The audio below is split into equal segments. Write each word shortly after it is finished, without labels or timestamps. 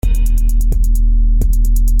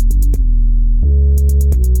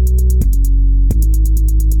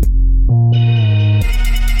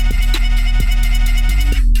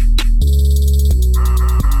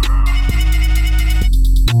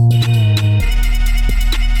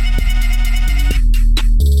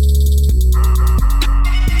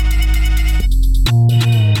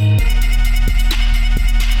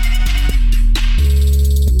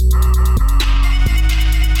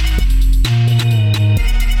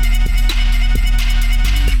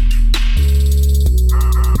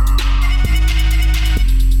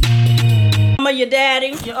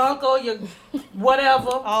your uncle, your whatever.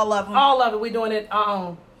 All of them. All of it. We doing it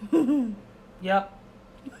our own. Yep.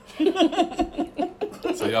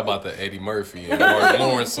 So y'all about to Eddie Murphy and Martin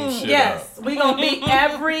Lawrence some shit Yes. We gonna beat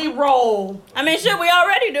every role. I mean, shit, we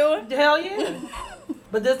already doing. Hell yeah.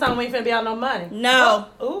 But this time we ain't finna be out no money. No.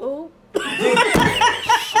 Ooh.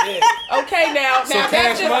 Okay, now So that's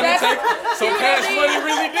Cash just Money that's Money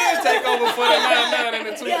really did take over for the 99 and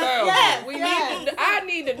the 2000. Yes. we need to. I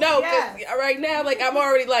need to know because right now, like I'm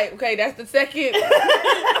already like, okay, that's the second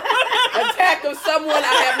attack of someone.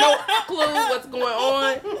 I have no clue what's going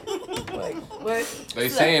on. Like what? They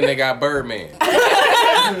saying they got Birdman.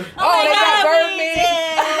 Oh, they got Birdman.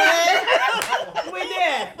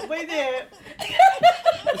 We did.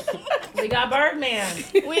 We got Birdman.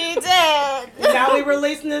 We did. Now we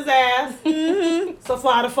releasing his ass. So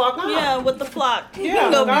fly the fuck on. Yeah, with the flock.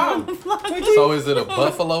 Yeah, Go go. with the flock. So is it a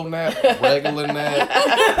buffalo nap, regular nap?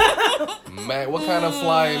 Matt, what kind of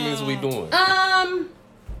flying is we doing?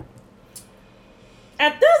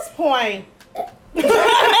 At this point,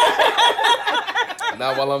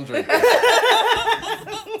 Not while I'm drinking.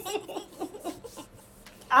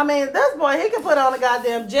 I mean, this boy, he can put on a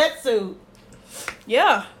goddamn jet suit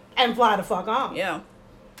Yeah. and fly the fuck on. Yeah.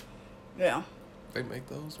 Yeah. They make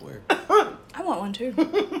those where? I want one too.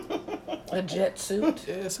 A jet suit.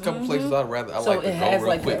 Yeah, it's a couple places I'd rather. I So like to it go has real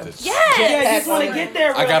like quick. a- 'Cause Yes. Yeah, you just want to get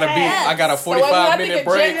there real I got a So when I 45 think minute of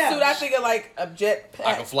break. jet suit, I think of like a jet pack.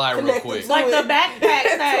 I can fly real connected quick. to Like it. the backpack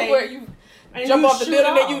To where thing. you And jump you off the shoot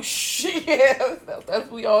building and you off. shit. Yeah, that's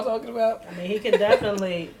what we all talking about. I mean, he can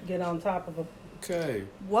definitely get on top of a... Okay.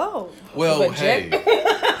 Whoa. Well, But hey.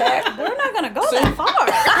 We're not gonna go that far.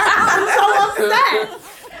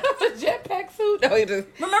 A jetpack suit. No, you just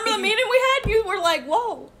Remember the meeting we had? You were like,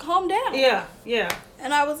 whoa, calm down. Yeah.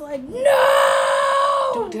 And I was like,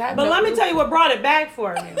 no. Did I But know- let me tell you what brought it back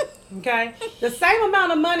for me, okay? The same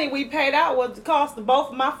amount of money we paid out was the cost of both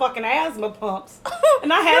of my fucking asthma pumps.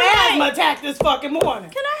 And I had Right. asthma attack this fucking morning.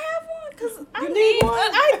 Can I have one? Because I You need need one.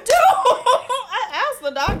 one? I do. I asked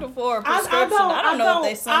the doctor for a prescription. I don't know if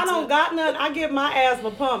they sent I don't it. got none. I get my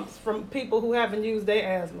asthma pumps from people who haven't used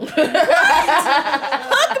their asthma. Hook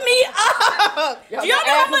me up. Y'all Do y'all got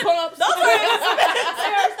know how asthma much? pumps? Those are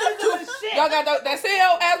Y'all got that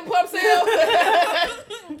cell, asthma pump cell?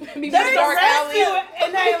 Be There's this a dark rescue alley.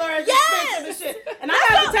 inhaler and Yes! expensive and shit. And I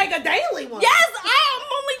have to take a daily one. Yes, I am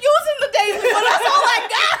only using the daily one. That's all I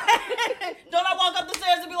got. Don't I walk up the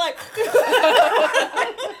stairs and be like,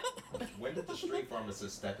 When did the street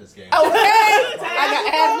pharmacist step his game? Okay. I got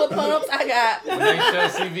asthma pumps. I got. When they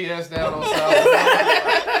shut CVS down on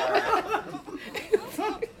South.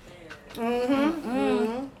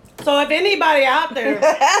 So if anybody out there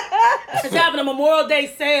is having a Memorial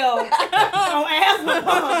Day sale on asthma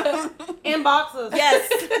pumps, inbox us. yes,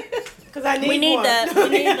 Because I need we need one. that. We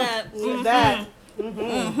need that. Need that.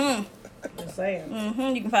 Just saying.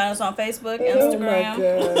 You can find us on Facebook, Instagram,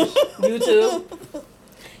 YouTube.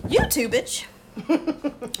 YouTube-bitch.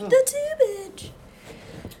 The tubage.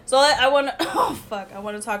 So I want to. Oh fuck! I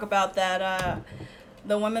want to talk about that.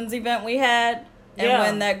 The women's event we had, and Yeah.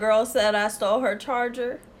 when that girl said I stole her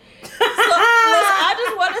charger. So, listen, I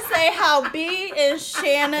just want to say how B and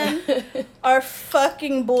Shannon are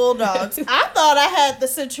fucking bulldogs. I thought I had the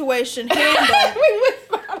situation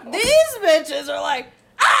handled. These bitches are like,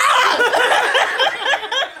 ah!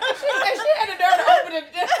 She had the nerve to open it.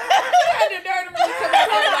 She had the nerve to really come out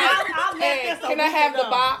and like, hey, can I have the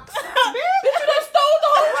box? Bitch, you done stole the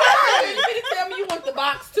whole charge. You mean to tell me you want the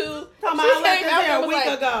box too? Talking She about I left came this out there and a was week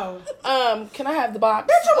like, ago. Can I have the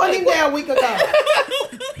box? Bitch, you wasn't even there a week ago.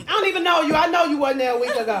 I don't even know you. I know you wasn't there a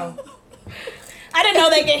week ago. I didn't know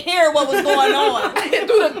they could hear what was going on.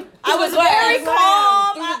 I was very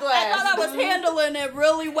calm. I thought I was handling it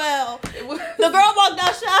really well. The girl walked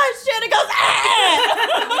outside, shit, and goes,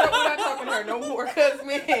 ah! We're not talking to her no more, cause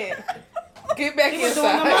man, get back Doing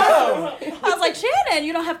inside. them all. I was like, Shannon,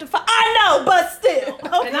 you don't have to fight. I know, but still.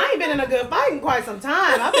 And I ain't been in a good fight in quite some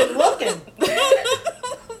time. I've been looking.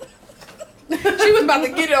 She was about to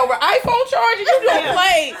get it over iPhone charger. You don't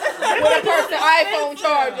play with a person iPhone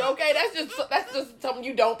charger, okay? That's just something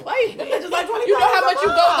you don't play with. It's just like 25 You know how much you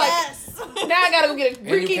go like. Yes. Now I gotta go get a And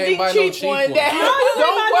you Ricky can't D buy no cheap cheap one one. that No, you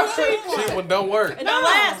don't can't buy no work. cheap one. Cheap one don't work. It don't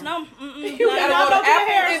last. No. You gotta gotta go go to to the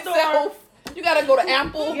hair Apple itself. You gotta go to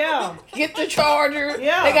Apple. Yeah. Get the charger.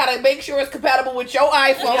 Yeah. They gotta make sure it's compatible with your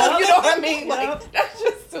iPhone. Yep. You know what I mean? Yep. Like that's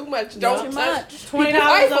just too much. Don't Too touch much. $20 people's a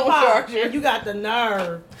iPhone pop. charger. And you got the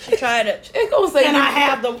nerve. She tried it. It's gonna say, And I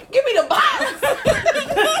have the. give me the box.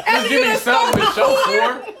 Just give me something to show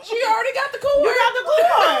for. She already got the cord. You got the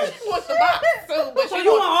cord. She wants the box too, but So she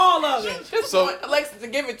you want don't all of it. just So- want Alexa to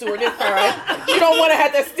give it to her this time. She don't want to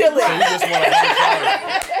have to steal So you it. just want to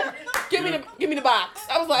Give me the box.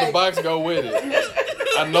 I was like, the box go with it.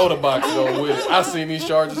 I know the box go with it. I seen these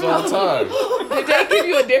chargers all the time. did they give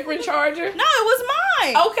you a different charger? No, it was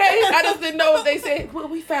mine. Okay, I just didn't know if they said, well,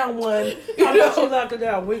 we found one. You I know she know, left it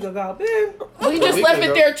there a week ago. Man, we just We left can it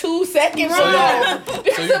go. there 2 seconds. So you- ago. so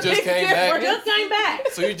There's you a just big came back? I just came back.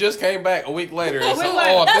 So you just came back a week later. And week so, later.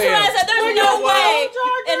 oh That's damn. what I said. There's Where no your way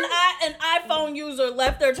phone an iPhone user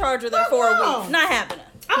left their charger there for a week. Not happening.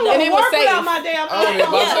 I'm And gonna it was work without safe. my damn I don't even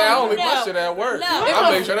about to say I only No. my shit at work. No.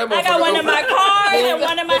 I make sure that I got one in my motherfucker car and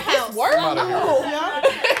one in my house. Work? I'm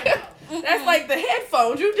outta here. No. That's like the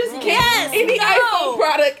headphones. You just can't. Yes, Any no. iPhone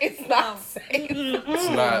product, it's not safe. It's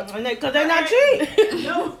not. And because they're not cheap.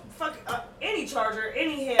 No, fuck, any charger,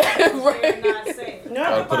 any headphones, Right. they're not safe. No.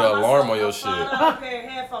 Gotta put an alarm on your shit. $5 pair of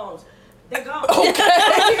headphones. They're gone.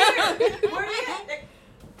 Okay. Where they at?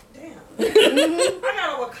 Damn. I got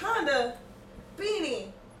a Wakanda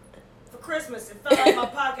beanie for Christmas. It fell out of my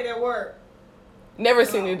pocket at work. Never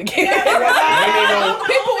seen it again. They ain't gonna-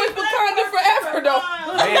 People with Wakanda forever, though.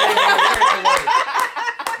 They ain't gonna wear it to work.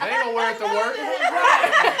 They ain't gonna wear it to work.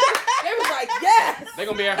 They was like, yes. They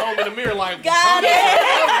gonna be at home in the mirror like, Got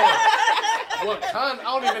What kind? I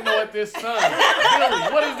don't even know what this says. Billy,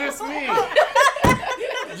 what does this mean?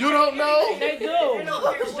 You don't know? They do.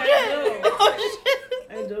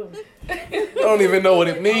 They do. I don't even know what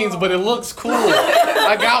it means, but it looks cool.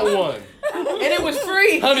 I got one. And it was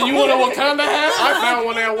free. Honey, you want a Wakanda hat? I found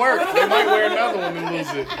one at work. They might wear another one and lose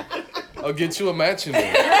it. I'll get you a matching one.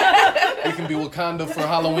 We can be Wakanda for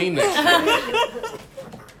Halloween next year.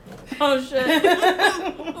 Oh shit.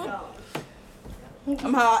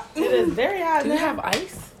 I'm hot. It is very hot Do you now. have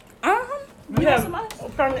ice? You have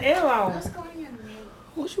turn the air on.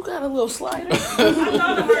 What you got, a little slider? I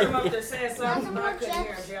thought I heard him up there saying something, but I couldn't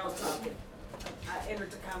hear him. Jay was talking. I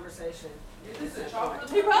entered the conversation. He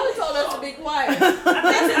probably told us to be quiet.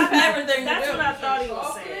 That's everything to That's do. what I thought he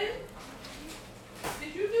was saying.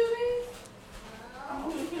 Did you do this?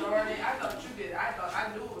 Darn it, I thought you did. I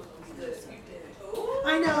knew it was going to be good. You did it. I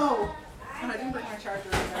know. I ain't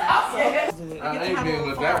been,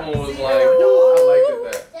 but that one was like, I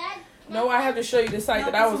liked it that. No, I have to show you the site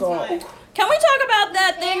that I was on. Can we talk about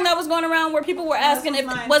that thing that was going around where people were asking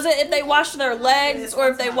if they washed their legs or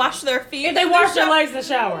if they washed their feet? If they wash their legs in the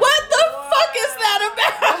shower. What the fuck is that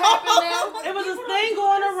about? It was this thing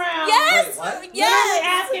going around. Yes, Literally yes.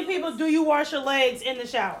 asking people, do you wash your legs in the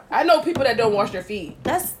shower? I know people that don't wash their feet.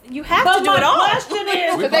 That's you have But to do my it all. question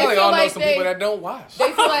is, We They probably feel all know like some they- people that don't wash.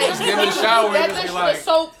 They feel like Just get in the shower that and just be the like,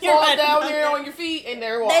 soap You're falls right. down there on your feet and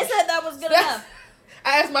they're They washed. said that was good That's- enough.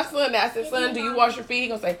 I asked my son that. I said, son, do you wash your feet? He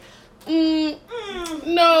gonna say,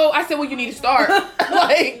 no. I said, well, you need to start.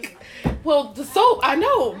 Like, well, the soap, I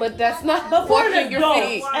know, but that's not before washing the your adults,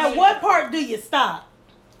 feet. at what part do you stop?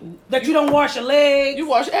 That you don't wash your legs? You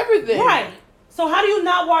wash everything. Right. So how do you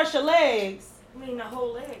not wash your legs? I mean, the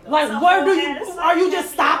whole leg. Though. Like, It's a where whole do head. you, It's are you like-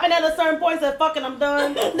 just stopping at a certain point and say, fucking, I'm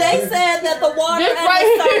done? They said that the water Just and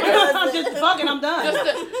right the soap here. does I'm it. just fucking, I'm done.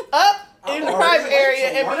 Just up in the private area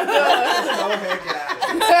and be done. Go ahead, get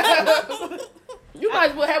out of here. You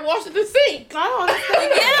might as well have washed the sink. I don't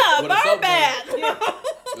understand. Yeah, With a soap burn bath.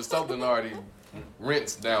 The soap done already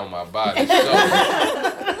rinsed down my body. So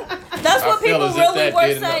That's I what feel people as if really that were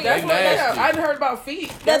did enough. saying. They That's what nasty. I heard about feet.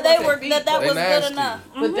 That That's they what were feet. that They was nasty. good enough.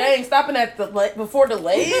 But dang, stopping at the before the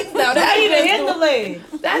legs. Now They that even hit the legs.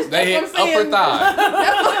 That's they hit what I'm saying. upper thigh,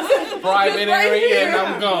 private Right area, here. and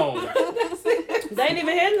I'm gone. They ain't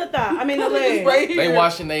even hitting the thigh. I mean the legs. Right here. They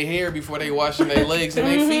washing their hair before they washing their legs and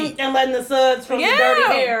their feet. And letting the suds from Yeah. the dirty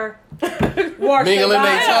hair wash Mingling their their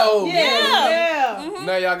body. toes. Yeah.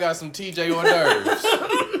 Now y'all got some TJ hors d'oeuvres.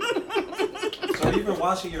 So you been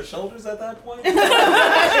washing your shoulders at that point?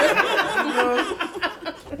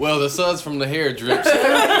 Well, the suds from the hair drips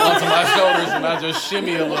onto my shoulders, and I just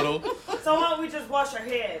shimmy a little. So why don't we just wash our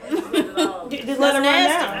head? And just let it all- Just let it run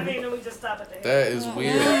nasty. I down. mean, then we just stop at the head. That is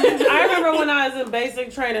weird. I remember when I was in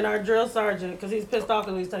basic training, our drill sergeant, because he's pissed off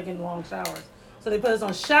because he's taking long showers. So they put us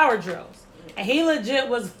on shower drills. And he legit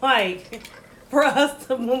was like, for us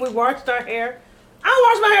to, when we washed our hair, I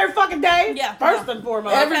don't wash my hair every fucking day. Yeah. First and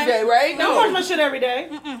foremost. Every day, right? I don't wash my shit every day.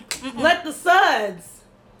 Let the suds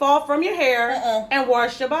fall from your hair and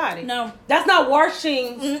wash your body. No. That's not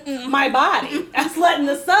washing my body. That's letting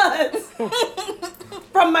the suds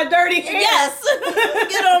from my dirty hair Yes.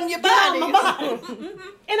 Get on your get body. on my body.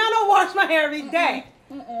 And I don't wash my hair every day.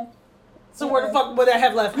 So where the fuck would that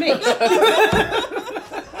have left me?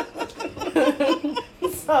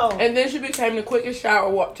 So And then she became the quickest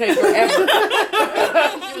shower taker ever.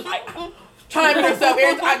 She was like timing herself.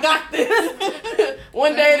 I got this.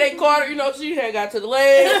 One day they caught her. She had got to the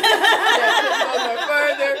legs. She couldn't go no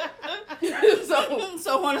further.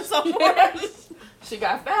 So on and so forth. She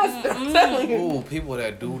got faster. I'm telling you. Ooh, people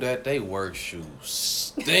that do that, they work shoes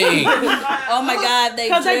stink. Oh my God, they do.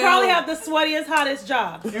 because they probably have the sweatiest, hottest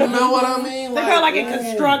jobs. You know what I mean? They're probably like in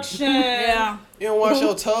construction. Yeah. You don't wash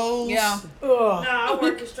your toes? Yeah. Ugh. No, I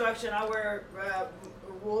wear construction. I wear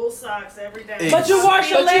wool socks every day. But you wash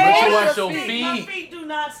your But you legs. wash your My feet. feet do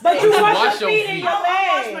not stink. But you you wash wash your your feet and feet. your I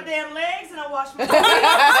wash my legs. damn legs and I wash my If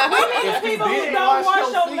you People who didn't don't wash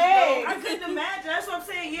your your feet, legs. I couldn't imagine. That's what I'm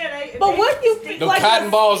saying. Yeah, they. But they what you stink. The like cotton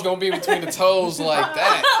balls gonna be between the toes like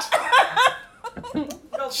that. Go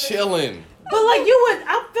fix- Chilling. But like you would,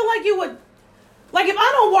 I feel like you would, like if I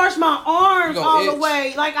don't wash my arms You gonna all the itch.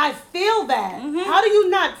 way, like I feel that. How do you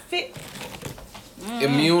not fit?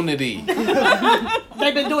 Immunity.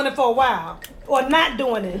 They've been doing it for a while, or not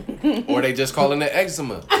doing it. Or they just calling it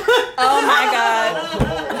eczema. Oh my God.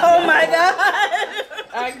 Oh my God.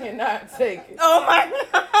 I cannot take it. Oh my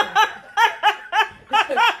God.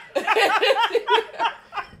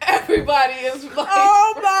 Everybody is like.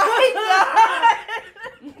 Oh my God.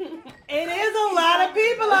 It is a lot of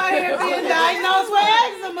people out here being diagnosed with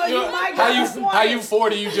eczema. You might got a point. How you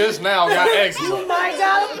 40? You just now got You eczema. might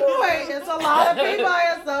got a point. It's a lot of people out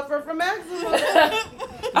here suffer from eczema.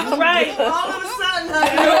 You're right. All of a sudden, It's an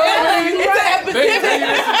They tell epidemic. you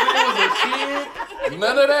this when you was a kid.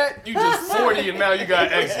 None of that. You just 40 and now you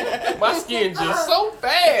got eczema. My skin just so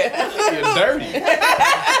bad. You're dirty.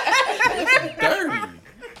 It's dirty.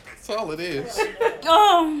 That's all it is.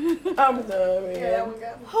 Oh. I'm done, man. yeah, we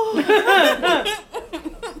got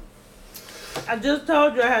I just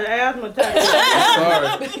told you I had asthma attack.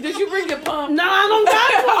 Sorry. Did you bring your pump? No, I don't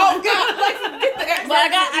got one. Oh God! Like, get the But I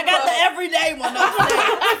got the everyday one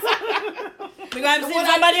upstairs. We're going to see if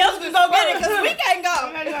somebody else can go get it because we can't go.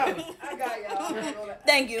 I got y'all.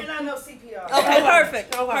 Thank you. And I know CPR. Okay,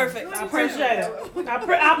 perfect. Okay. Perfect. I appreciate it. I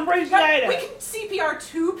appreciate We it. can CPR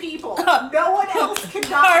 2 people. No one else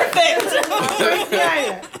cannot. Perfect. Appreciate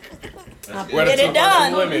it. Where the Get it 2%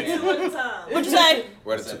 done. limit. One time. What'd you say?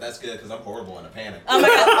 Where the That's good because I'm horrible in a panic. Oh my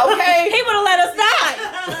God. Okay. He would have let us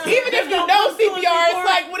die. Even if you know CPR, it's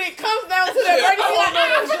like when it comes down to the emergency, like,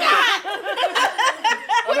 I forgot.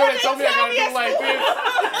 I know they told me I gotta do like this.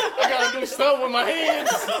 I gotta do something with my hands.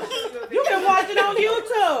 You can watch it on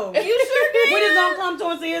YouTube. You sure did. We just gonna come to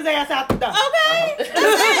and see his ass out the door. Okay.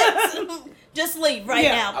 That's it. Just leave right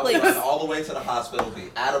Yeah. now, I would run please. all the way to the hospital, be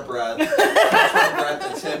out of breath, out of breath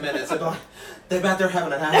in 10 minutes, and be like, they're back there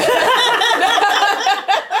having an accident.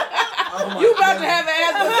 Oh my You about to God. have an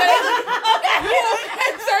asthma attack.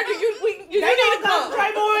 Surgery, you They need gonna to come.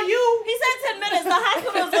 concentrate more on you. He said 10 minutes. The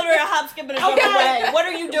hospital is literally a hop, skip, and a jump Okay. away. What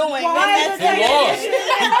are you doing? Why is That's it He it. lost. He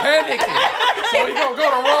panicking. So he gonna go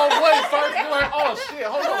the wrong way first. You're like, oh shit,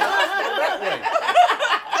 hold on, let's go that way.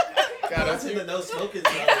 I God, seen the no smoking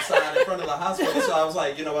sign in front of the hospital, so I was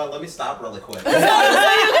like, you know what, let me stop really quick.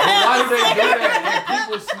 why do they do that? When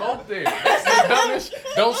people smoke there. That's the dumbest.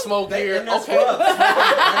 Don't smoke here. And that's Okay. rough.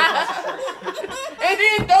 And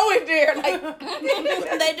then throw it there. Like,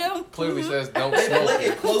 They do. Clearly says don't They smoke lick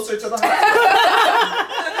here. it closer to the hospital.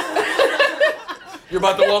 You're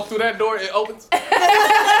about to walk through that door. It opens. Blow it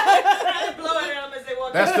at them as they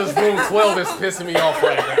walk That's in. because room 12 is pissing me off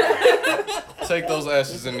right now. Take those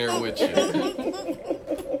ashes in there with you.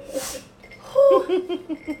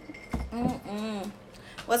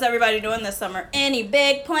 What's everybody doing this summer? Any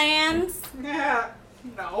big plans? Yeah.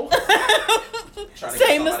 No. Trying to get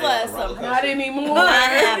Same as somebody on last a roller summer. not anymore. Not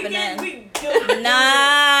happening.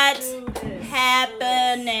 Not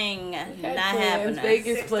happening. Not happening.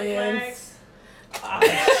 Vegas plans.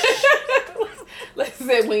 Let's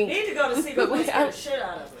say we. Need to go to Cedar Point. Scare the shit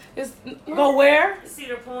out of it. It's, Go where?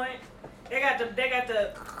 Cedar Point. They got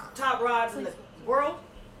the top rods in the world.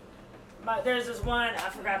 There's this one, I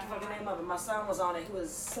forgot the fucking name of it. My son was on it. He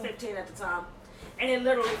was 15 at the time. And it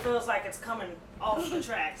literally feels like it's coming off the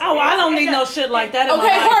tracks. Oh, I don't need no shit like that in my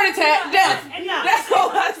okay, life. heart attack, death. And no, That's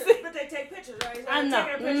all I see. But they take pictures, right? So I they know.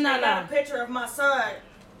 taking a picture, No, they got no. a picture of my son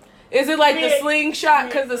Is it like the Yeah. slingshot?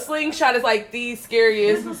 Because the slingshot is like the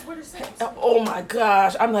scariest. Oh my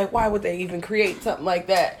gosh. I'm like, why would they even create something like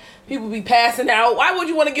that? People be passing out. Why would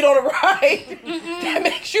you want to get on a ride that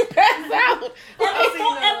makes you pass out?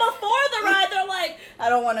 And before the ride, they're like, I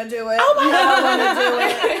don't want to do it. Oh my I don't want to do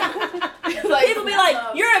it. Like, People be like,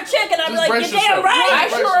 you're a chick, and I'll be Just like, brace you're damn yourself. right. I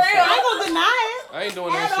Brace sure yourself. am. I ain't gonna deny it. I ain't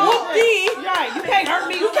doing that At shit. all. Whoop-dee. Right, you can't hurt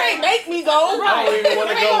me. You can't make me go. I don't even want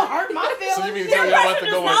to You ain't gonna go. hurt my feelings. So you mean to tell me I'm about to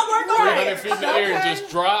Does go not work on 300 feet in the air and just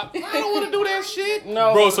drop? I don't want to do that shit.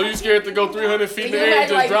 No. Bro, so you scared to go 300 feet in the You air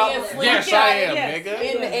and imagine, just like, drop? being Yes, slingshot. I am, Yes. nigga.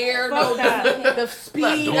 In the air, Fuck no, that. the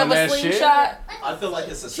speed doing of a that shit. slingshot. I feel like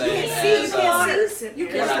it's the same as You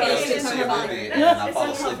when I go to see a movie and I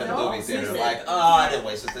fall asleep in the movie theater. Like, oh, I didn't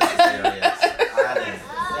waste it. This is serious. I didn't.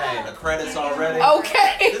 Dang, the credits already.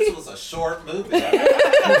 Okay. This was a short movie.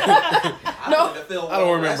 I No. didn't feel I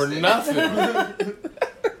don't remember well nothing.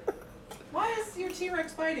 Why is your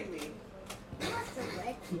T-Rex biting me? He wants to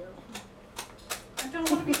lick you. I don't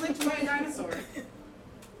want to be licked by a dinosaur.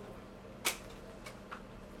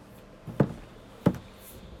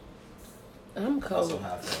 I'm I also cold.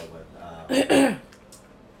 have to when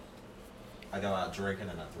I go out drinking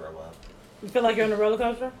and I throw up. You feel like you're on a roller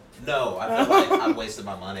coaster? No, I feel like I wasted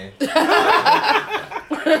my money. I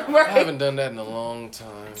haven't done that in a long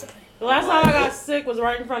time. The last time I got sick was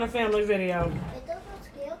right in front of Family Video. It doesn't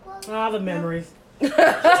scale close. All the memories. What'd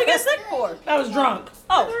you get sick for? I was drunk.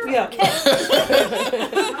 Oh, Yeah.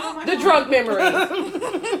 The drunk memory. Not on your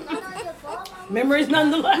phone, Mama. Memories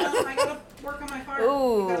nonetheless. I gotta work on my fart.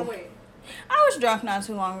 Ooh. You gotta wait. I was drunk not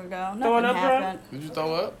too long ago. Throwing Nothing up, bro? happened. Did you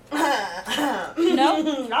throw up?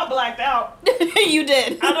 No, I blacked out. you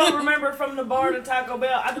did. I don't remember from the bar to Taco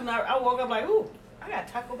Bell. I do not. I woke up like, ooh, I got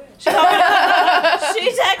Taco Bell. She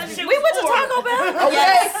texted. shit We was went to horrible. Taco Bell.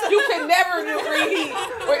 Okay, you can never reheat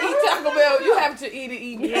or eat Taco Bell. You have to eat it.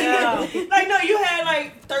 Yeah. Like, no, you had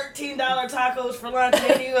like $13 tacos for lunch, and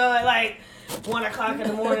then you go at like 1 o'clock in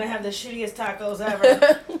the morning and have the shittiest tacos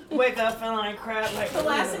ever. Wake up feeling like crap. Like, The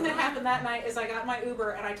last thing that happened that night is I got my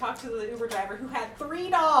Uber and I talked to the Uber driver who had 3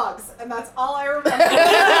 dogs, and that's all I remember.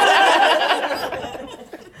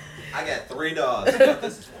 I got 3 dogs. That's what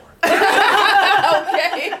this is for. Okay.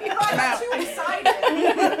 I got too excited.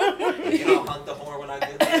 You know, honk the horn when I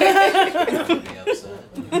get there. I'm gonna be upset.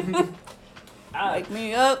 Wake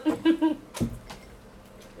me up.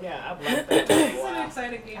 yeah, I blacked out. It's an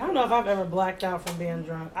exciting game. I don't know if I've ever blacked out from being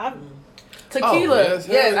drunk. Tequila. Oh,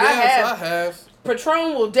 yes, I have. I have.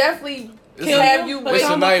 Patron will definitely It's have you. It's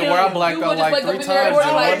a night where I blacked You will out just like wake up 3 in there times and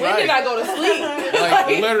in like, one when did I night. go to sleep? Like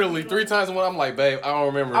literally 3 times in one. I'm like, babe, I don't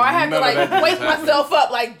remember. Or I have to none of that like wake just happened. myself up,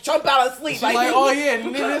 like jump out of sleep. She's like, oh yeah,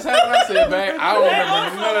 and then this happened. I said, babe, I don't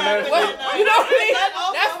remember none of that what? shit. You know what I mean?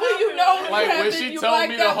 That's when you know. Like you when have she you told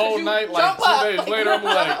me blacked the out 'cause whole you night, like jump 2 up. days later, I'm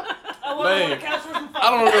like, I went on the babe, couch with some I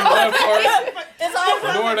don't remember that part. It's all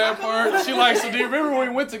Ignore that part. She like, so do you remember when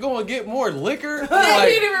we went to go and get more liquor? I'm He like,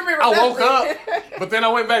 didn't remember I woke nothing. up, but then I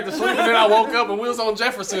went back to sleep, and then I woke up and we was on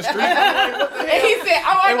Jefferson Street. And he said,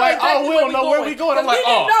 "Oh, I And know like, exactly oh, we don't know where we going. I'm like,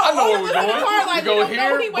 oh, I know where we going. Like, We go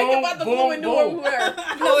here, He wake up out the blue boom, and knew where we boom. were.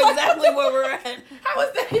 know exactly where we're at. How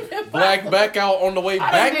is that even Black back out on the way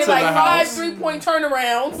I back did to like the 5 house. 3-point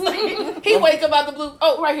turnarounds. He wake up out the blue.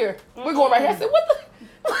 Oh, right here. We're going right here. I said, what the?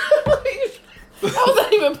 How was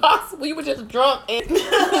that even possible? You were just drunk and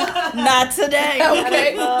Not today.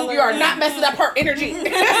 okay. You are not messing up her energy.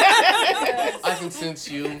 I can sense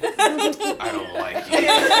you. I don't like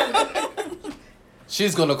you.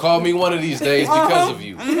 She's gonna call me one of these days because of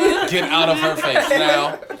you. Get out of her face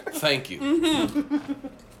now. Thank you.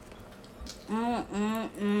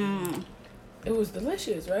 It was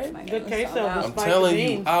delicious, right? Good queso. I'm despite telling the you,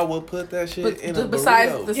 beans. I will put that shit in a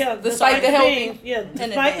besides burrito. the Yeah, despite the beans. healthy. Yeah,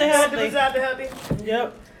 despite the advance. healthy. Without the healthy.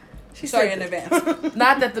 Yep. She Sorry said in advance.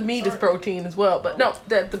 not that the meat is protein as well, but no,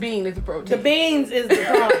 that the bean is a The protein. beans is the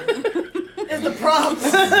problem. Is the problem.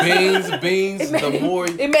 Beans. The more,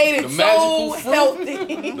 It made it the so magical fruit.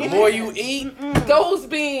 healthy. the more you eat, Those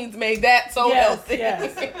beans made that so Yes, healthy.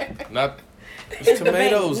 yes. not It's the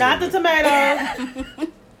tomatoes. beans, not the tomatoes.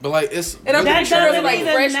 But like it's. And I'm really pretty sure it was doesn't like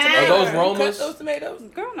even fresh matter. tomatoes. Are those Cut Romas? those tomatoes.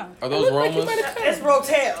 Girl, no. Are those Romas? It's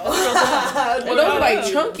Rotel. Well, those are like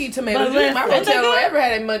chunky tomatoes. But listen, My ain't they hotel good? ever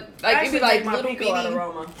had it much. Like it'd be like my little pico out of bitty.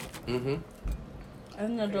 Roma. Mm-hmm.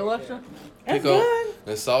 Isn't it delicious? That's Pico good.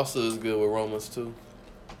 and salsa is good with Romas too,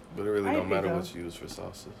 but it really I don't ain't matter pico. what you use for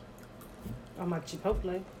salsa. On my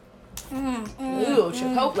Chipotle. Ooh,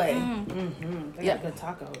 Chipotle. Mm-hmm. They Yeah. got good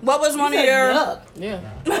tacos. What was one of Said your yuck. Yeah.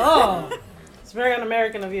 Oh. It's very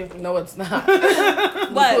un-American of you. No, it's not. What?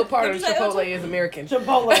 The good part of What'd you say, Chipotle Ocho? is American.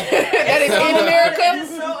 Chipotle. That is in It America. is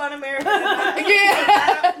so un-American.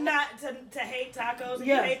 Yeah. Not to hate tacos. If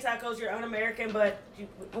Yeah. you hate tacos, you're un-American, but you,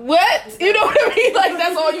 What? You know what I mean? Like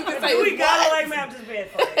that's all you can say. we is gotta what? like me. I'm just being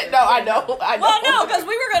funny. No, I know. I know. Well, no, because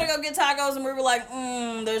we were gonna go get tacos and we were like,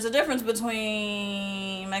 there's a difference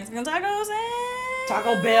between Mexican tacos and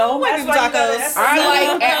Taco Bell. white That's people why you gotta- tacos. that's I No,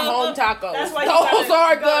 like at home tacos. That's why you Those gotta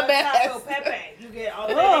are go the to Taco best. Pepe. You get all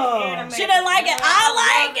the Oh. animated. She didn't like it. I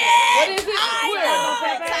like it. What is it? I Where? know.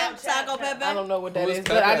 Taco Pepe. I don't know what that Who's is,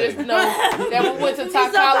 but I Pepe? just know that we went to He's a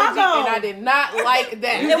Tacology taco. and I did not like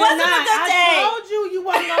that. It wasn't a good day. I told you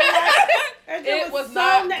wasn't gonna like it. It was so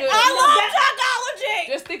not na- good. I love That- Tacology.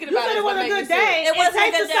 Just thinking You about said it it was a make me good sick. day. It wasn't a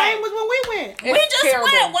tastes good the day. same as when we went. It's We just terrible.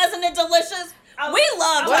 went. Wasn't it delicious? We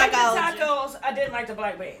love I like the Tacology. tacos. I didn't like the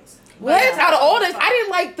black beans. What? Out of all this, I didn't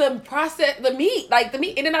like the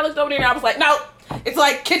meat, and then I looked over there and I was like, no, it's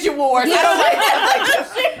like kitchen wars. I don't like that.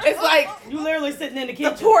 Like, it's like You literally sitting in the the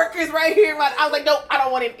kitchen. pork is right here. Like, I was like, no, I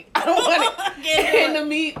don't want it. I don't want Get it. it. And the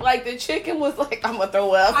meat, like the chicken was like, I'm gonna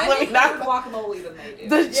throw up. I Let me make better not. guacamole than they do.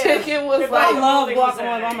 The chicken was The I like. love guacamole was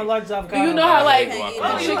guacamole. I'm allergic to avocado. You know how like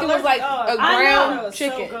Oh, the you chicken was like a I know. ground So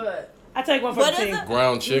chicken. good. I take one for What the is team. it?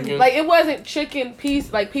 Ground chicken. Like it wasn't chicken pieces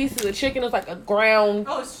of chicken. It was like a ground.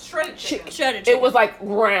 Oh, it's shredded chicken. Shredded chicken. It was like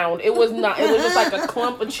ground. It was not. It was just like a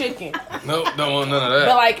clump of chicken, No, don't want none of but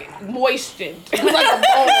that. like moistened. It was like a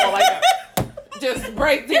ball, like just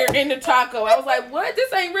right there in the taco. I was like, what?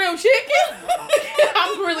 This ain't real chicken.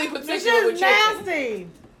 I'm really This particular shit with is chicken. nasty.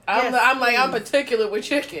 I'm particular with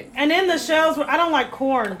chicken. And then the shells were, I don't like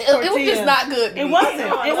corn. It was just not good. to It me. wasn't.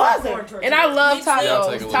 I It love wasn't. corn And I love Me too. Yeah, I'll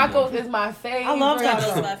take tacos. a little Tacos more. is my favorite. I love That was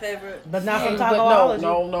tacos. my favorite. But not from But Tacoology.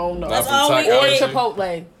 no. Not That's from all we Or Tacology. ate.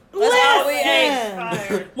 Chipotle. That's all we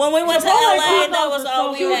Listen. ate. When we went to Chipotle LA, tacos that was are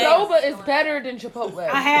all so we ate. Qdoba is better than Chipotle.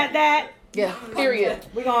 I had that. Yeah, period.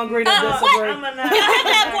 We're going to agree to what? disagree. I'm a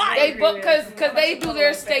They because they do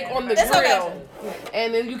their steak on the It's okay. grill,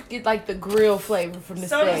 and then you can get like the grill flavor from the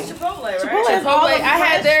So does steak. Chipotle, right? Chipotle has all Chipotle, the I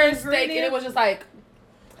had fresh their steak, and it ingredients. was just like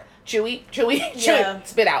chewy, Yeah.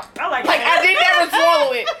 spit out. I like Like I didn't ever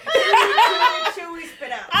swallow it. chewy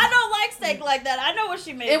spit out. I don't like steak like that. I know what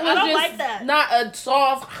she means. It was I don't just like that. not a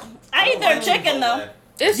soft. I eat their chicken though.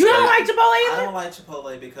 It's You don't not- like Chipotle I either? don't like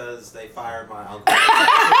Chipotle because they fired my uncle.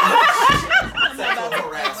 Sexual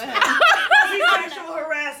harassment. He's sexual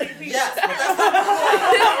harassing people. Yes, but that's not the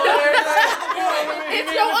point.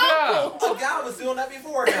 It's your uncle. A guy was doing that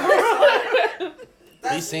before now. So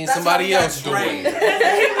He seen that's somebody how he else got do trained. it.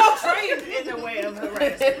 He's not trained in the way of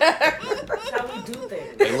harassment. That's how we do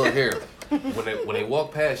things. Hey, look here. When they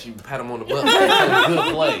walk past you, pat them on the butt. Tell them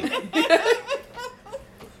good play.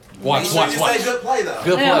 Watch. You say good play though.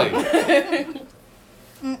 Good Yeah. play.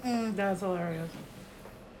 That's hilarious.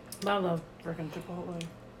 I love freaking Chipotle.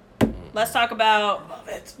 Let's talk about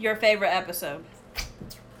your favorite episode.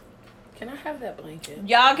 Can I have that blanket?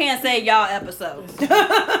 Y'all can't say y'all episode.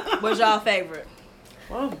 What's y'all favorite?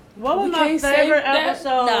 Well, what was We my can't say favorite that.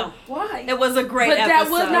 episode? No, Why? it was a great But that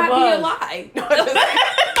episode. would not It be a lie.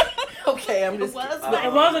 Okay, I'm just.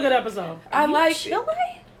 It was a good episode. I like it. Chili?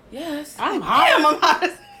 Yes. I'm hot. I'm hot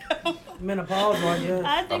as Menopause right here.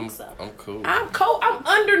 I think so. I'm cool. I'm cold. I'm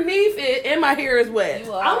underneath it, and my hair is wet.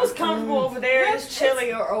 You are. I was comfortable over there. It's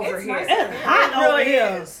chillier over it's here. nice. It's hot It really over here.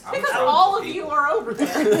 is. I was Because told all of people- you are over there.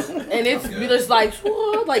 And it's just like,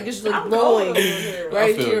 swole, like it's just I'm blowing cold over here. I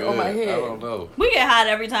right feel here good. on my I head. don't know. We get hot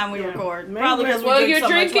every time we Yeah. record. Maybe Probably we- because Well, we drink you're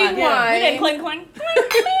so much drinking wine. We did wine. clink clink. Clink,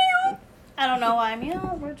 clink. I don't know why.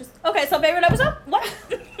 We're just okay. So favorite episode? What?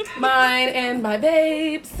 Mine and my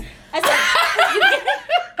babes. I said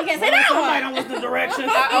you can't say that Somebody one. don't listen to directions.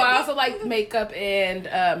 I also like makeup and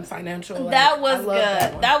financial. That I was love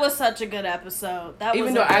good. That one. was such a good episode. That Even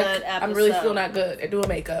was though a good episode. I'm really still not good at doing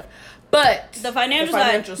makeup, but The financial, The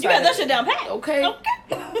financial side. You got side that of shit it. down pat. Okay. Okay.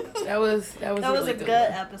 that was That was really a good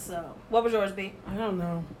episode. What was yours, B? I don't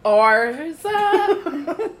know. Ours.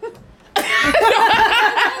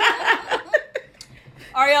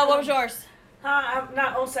 Ariel, what was yours? I'm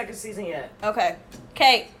not on second season yet. Okay.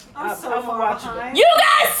 Kate. I'm so I'm far watching it. behind. You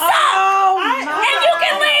guys suck! Oh, and you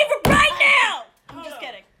can leave right now! I'm just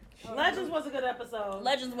kidding. Legends was a good episode.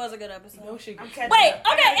 Legends was a good episode. No, she. I'm catching Wait, up.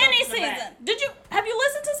 I okay, gotta go any to the back. season. Have you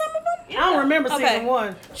listened to some of them? I don't remember Okay. season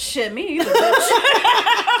one. Shit, me either, bitch.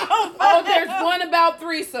 Oh, there's one about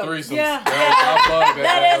threesomes. Threesomes. Yeah. I love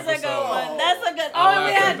That is a episode. good one. That's a good I Oh, like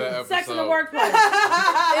we that had sex in the episode. workplace. It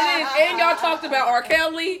is, and y'all talked about R.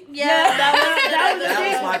 Kelly. Yeah, that was That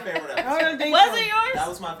was my favorite episode. Was it yours? That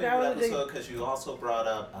was my That favorite was a big- episode because you also brought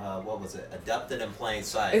up what was it? Adopted in Plain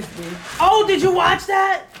Sight. Oh, did you watch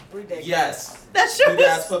that? ridiculous. Yes. That shit You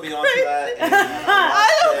guys was put me onto that. and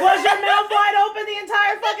Was your mouth wide open the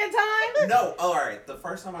entire fucking time? No, all right. The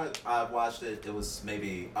first time I watched it, it was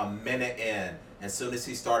maybe a minute in. As soon as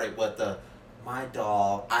he started with the my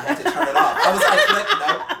dog, I had to turn it off. I was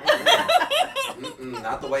like, no,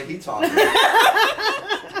 not the way he talks.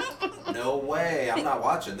 No way, I'm not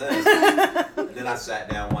watching this. And then I sat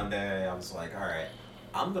down one day. I was like, all right,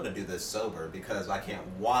 I'm gonna do this sober because I can't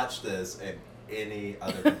watch this in any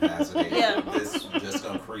other capacity. Yeah. This is just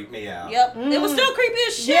gonna creep me out. Yep. It was still creepy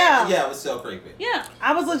as shit. Yeah. Yeah, it was so creepy. Yeah.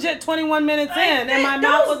 I was legit 21 minutes Like, in, and my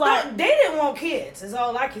mouth was like, they didn't want kids. Is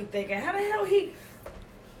all I keep thinking. How the hell he?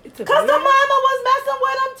 because the mama was messing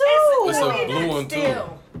with him too. It's a I mean, blue one too.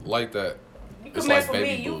 still. Like that. You It's can mess like with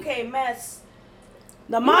baby me. You blue. can't mess.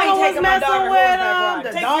 The You mama ain't was taking my messing daughter with horseback him. ride.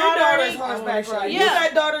 The Take your daughter's daughter. horseback ride. You Yeah.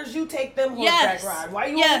 got daughters, you take them horseback Yes. ride. Why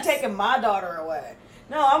you Yes. only taking my daughter away?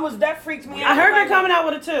 No, that freaked me out. I heard they're Like, coming out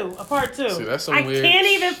with a part 2. See, that's some I weird can't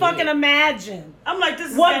even shit. fucking imagine. I'm like,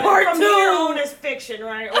 this is What gonna- part from 2? here on is fiction,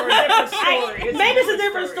 right? Or a different story. Maybe it's a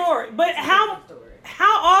different story, but how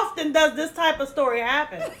often does this type of story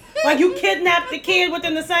happen? Like you kidnap the kid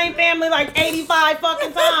within the same family like 85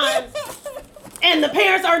 fucking times, and the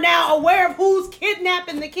parents are now aware of who's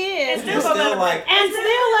kidnapping the kid, You're still like, and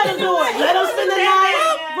still let them do it. Let them spend the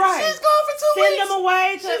night. Right. She's gone for 2 Send weeks. them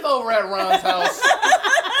away She's to. over at Ron's house.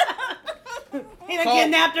 He done Call-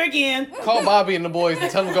 kidnapped her again. Call Bobby and the boys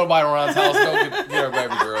and tell them to go by Ron's house. Go get her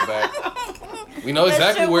baby girl back. We know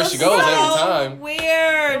exactly where she goes every time.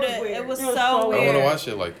 Weird. It was weird. It was It was so so I weird. want to watch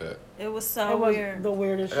shit like that. It was so It was weird. the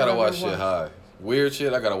weirdest I shit gotta I've watch ever shit watched. high. Weird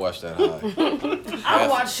shit, I gotta watch that high. I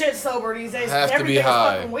watch shit sober these days. Have to be Everything's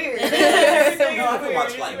high. fucking weird. I can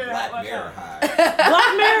watch like Black Mirror high.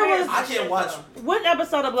 Black Mirror was. I can't watch. What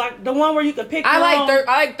episode of Black? The one where you could pick. I your like own-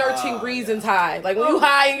 I like 13 Reasons High. Like when you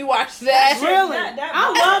high and you watch that. Really? That- I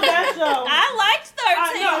love that show. I liked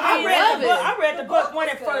 13. I read the book when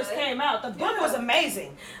it first came out. The book was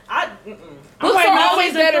amazing. Books waiting are on always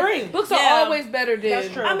season better. 3. Books Yeah. are always better than. That's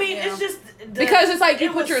true. I mean, Yeah. it's just Because it's like you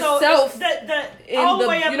it put was yourself the in all the the,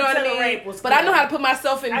 way up you know what I until the mean? rape was But I know clear. how to put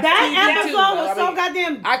myself in That TV episode too, was though. I so mean,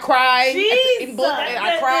 goddamn. I cried Jesus. in book. I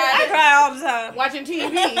I cried cry all the time. watching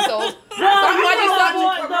TV. So Well, I'm watching I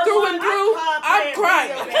something know through and through. I'm playing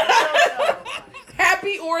crying. video games.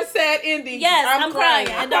 Happy or sad ending. Yes, I'm crying.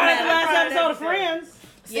 I It cried don't at the matter. last episode of Friends.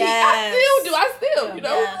 See, I still do. I still, you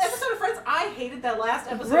know. Yes. Episode of Friends, I hated that last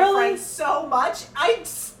episode Really? of Friends so much.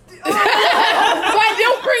 Why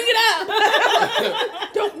don't bring it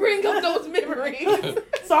up? Don't bring up those memories.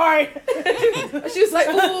 Sorry. She's like,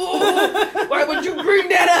 ooh, why would you bring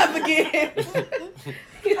that up again?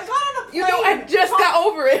 I got on a plane. You know, I just got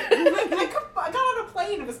over it. I got on a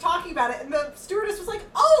plane and was talking about it, and the stewardess was like,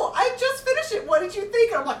 "Oh, I just finished it. What did you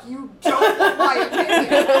think?" And I'm like, "You don't want my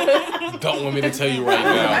opinion." Don't want me to tell you right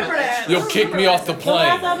Remember now. that. You'll kick me off the The last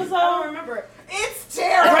plane. I don't episode. remember it. It's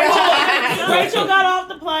terrible. Rachel got off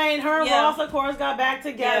the plane. Her and Yeah. Ross, of course, got back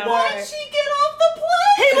together. Why did she get off the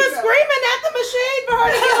plane? He was screaming at the machine for her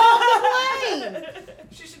to get off the plane.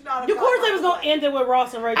 She should not have. Of course, gotten they was off gonna end it with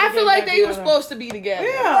Ross and Rachel. I feel getting like back they were together. supposed to be together.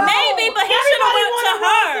 Yeah. Maybe, but he should have Everybody went to wanted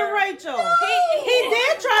Ross and her. Rachel. He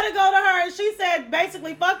did try to go to her, and she said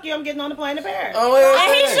basically, "Fuck you, I'm getting on the plane to Paris." Oh, yeah,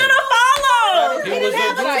 And he should have followed. He He was didn't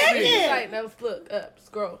have a a goofy. ticket. Site. Now let's look up,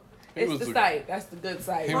 scroll. He It's was the a- site. That's the good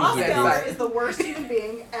site. He Ross was a That Geller site. is the worst human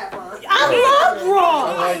being ever. I love I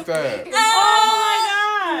Ross. like that. Oh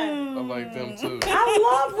I like them too. my god, I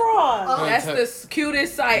love Ross. That's the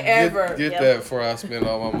cutest site ever. Get that before I spend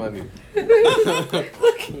all my money.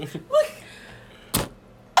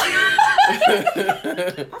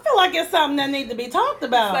 I feel like it's something that needs to be talked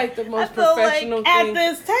about It's like the most feel like professional at thing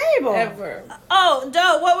this table. ever. Oh,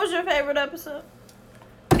 Joe, what was your favorite episode?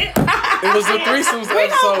 It was the threesomes We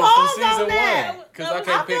episode gonna from pause season on that. 1. Because I I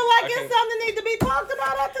can't pick. feel like I it's can't- something that needs to be talked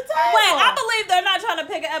about at the table. Wait, I believe they're not trying to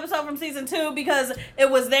pick an episode from season 2 because it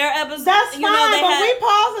was their episode. That's you fine, know, they but had, we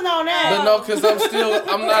pausing on that. But no, because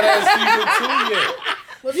I'm not at season 2 yet.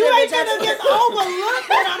 You ain't gonna just overlook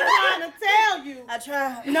what I'm trying to tell you. I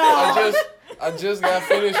tried. No. I just got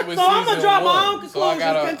finished with So season I'ma draw my 1. own So I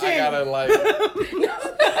gotta conclusions. like, piece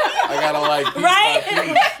Right? by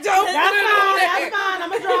piece. Don't That's do fine. that. That's fine. I'm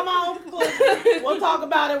gonna draw my own conclusion. We'll talk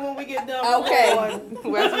about it when we get done. Okay,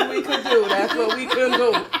 recording. that's what we could do. That's what we could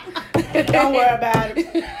do. Don't worry about it.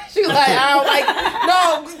 She's like, I don't like.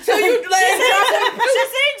 No, till you let it drop.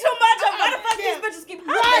 She's seen too much of why the fuck these bitches keep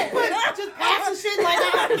Right, happening. but just passing shit like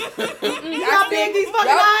that. You how big these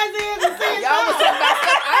fucking Y'all- eyes is and seeing Y'all was talking about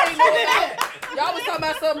stuff I didn't know that. that. Y'all was talking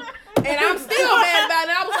about something, and I'm still mad about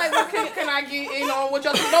it. I was like, well, can I get in on what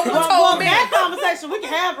y'all no one Well, told me? that conversation we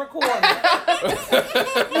can have recorded.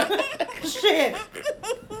 Shit.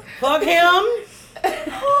 Fuck him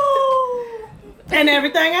and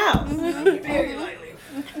everything else. Very lightly.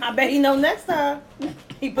 I bet he know next time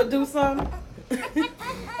he produce something.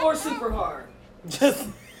 Or super hard. Just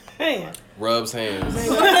man. Rubs hands.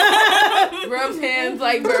 Rubs hands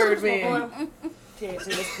like Birdman. THC,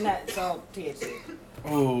 it's not, it's all THC.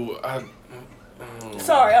 Ooh,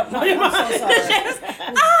 Sorry, I'm so sorry.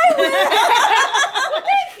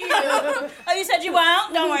 Oh, you said you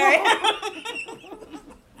won't? Don't worry.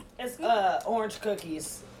 It's orange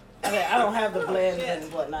cookies. I don't have the blend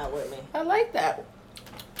and whatnot with me. I like that.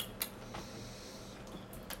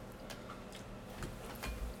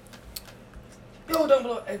 Oh, don't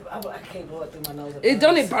blow it. I can't blow it through my nose. It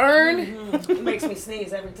don't it burn? It makes me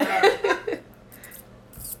sneeze every time.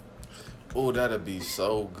 ooh, that'd be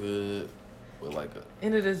so good with like a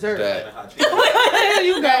In a dessert. that.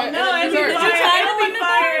 You got No, it. it'd be Dessert.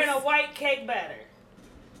 fire in a white cake batter.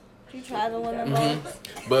 You tried the one of those?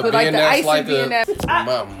 But But like being the that's icing like being a that.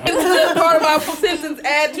 mom. It was just part of my sentence.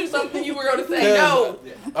 Add to something you were going to say. No.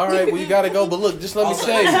 All right, well you gotta go, but look, just let me Also,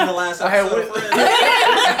 say. this is the last I had episode of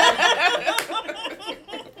Friends.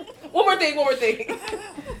 One more thing.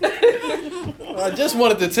 I just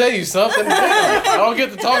wanted to tell you something. Damn, I don't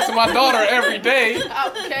get to talk to my daughter every day.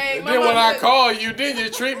 Okay. And then when I call you, then you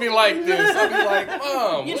treat me like this. I'll be like,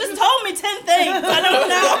 Mom. You just told me 10 things. I don't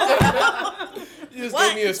know. You just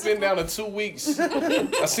What? gave me a spin down of 2 weeks.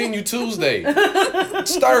 I seen you Tuesday.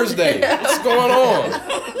 It's Thursday. What's going on?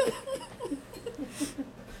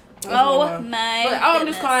 Oh my. But I'm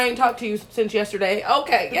goodness. just crying. Talked to you since yesterday.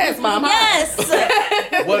 Okay. Yes, Mom. Yes.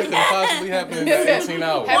 What could possibly happen in that 18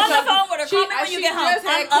 hours? On the phone with her. Call me when She you get home. just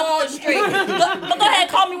had I'm up the called street. But go ahead,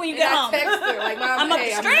 call me when you get And I home. text her like, Mom, I'm up hey,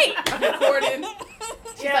 the street. I'm recording.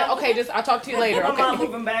 She's like, okay, I'll talk to you later. My mom Okay.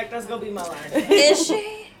 moving back. That's gonna be my line. Is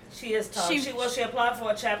she? She is tough. She- She applied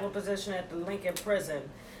for a chaplain position at the Lincoln prison,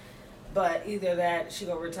 but either that she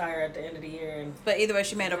gonna retire at the end of the year and. But either way,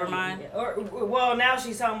 she made up her mind. Or well, now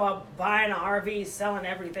she's talking about buying an RV, selling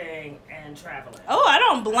everything, and traveling. Oh, I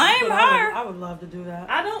don't blame her. I would love to do that.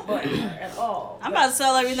 I don't blame her at all. I'm about to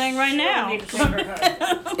sell everything right now. Need to take her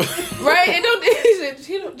home. Right? And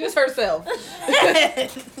she don't just herself.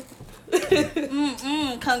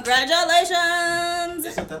 Congratulations.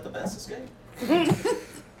 Isn't that the best escape?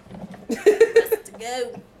 To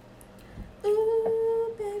go.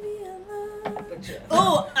 Ooh, baby, I love.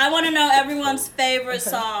 Ooh, I want to know everyone's favorite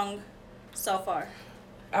song so far.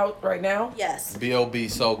 Out right now. Yes. B.O.B.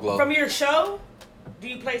 So Glow. From your show, do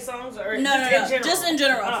you play songs or No, just no, in general? just in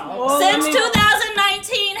general. Oh, Since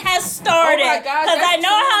 2019 has started, Oh my God, because I that's know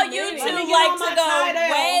how so many. you Let two me get like on to my go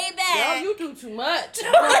tie-down. way Girl, back. you do too much.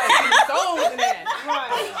 Right. Souls in that.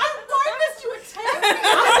 Why missed you attack me?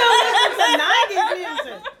 I'm still listening to 90s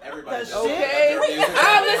music. Everybody The knows shit. their music.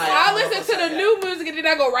 I listen to the new music and then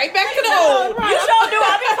I go right back to the old. You sure do.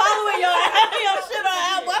 I be following your shit on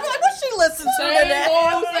Apple. I'm like, what she listen to Same today?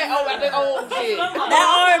 old, the old shit. That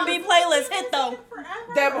R&B playlist hit though.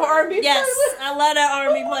 That R&B. Yes, I love that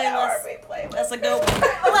R&B playlist. That's a good one.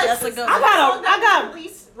 That's a good one. I got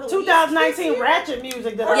 2019 ratchet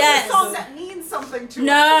music that Yes. A song that means something to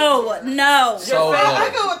us. No. So I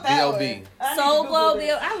go with that B.O.B. Soul Glow,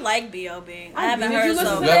 B.O. I like B.O.B. I haven't Did heard you listen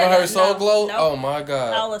Soul to You Glow. ever heard Soul No. Glow? Nope. Oh my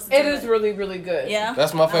God. I'll listen to It is really, really good. Yeah.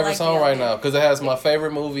 That's my I favorite like song B.O.B. right now because it has my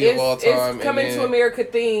favorite movie of all time. It's Coming and to then- America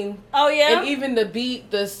theme. Oh yeah. And even the beat,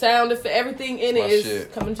 the sound effect, everything in It's it my is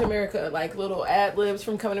shit. Coming to America. Like little ad libs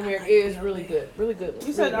from Coming to America is really good. Really good.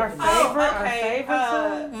 You said Really our good. favorite, Oh, our okay.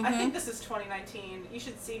 favorite song. I think this is 2019. You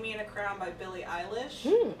Should See Me in a Crown by Billie Eilish.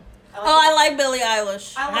 Oh, I like Billie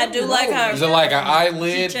Eilish. I do like her. Is it like an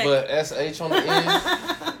eyelid Check. but SH on the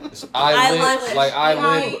end? It's eyelid, Eyelish. like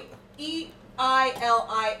eyelid.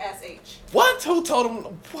 EILISH. What? Who told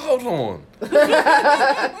him? Hold on.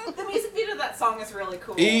 The music video to that song is really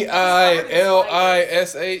cool. EILISH.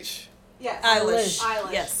 Yes. Eilish.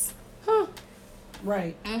 Eilish. Yes.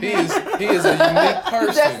 Right. He is a unique That's the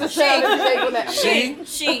person. sound that you make on that. She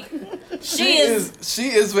She is. she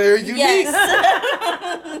is very unique.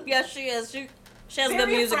 Yes. Yes, she is. She has good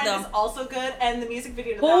Bury a music Friend though. is also good, and the music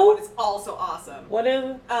video to Who? that one is also awesome. What is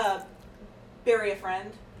it? Bury a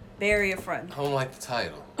Friend. Bury a friend. I don't like the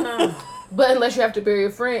title. But unless you have to bury a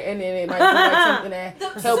friend, and then it might be like something that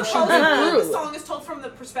helps you Supposedly, get the through. song is told from the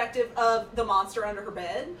perspective of the monster under her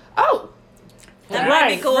bed. Oh, That might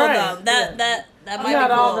be Right, cool right. though. That You might got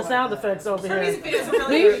be all cool. the sound effects over Her here. music videos are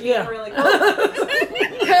really, Me? Yeah. really cool.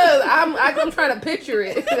 because I'm trying to picture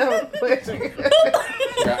it.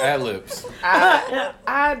 Got ad libs.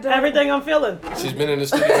 I don't. Everything I'm feeling. She's been in the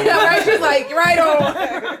studio. Yeah, right. She's like right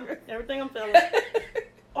on. Everything I'm feeling.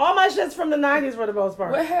 All my shit's from the 90s for the most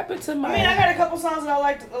part. What happened to my? I mean, I heard a couple songs that I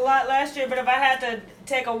liked a lot last year, but if I had to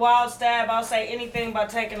take a wild stab, I'll say anything by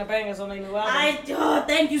Taking the Bangers on their new album.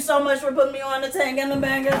 Thank you so much for putting me on the Tank and the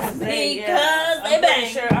Bangers because they I'm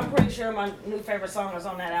bang. pretty sure my new favorite song is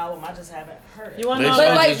on that album. I just haven't heard it. You want They to know? should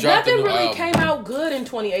But like just dropped a nothing new really album. came out good in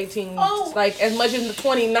 2018. Oh. Like as much as in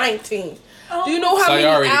 2019. Do you know how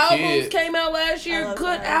Sayori many the albums Kid. came out last I year? love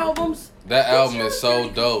Good Sayori. albums. That album is so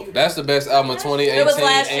dope. That's the best album of 2018 It was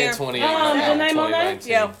last year. and 2018. the name on that?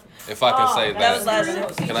 2019. Yeah. If I can say that was that.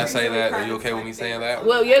 last year. Can I say that? Are you okay with me saying that?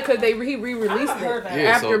 Well, yeah, because he re-released I heard it that. Yeah,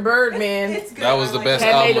 after so- Birdman. It's good. That was the I best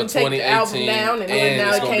like Had made album him of take the album 2018, down, and and now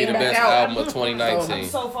it's it gonna be came the back best out. album of I'm 2019.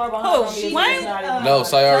 so far behind Oh, on music. why? It's not even No,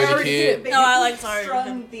 Sayori the Sayori Kid. They No, I like just Sayori.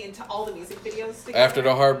 strung all the music videos together. After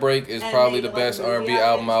the Heartbreak is And probably they the did, like, best a movie R&B out of it.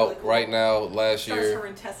 album It's out really cool. right now. Last Stars year. her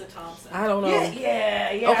and Tessa Thompson. I don't know. Yeah.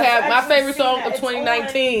 Okay, I've my actually favorite seen song that. of It's on-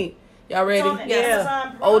 2019. Y'all ready? it's on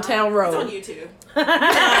Amazon Prime. Old Town It's on Road. YouTube. You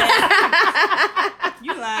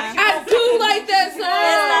lying. I do like that It's song.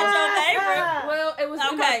 not your favorite. Well, it was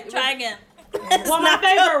Okay, try again. Well, my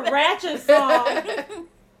favorite Ratchet song.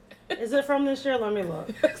 Is it from this year? Let me look.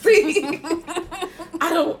 See, I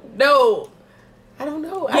don't know.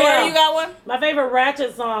 Laura, you got one? My favorite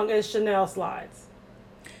Ratchet song is Chanel Slides.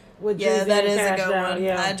 With Yeah, Jeezy that and is a Cash good Down, one.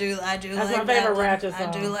 Yeah. I do That's like my that favorite one. Ratchet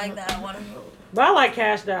I do song. like that one. But I like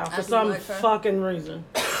Cash Down I for do some like her. fucking reason.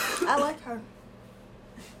 I like her.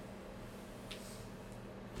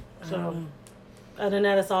 So, other than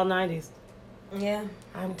that, it's all 90s. Yeah.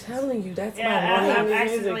 I'm telling you, that's Yeah, my I life.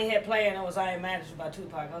 accidentally hit play and it was I Am Magic by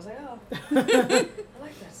Tupac. I was like, oh, I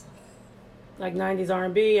like that song. Like 90s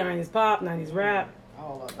R&B, 90s pop, 90s rap.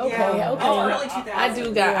 All of it. Okay, Yeah. okay. Oh, early 2000s. I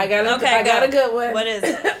do got. I got. Okay, I got go. a good one. What is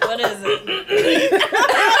it? What is it?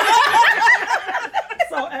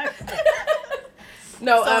 So excellent.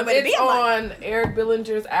 No, So it would it's be like- on Eric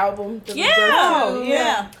Bellinger's album. The Yeah. Reverse,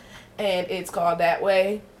 Yeah. and it's called That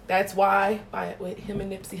Way. That's Why by with him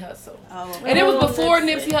and Nipsey Hussle. Oh. And it was before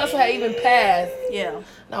That's Nipsey Hussle had even passed. Yeah. And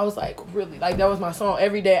I was like, really, like that was my song.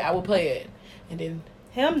 Every day I would play it. And then,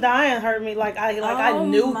 Him dying hurt me like I Oh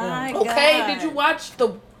knew my him. God. okay, did you watch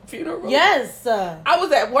the funeral? Yes. I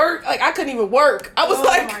was at work, like I couldn't even work. I was Oh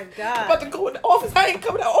like, my I'm about God. to go in the office. I ain't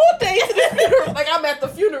coming out all day to this funeral. Like I'm at the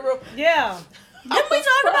funeral. Yeah. Did we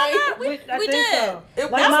talk about that? We I think did. so.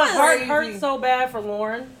 It Like was my heart crazy. hurt so bad for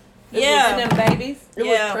Lauren. Yeah. And them babies. It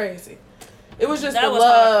Yeah. was crazy. It was just That the was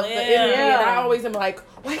love, hard. the Yeah. energy, and Yeah. I always am like,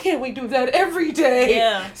 why can't we do that every day?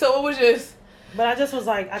 Yeah. So it was just, But I just was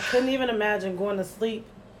like, I couldn't even imagine going to sleep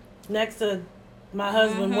next to my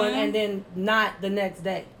husband one and then not the next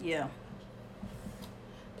day. Yeah.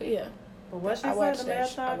 but yeah. But what she I said, watched the that. man I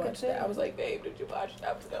time could watched that. I tell. was like, babe, did you watch it?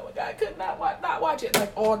 I was going, I could not watch it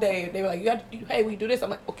like all day. They were like, hey, we do this.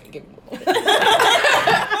 I'm like, okay, give me one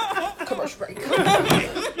moment. Commercial break.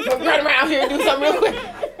 Run around here and do something real quick.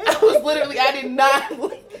 I did not,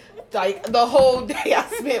 like, the whole day I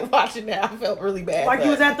spent watching that. I felt really bad. Like but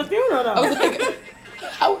you was at the funeral I was though. like,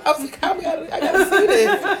 I was like, I gotta see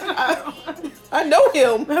this. I know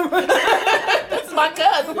him. This is my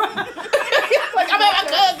cousin. Like, I'm at my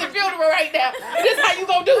cousin's funeral right now. This is how you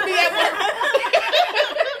gonna do me at work.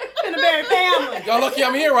 In the very family. Y'all lucky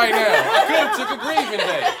I'm here right now. I could have took a grieving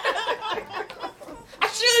day. I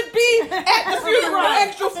should be at the funeral,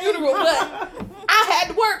 actual funeral, but I had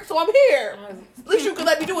to work, so I'm here. At least you can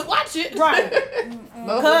let me do is watch it. Right.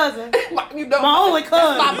 Cousin. You know, My only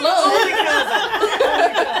cousin. my blood.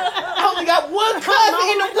 I only got one cousin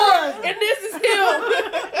in the world, and this is him.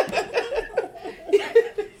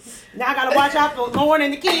 Now I gotta watch out for Lauren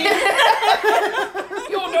and the kids.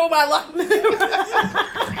 You don't know my life.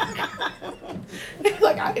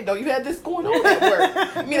 Like, I didn't know you had this going on at work.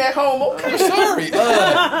 I mean, at home. Okay. Sorry.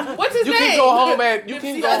 What's his You name? can go home at. You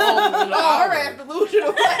can go home. In an Oh, her hour. ass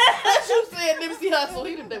delusional. You said Nipsey Hussle.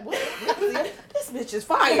 He didn't. What? This bitch is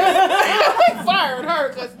fired. I fired her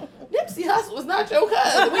because Nipsey Hussle was not your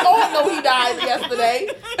cousin. We all know he died yesterday.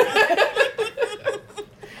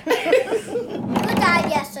 Who died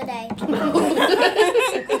yesterday?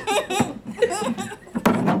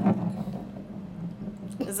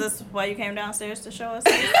 Is this why you came downstairs to show us?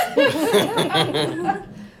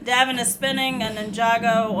 Davin is spinning and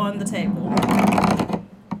Ninjago on the table.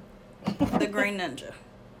 The Green Ninja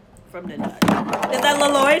from Ninjago. Is that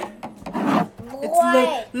Lloyd?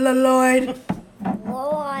 Lloyd. Lloyd.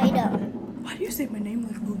 Lloyd. Why do you say my name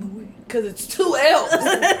like Lloyd? Because it's 2 L's.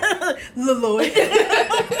 Lloyd.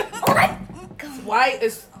 White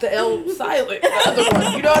is the L silent. The other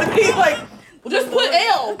one. You know what I mean? Like, well, just put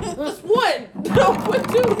L. Just one. Don't put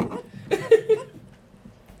 2.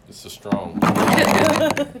 It's a strong.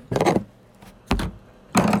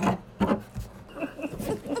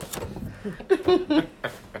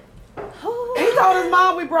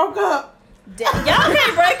 mom we broke up. Y'all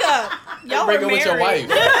can't break up. Y'all Break were up with your married.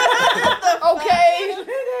 wife. Okay.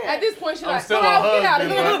 At this point, she's I'm like, still come a on, get out of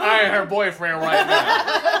husband, here. but I ain't her boyfriend right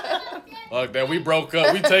now. Look, that we broke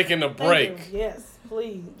up. We taking a break. Thank you. Yes,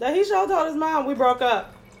 please. That he sure told his mom we broke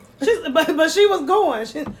up. But she was going.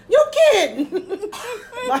 You kidding?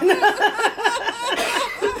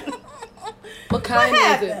 What kind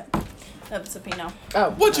is it? That's a Pinot.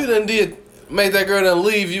 Oh, What you done did? Made that girl done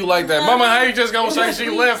leave you like that? Mama, how you just gonna say she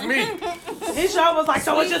left me? He sure was like,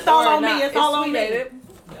 so it's just all on me. It's all on sweet, me. ain't it?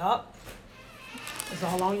 Yup. It's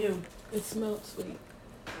all on you. It smelled sweet.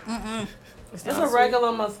 It's a regular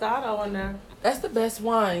Moscato in there. That's the best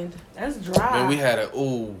wine. That's dry. Man, we had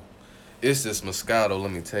it's this Moscato,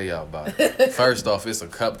 let me tell y'all about it. First off, it's a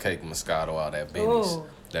cupcake Moscato out at Benny's. Ooh.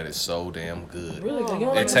 That is so damn good. Really? Oh, You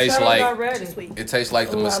don't It like tastes Moscato's like- already. Sweet. It tastes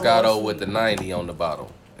like the Ooh, I love Moscato sweet. with the 90 on the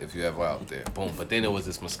bottle. If you ever out there. Boom. But then it was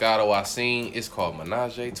this Moscato I seen. It's called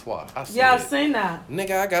Menage a Trois. I said, Yeah, I've seen that.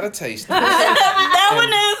 nigga, I gotta taste it. That one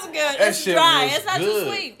is good. That It's shit dry. was It's not good.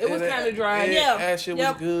 too sweet. It was kinda dry. Yeah. That shit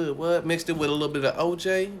Yep. was good. What? Mixed it with a little bit of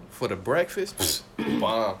OJ for the breakfast.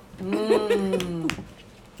 Bomb.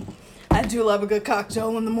 I do love a good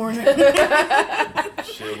cocktail in the morning.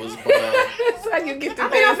 Shit was bomb. That's how you get the I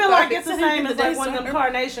mean, I day feel like started. it's the same as like one of them starter.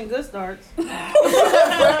 Carnation Good Starts. For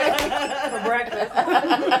breakfast.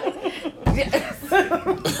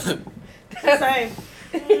 Same.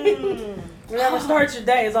 Whatever starts your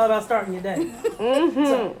day is all about starting your day.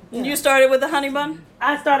 So, You started with the honey bun?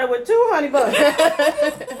 I started with 2 honey buns.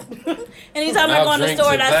 Anytime I Now go in the drink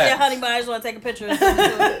store to and I see a that. honey bun, I just want to take a picture of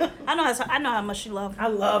it. I know how much you love. I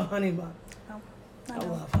love honey buns. I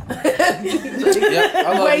love honey buns. Yep,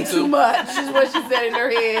 I love Way them too much is what she said in her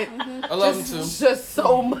head. I love them too. Just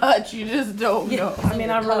so much, you just don't know. I mean,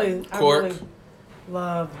 I really Cork.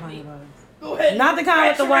 love honey buns. Go ahead. Not the kind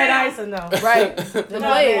with the white icing though. Right. The No, the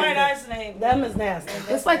glaze. white ice name. Them is nasty.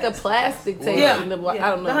 It's like a plastic taste. Yeah, in the, yeah. I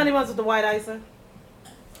don't know. The honey buns with the white icing.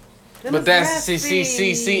 Them But is that's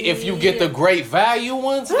nasty. see if you get the great value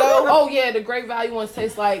ones though. Oh yeah, the Great Value ones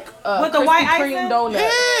taste like With the Krispy white Kreme icing? donut.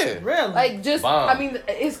 Yeah. Really? Like just, Bomb. I mean,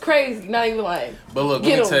 it's crazy. Not even lying. But look, Get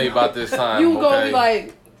let me 'em. tell you about this time. You gonna okay? be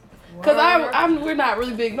like, cause we're not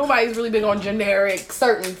really big. Nobody's really big on generic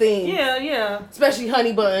certain things. yeah. Especially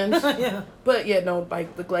honey buns. Yeah. But yeah, no,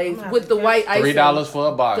 like the glaze I'm with the white icing. $3 for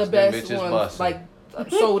a box. The Them best bitches ones, busting. like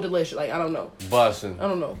so delicious. Like I don't know. Busting. I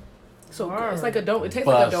don't know. So good. Word. It's like a donut. It tastes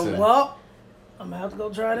like a Bussin'. donut. Well, I'm gonna have to go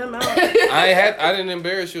try them out. I didn't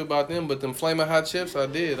embarrass you about them, but them Flamin' Hot Chips I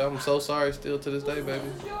did. I'm so sorry still to this day, baby.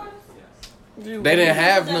 They didn't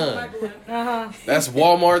have none. That's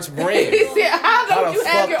Walmart's brand. He said, "How How don't the you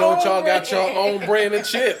have fuck your don't own y'all brand?" got your own brand of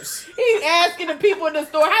chips? He's asking the people in the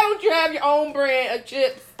store, "How don't you have your own brand of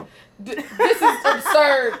chips?" This is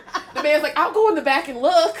absurd. The man's like, "I'll go in the back and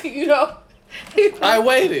look," you know. I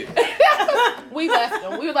waited. We left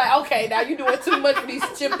them. We were like, "Okay, now you doing too much for these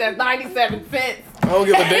chips that's 97 cents." I don't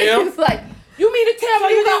give a damn. He's like, "You mean to tell me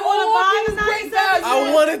you you got didn't wanna all buy these the great 97 values?"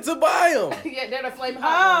 I wanted to buy them. Yeah, they're the Flamin'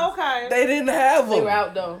 Hot Oh, ones. okay. They didn't have They were them.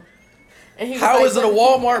 out though. And he was How like, is it a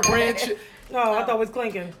Walmart brand chip? No, I thought it was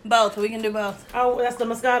clinking. Both. We can do both. Oh, that's the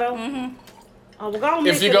Moscato? Mm-hmm. Oh, well, go on,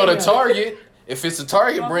 mix If you it go to in there. Target, if it's a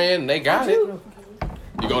Target brand, they got it.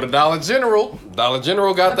 You go to Dollar General. Dollar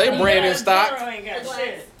General got their brand in stock. Ain't got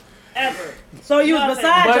shit. Ever. So you was Nothing.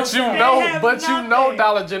 beside But yourself. you They know, have but you know nothing.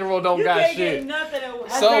 Dollar General don't You got can't shit. get nothing that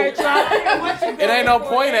was So Very true. it ain't no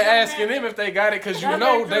point in asking them if they got it because you That's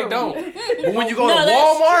know very they true. don't. But when you go No, to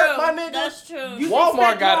that's Walmart, true. my nigga, That's true. You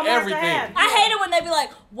Walmart expect got Walmart to everything. have. I hate it when they be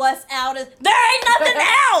like, "What's out is there ain't nothing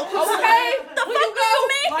out." "Okay, The when fuck you do you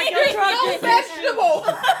mean? Like your truck no is- vegetables.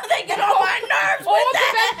 They get on my nerves All with the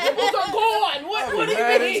that. vegetables are gone. What do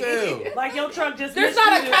mad as you mean?" hell. Like your truck just There's not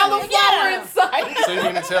a mistreated you. cauliflower Yeah. in sight. So you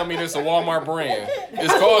mean to tell me this a Walmart brand?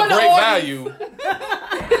 It's called What Great are Value,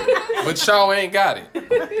 but y'all ain't got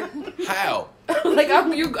it. How? Like I'm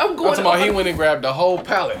going. I'm talking about he went and grabbed the whole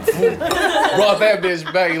pallet, brought that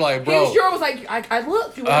bitch back. He like, He bro, sure was like, I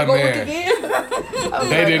looked. You want Ah, to go man. look again? I was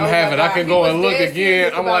they like, didn't oh have my it. I God. can He go was and look dead again.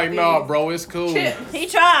 serious I'm like, about nah, these bro, it's cool. chips. He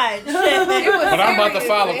tried. Shit. It was But I'm about to serious,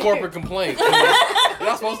 file a man. corporate complaint.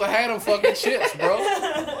 Y'all supposed to have them fucking chips, bro.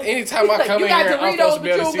 Anytime I Like, come you in got here, I'm Doritos, supposed to be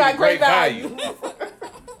but able to you see got the great value.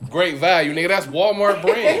 Great value, nigga. That's Walmart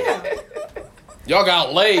brand. Y'all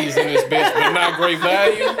got Lay's in this bitch, but not great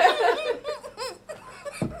value.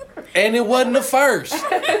 And it wasn't the first.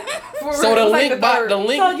 For So real, the it was like link, third. the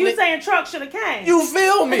link. So you saying truck should have came? You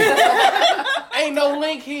feel me? Ain't no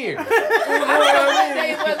link here. You know what I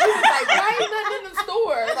mean? It was like, why ain't nothing in the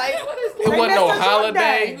store? Like, what is It wasn't no missed a truck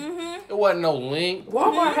holiday. day. It wasn't no link.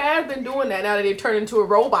 Walmart has been doing that now that they've turned into a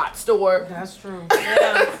robot store. That's true.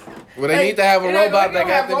 Yeah. Well, they need to have a And they robot that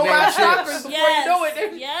got have them robot damn shoppers chips. before you know it.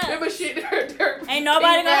 Yes. Their machine, their Ain't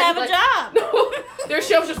nobody gonna have a job. No, their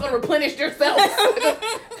shelves just gonna replenish themselves.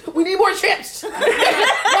 We need more chips. You like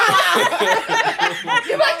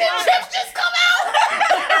them chips just come out?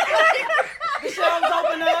 The shelves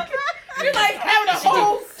open up. You're like having a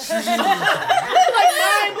whole like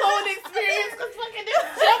mind-blowing experience because fucking this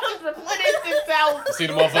shelf just replenished itself. See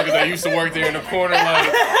the motherfuckers that used to work there in the corner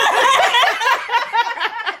like,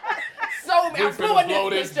 So we I'm finna blow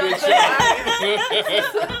this bitch up.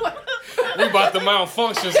 We about to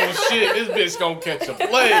malfunction some shit. This bitch gonna catch a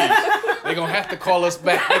plague. They gonna have to call us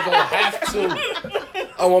back. They gonna have to.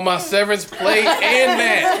 I want my severance plate and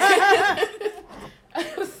that.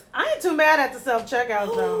 I ain't too mad at the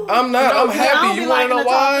self-checkout though. I'm not. I'm I happy. don't be You wanna liking know to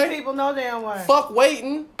talk to why? people no damn way. Fuck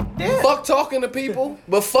waiting. Yeah. Fuck talking to people.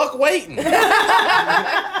 But fuck waiting. For one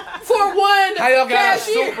How y'all got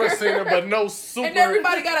cashier. a super center but no super And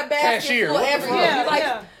everybody got a basket cashier? full of What the everything. fuck? Yeah, Like,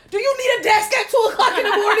 yeah. do you need a desk at 2 o'clock in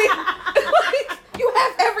the morning? Like, you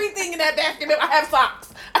have everything in that basket. I have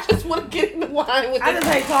socks. I just want to get in the line with I it. just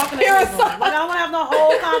hate talking to Here are people. some- Like, I don't want to have no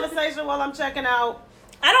whole conversation while I'm checking out.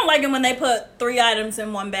 I don't like it when they put 3 items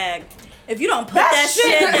in one bag. If you don't put That that, shit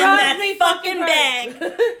shit in drives that me fucking fucking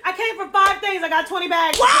bag. I came for 5 things. I got 20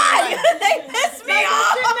 bags. Why? They piss me Like, off.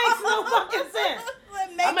 that shit makes no fucking sense.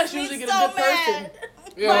 It makes I must me usually get a so good person. mad.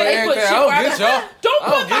 Yeah, Like, they man, put I shit don't right get up- y'all. Don't I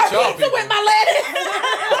don't put my get y'all pizza people. with my lettuce.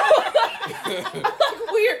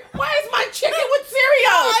 Like weird. Why is my chicken with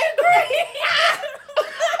cereal? I agree.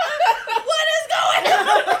 What is going on?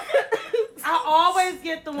 I always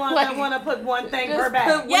get the ones that want to put one thing per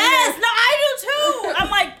bag. Yes, no, I do too. I'm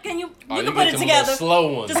like, can you Oh, can you put get it them together. little slow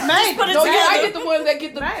ones. Just put it No, yeah, I together. get the ones that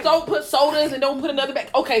get the Right. put sodas and don't put another bag.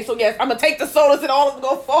 Okay, so yes, I'm gonna take the sodas and all of them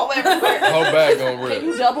gonna fall everywhere. Whole bag gonna Can rip.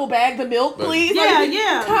 you double bag the milk, But- please? Yeah, Like,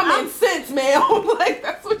 yeah. Common sense, man. Like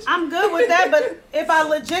that's what you. I'm good with that, but if I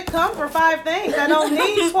legit come for 5 things, I don't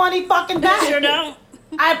need 20 fucking bags. Sure don't.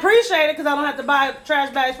 I appreciate it because I don't have to buy trash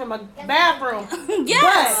bags from a bathroom.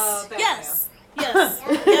 Yes. But- Yes. Yes.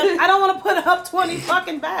 Yep. I don't want to put up 20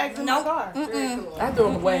 fucking bags in Nope. my car. Very cool. I throw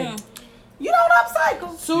them away. You don't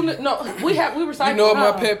upcycle. Soon, no, we recycle. You know what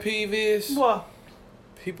my now. pet peeve is? What?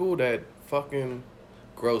 People that fucking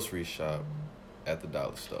grocery shop at the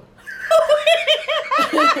dollar store.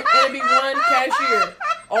 And it'd be one cashier.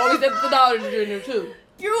 Always at the Dollar Tree in there too.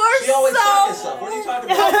 You are She always stocking so. stuff. What are you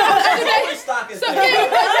talking about? She's always stocking stuff. yeah, You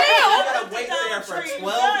gotta wait there for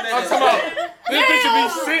 12 I'm minutes. talking about this bitch would be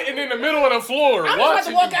sitting in the middle of the floor I'm about to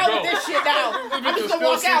watching walk you out go. with this shit now. I'm bitch just will gonna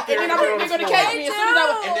walk still out, sit and there then and they're gonna go catch on me the as soon as I.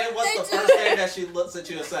 And then what's They the do. first thing that she looks at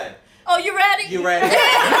you and say? Oh, you ready? You ready? Bitch,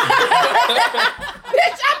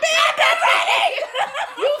 I'm being ready.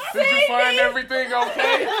 You Did you find everything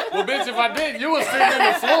okay? Well, bitch, if I did, you was sitting in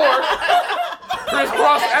the floor,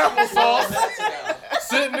 crisscross applesauce,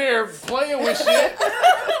 sitting there playing with shit.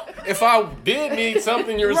 If I did need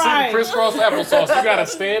something, you were Right. sitting crisscross applesauce. You gotta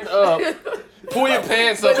stand up, pull your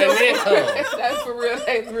pants up, and then come. That's for real.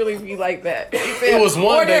 They really be like that. He said, It was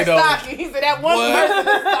one or day, they're though. stocking. He said that one person.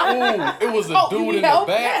 Ooh, it was a Oh, you dude need in the help?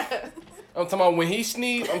 back. Yeah. I'm talking about when he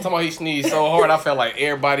sneezed. I'm talking about he sneezed so hard I felt like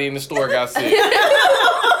everybody in the store got sick.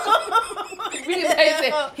 They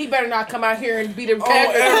said he better not come out here and be the Oh,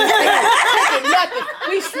 taking nothing.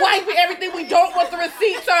 We swiping everything. We don't want the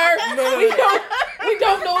receipt, sir. No. We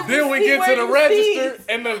don't know. If Then we see get where to the you register see.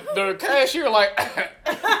 and the cashier like,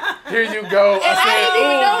 here you go. And I didn't even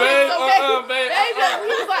ooh, notice, babe, so babe. Baby, he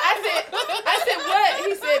was like, I said what?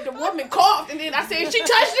 He said the woman coughed, and then I said she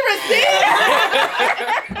touched the receipt.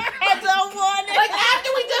 I don't want it. Like after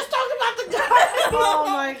we just talked about the guy. Oh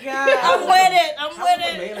my god. I'm with it. I'm How with the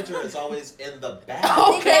it. manager is always in the back.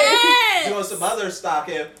 Okay. Doing Yes. some other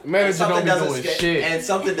stocking. Manager and something don't be doesn't doing scan, shit. And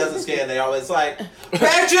something doesn't scan. They always like,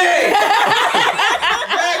 Reggie! Reggie!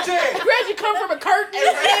 Reggie come from a curtain.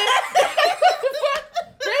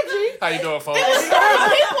 Reggie. How you doing, folks? People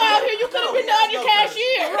out here, you could have been the other No,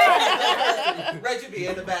 cashier. Reggie be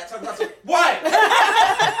in the back talking about some, what?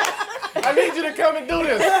 I need you to come and do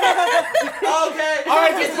this. Okay. All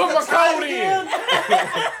right, just put my code in.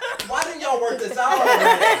 Why didn't y'all work this out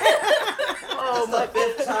already? Oh, it's the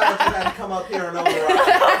 5th time you had to come up here and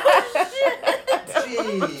override.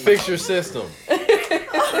 Jeez. Fix your system.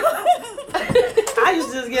 I used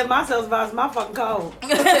to just give myself my fucking code.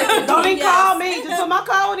 Don't even call me. Just put my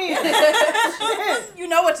code in. Shit. You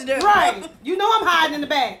know what to do. Right. You know I'm hiding in the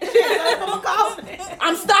back. Shit, so put my code in.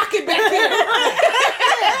 I'm stocking back here.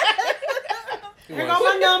 Here go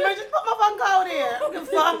my number. Just put my fucking code in. I don't give a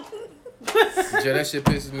fuck. Jay, that shit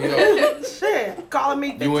pisses me off. Shit, calling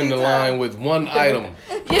me. You in the 15 line times. with one item,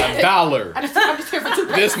 Yeah. $1. I'm just here for 2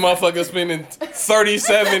 This motherfucker spending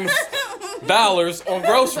 $37 on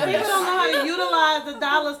groceries. People don't know how to utilize the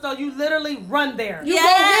dollar store. You literally run there. You Yes. go,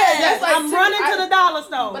 yeah, that's like I'm running to the dollar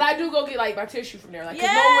store. But I do go get like my tissue from there, like 'cause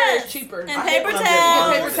Yes. nowhere is cheaper. And I hate paper when I'm Yeah,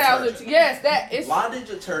 towels. getting paper towels. detergent. Yes, that is. Why did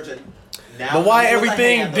detergent now? But why come with a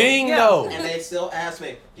everything handle, ding Yeah. though? And they still ask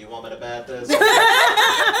me, "Do you want me to bat this?"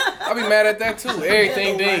 I be mad at that too.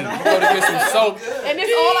 Everything ding. You go to get some soap. And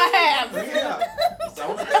it's all I have. Yeah. That's the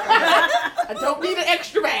only thing I got. I don't need an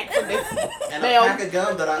extra bag for this. And Ma'am. a pack of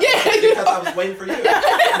gum that I Yeah, you because I was waiting for you.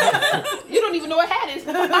 You don't even know what hat is.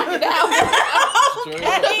 Knock it down. Straight It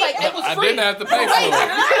up. was like it was I free. didn't have to pay for it.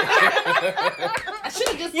 I should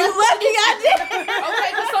have just You left lucky I did. Okay,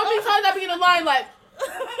 because so many times I be in the line like,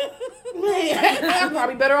 man, I'm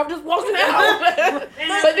probably better off just walking out. And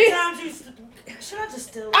But then, sometimes you should I just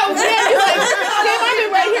steal? I was there, like, damn, I've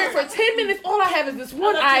been right here for 10 minutes. All I have is this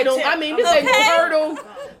one item. I mean, this ain't no Okay. hurdle.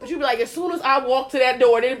 But you be like, as soon as I walk to that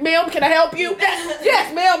door, then, ma'am, can I help you?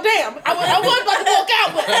 Yes, ma'am, damn. I was about to walk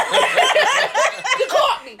out, but you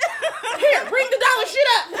caught me. Here, bring the dollar shit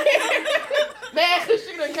up. Man, this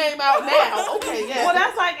shit done came out now. Okay, yeah. Well,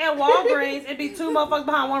 that's like at Walgreens. It'd be 2 motherfuckers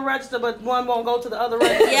behind one register, but one won't go to the other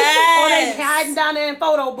register. Or they Yes. hiding down there in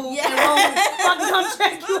photo booths and Yes. won't fucking come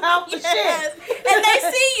check you out for Yes. shit. And they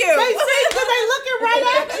see you. They see because they looking right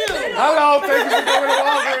at you. Hello, thank you for coming to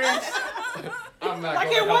Walgreens. I'm not Like,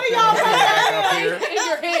 going in to one of help y'all you back right up here. In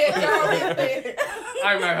your head, y'all.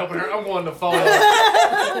 I'm not helping her. I'm going to phone. My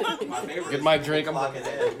favorite Get is my people drink, I'm- clocking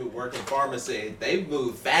in who work in pharmacy. They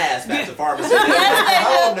move fast back to pharmacy.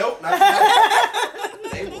 Oh, nope, not tonight.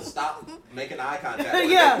 They will stop making eye contact. With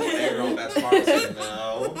Yeah. people. They're going back to pharmacy.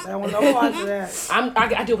 No. That one don't watch that.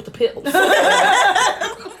 I deal with the pills.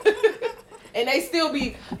 And they still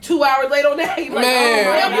be 2 hours late on that. You like, Man,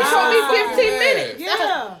 oh, I'm you showed me so 15 mad. minutes.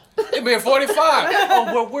 Yeah. It been 45. Oh,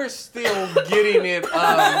 well, we're still getting it. We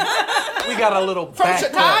got a little From backed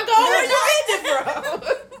Chicago? up. Where you get it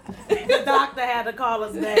from? The doctor had to call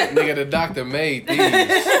us back. Nigga, the doctor made these.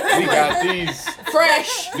 We got these.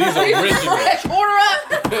 Fresh. These original. Fresh. Order up.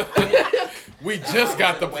 We just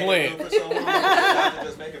got the Waiting plant. for so long, they're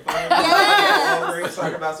just making fun of me. Walgreens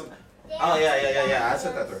talking about some. Oh yeah. I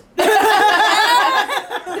said that through.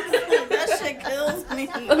 That shit kills me.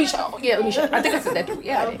 Let me show. Yeah, let me show. I think I said that through.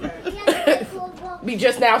 Yeah, I did. Okay. Be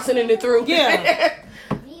just now sending it through. Yeah.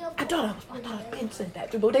 I thought I didn't send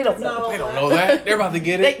that through, but they don't know. They don't know that. They're about to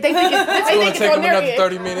get They it. think it's It's gonna on take them their another end.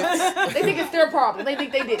 30 minutes. They think it's their problem. They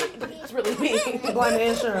think they did it, but it's really me. Blame the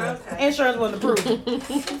insurance. Insurance wasn't approved.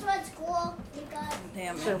 This one's cool because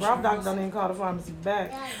Damn Shit, it. Rob Doc don't even call the pharmacy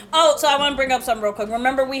back. Oh, so I want to bring up something real quick.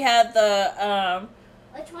 Remember we had the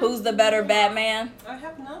which one? Who's the Better Batman? I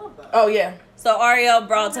have none of them. Oh yeah. So Ariel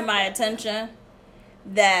brought to my attention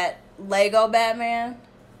that Lego Batman.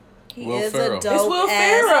 He Will is Ferrell. a dope It's Will ass.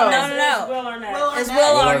 Ferrell. No. Will Arnett. It's Arnett.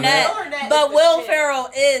 Will Will Arnett. Arnett But is the Will shit. Ferrell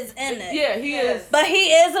is in it. Yeah, he is. But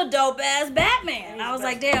he is a dope ass Batman. I was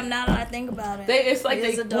like, damn, now that I think about it. It's like He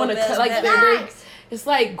is they a dope want to ass like Batman. they're it's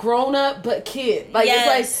like grown up but kid. Like Yes. it's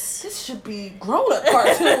like this should be grown up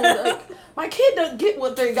cartoon. Like, my kid doesn't get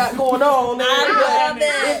what they got going on. I love But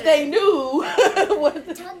it. if they knew what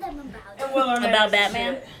Tell them about And it. Will Arnett About is the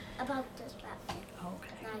Batman? shit. About this Batman.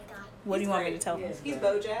 Okay. I got What do you want me to tell him? He's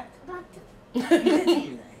BoJack. about the,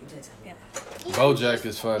 Bojack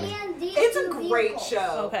is funny. and these It's a two great vehicles.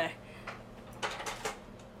 show. Okay.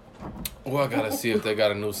 Well, I gotta see if they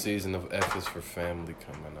got a new season of F is for Family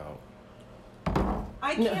coming out.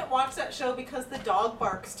 I can't watch that show because the dog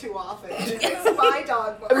barks too often. It's my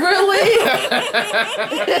dog bark. really. So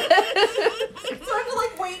I have to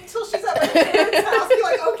like wait until she's at my parents' house. Be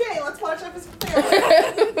like, okay, let's watch F is for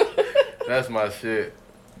Family. That's my shit.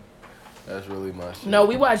 That's really my shit. No,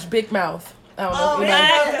 we watched Big Mouth. I don't know. Oh, if you know.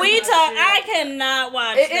 yeah. I cannot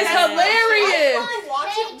watch It is that. hilarious. I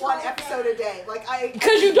watch it one episode a day. Like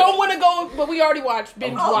Because you don't want to go, but we already watched,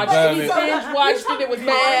 binge watched but it. We it's- binge watched it. It was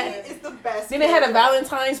bad. It's the best. Then they had a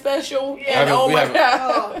Valentine's special, and Haven't- oh we my haven't-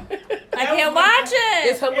 god, Oh. I can't watch it.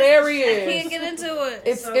 it's hilarious. I can't get into it.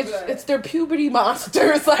 It's So it's good. it's their puberty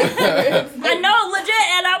monsters. Like I know, legit,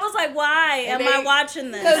 and I was like, why am And I they-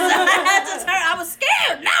 watching this? I had to turn. I was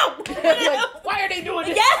scared. No. like, why are they doing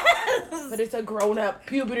this? Yes. But it's a grown up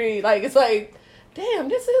puberty. Like it's like, damn,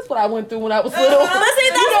 this is what I went through when I was little. But see, that's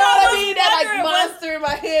You know what what I I was mean? That like wondering, monster in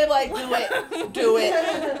my head. Like do it. I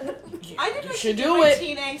didn't You actually should do do my it.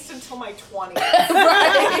 teen angst until my 20s.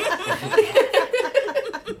 Right.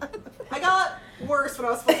 I got worse when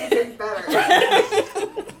I was supposed to be getting better.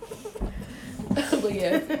 But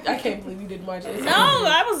yeah, I can't believe you didn't watch it. No,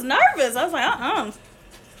 I was nervous. I was like,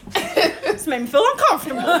 This made me feel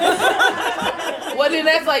uncomfortable. Well, then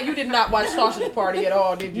that's like you did not watch Sausage Party at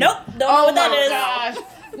all, did you? Nope. Don't know what that is. Gosh.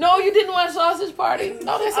 No, you didn't watch Sausage Party?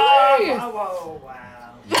 Oh, that's hilarious. Oh, wow.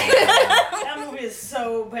 That movie is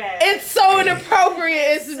so bad. It's so inappropriate.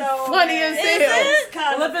 It's So funny bad. as hell. It's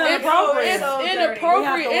kind Well, of if it's inappropriate. It's so dirty.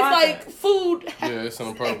 inappropriate. We have to It's watch like food. Yeah, it's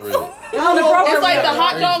inappropriate. It's like the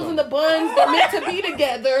hot Crazy. dogs and the buns. They're meant to be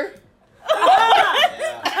together.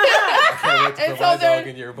 I can't wait to And put so my they're- dog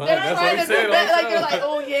in your bun. They're That's trying what to he do said. that. on Like they're the like, show.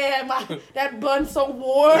 oh yeah, that bun's so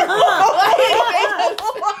warm.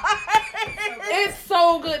 It's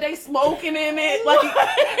so good. They smoking in it. Like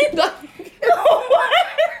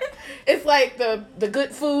it's like the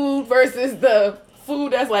good food versus the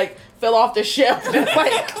food that's like fell off the shelf. It's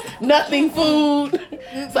like nothing food.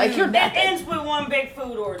 It's like you're That nothing. ends with one big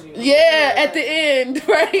food orgy. Yeah, at the end,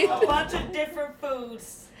 right? A bunch of different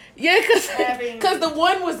foods. Yeah, Having because the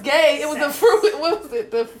one was gay. It was the fruit. What was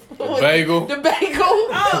it? The bagel. The bagel.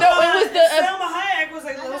 No, it was the. Selma Hayek was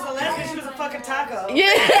a lesbian. She was a fucking taco. Yeah.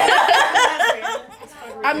 Lesbian.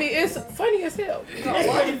 I mean, it's funny as hell. Well,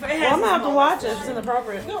 I'm gonna have to watch it. It's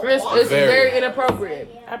inappropriate. It's very inappropriate.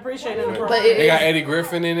 I appreciate it. But it- They got Eddie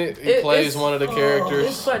Griffin in it. He It- plays it's- one of the It's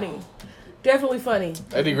characters. funny. Definitely funny.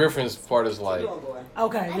 Eddie Griffin's part is like,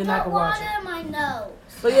 Okay, I then I got can watch water it. in my nose.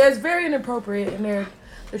 But yeah, it's very inappropriate, and they're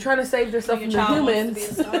trying to save themselves from the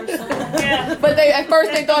humans. Yeah. But at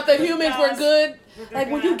first they thought the humans were good.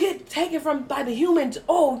 Like when you get taken by the humans,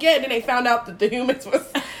 oh yeah. Then they found out that the humans was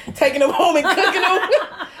taking them home and cooking them.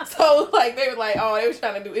 So like they were like, oh, they was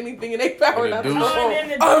trying to do anything in their power not to Dude. go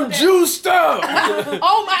home. I'm juiced up.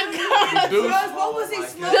 Oh my god, Dude. What was he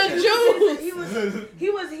smoking? the juice. He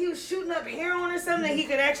was shooting up heroin or something that he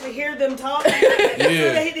could actually hear them talking.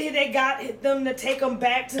 Yeah. So they got them to take him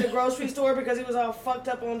back to the grocery store because he was all fucked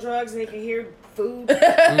up on drugs and he could hear food.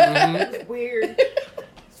 It's weird.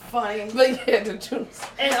 It's funny. But yeah, the juice.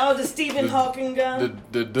 And the Stephen Hawking gun.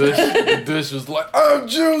 The dish was like, I'm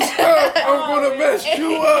juiced up. I'm gonna mess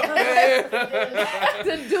you up, man.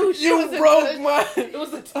 The douche. You broke my. It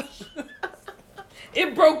was a touch.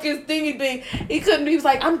 It broke his thingy thing. He couldn't. He was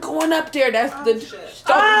like, "I'm going up there." That's the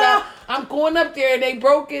talking about. I'm going up there, and they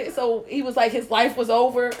broke it. So he was like, his life was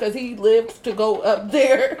over because he lived to go up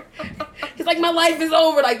there. He's like, my life is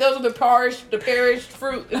over. Like those are the perished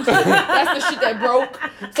fruit. That's the shit that broke.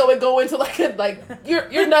 So it go into like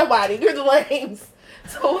you're nobody. You're the lames.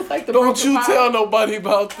 So it's like the. Don't broken you bottle. tell nobody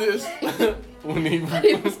about this. When He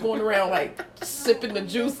was going around like sipping the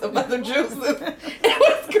juice of other juices. It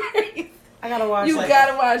was great. I gotta watch You it.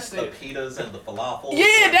 gotta watch The it. pitas and the falafel.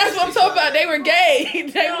 Yeah, that's what I'm talking about. They were gay.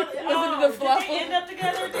 They were, was it the Did they falafel? end up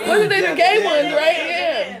together? Wasn't they the gay Yeah, ones, yeah, right?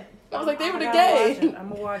 yeah. Yeah. I was like, they were the I gotta watch gay. it. I'm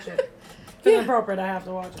gonna watch it. If it's inappropriate, I have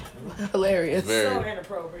to watch it. Hilarious. So very,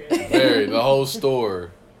 inappropriate. very, the whole store.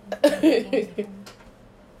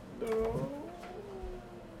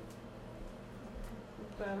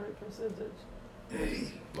 Battery percentage.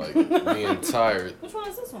 Like the entire Which one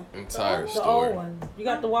is this one? entire The store. old one. You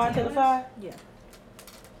got the Y to the 5? Yeah.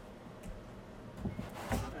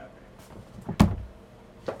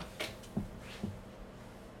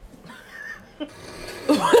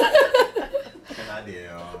 An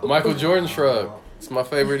idea. Michael Jordan shrug. It's my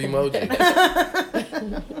favorite emoji.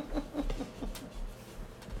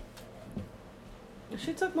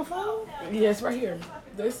 She took my phone? Yes, right here.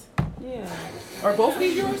 This. Yeah. Are both of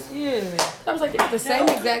these yours? Yeah. I was like, they got the same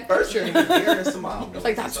exact First you picture. can hear a smile.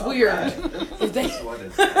 Like, that's weird. Is they This one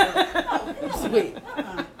is- sweet?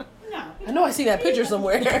 I know I see that picture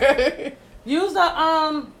somewhere. Use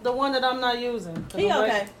the one that I'm not using. 'Cause He I'm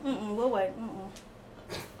okay. We'll wait.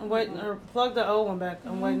 I'm waiting, or plug the old one back.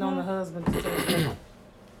 I'm waiting on the husband to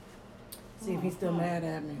see if he's still mad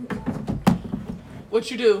at me. What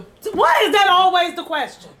you do? So why is that always the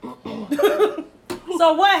question?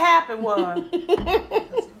 So what happened was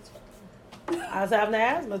I was having an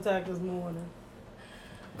asthma attack this morning.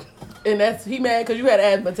 And that's he mad because you had an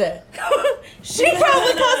asthma attack. She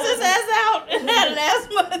probably cussed his ass out and had an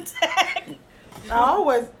asthma attack.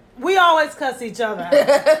 We always cuss each other out.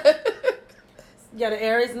 You got an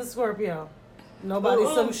Aries and a Scorpio. Nobody's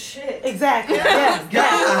Oh shit. Exactly.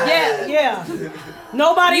 Yeah.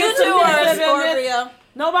 Nobody You is two are a submissive in this. Scorpio.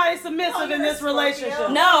 Nobody's submissive in this relationship.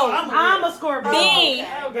 No, I'm a Scorpio. Me.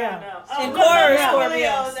 Oh god no. And no, Cora no,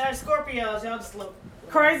 Scorpios. They're Scorpios. Y'all just look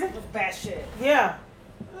Crazy? bad shit. Yeah.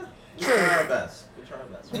 We try our best. We try our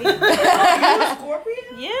best. You a Scorpio?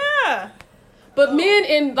 Yeah. But men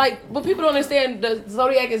and but people don't understand the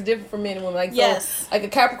zodiac is different for men and women. Like, Yes. so, like a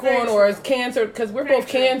Capricorn or a Cancer, because we're both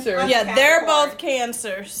Cancers. Yeah, they're Capricorn. both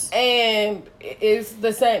Cancers. And it's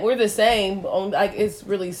the same. We're the same. It's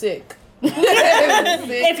really sick.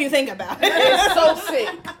 If you think about it. It's so sick.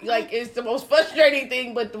 Like, it's the most frustrating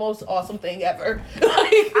thing, but the most awesome thing ever.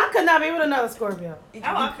 I could not be with another Scorpio.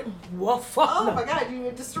 I could. Well, fuck Oh no. my god, you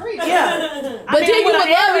would destroy Yeah. But then you would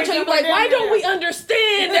love each other. Like, why don't we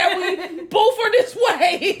understand? understand that we both are this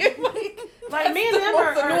way? Like, me and That's them the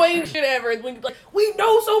most are annoying shit ever. Is when we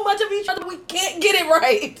know so much of each other, we can't get it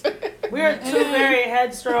right. we're two very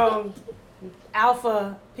headstrong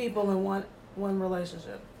alpha people in one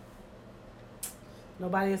relationship.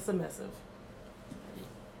 Nobody is submissive.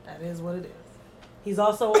 That is what it is. He's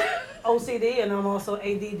also OCD and I'm also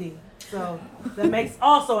ADD. So that makes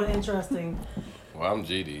also an interesting. Well, I'm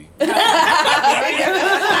GD. We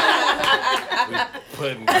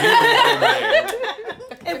putting GD in there.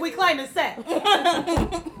 If we claim it's set.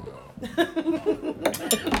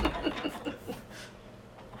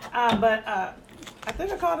 But I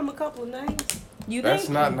think I called him a couple of names. You That's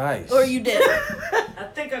think? not nice. Or you did? I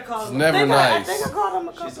think I called It's him. never I nice. think I called him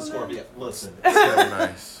a couple She's a of Scorpio. names. Listen, It's never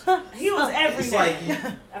nice. He was every it's day. like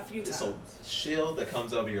A few it's times. a shield that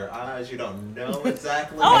comes over your eyes. You don't know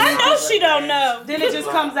exactly. Oh, I know she don't know. Then it just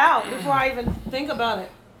comes out before I even think about it.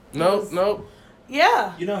 Nope.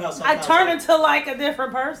 Yeah. You know how I sometimes turn into like a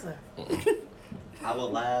different person. I will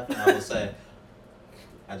laugh and I will say,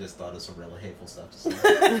 I just thought of some really hateful stuff to say.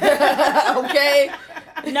 Okay?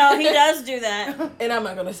 No, he does do that. And I'm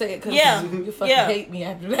not going to say it because Yeah. you fucking Yeah. hate me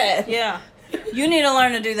after that. Yeah. You need to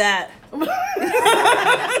learn to do that. Good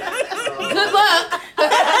luck.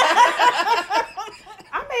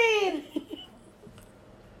 I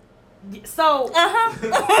mean, so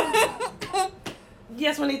Uh-huh.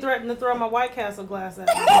 yes, when he threatened to throw my White Castle glass at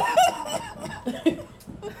me.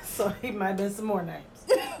 So he might have been some more names.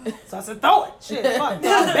 So I said, throw it. Shit, fuck.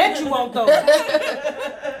 I bet you won't throw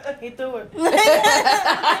it. He threw it. He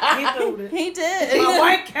threw it. He did. My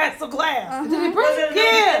White Castle glass. Was it the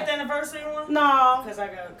Yeah. 5th anniversary one? No. Because I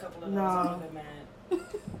got a couple of those. No. I'm a bit mad.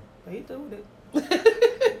 He threw it.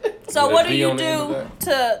 So With what a do D you on the end of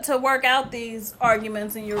do to work out these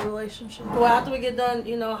arguments in your relationship? Well, after we get done,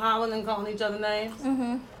 hollering and calling each other names,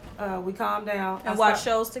 Mm-hmm. we calm down. And I watch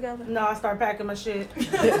start- shows together? No, I start packing my shit.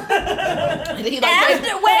 And he like, After,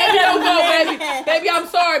 baby, wait baby, a don't go, baby. minute. Baby, I'm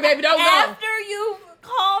sorry, baby, don't go. After you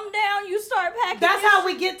calm down, you start packing. That's your how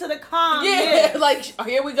we get to the calm. Yeah, like,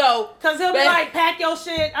 here we go. Cause he'll be Babe. like, pack your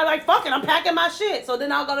shit. I'm like, fuck it, I'm packing my shit. So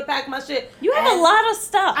then I'll go to pack my shit. You have And a lot of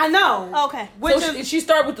stuff. I know. Okay. Which So is she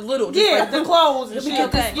start with the little. Just yeah, like, the clothes and Let me shit.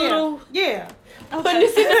 get this Yeah. little- Yeah. put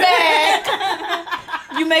this in the bag.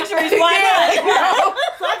 You make sure he's wide Yeah, you up. know?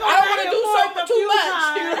 So I go I don't back want to and do forth so a too few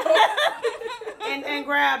much. You times know? and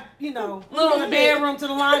grab, Little from the bit. bedroom to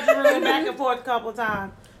the laundry room, back and forth a couple of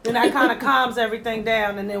times. Then that kind of calms everything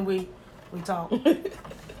down, and then we talk.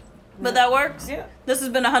 But that works? Yeah. This has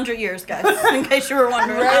been 100 years, guys, in case you were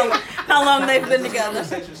wondering how long they've been together.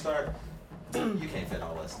 Conversation start. You can't fit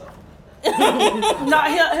all that stuff. No,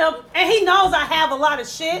 he'll and he knows I have a lot of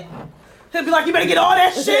shit. He'll be like, you better get all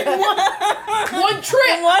that shit in one One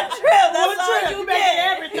trip. One trip, that's one all trip. you You better get get.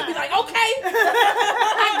 everything. He's like, okay.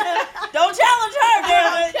 Don't challenge her,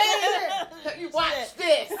 damn it. You watch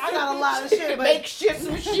this. I got a lot of shit, but Make shit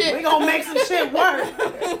some we shit. gonna make some shit work.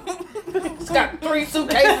 It's got 3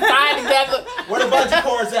 suitcases tied together. Where the bungee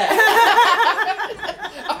cords at?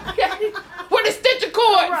 Okay. Where the stitcher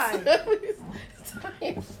cords? Right.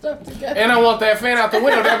 Stuff together. And I want that fan out the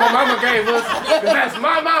window that my mama gave us. 'Cause that's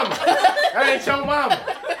my mama. That ain't your mama.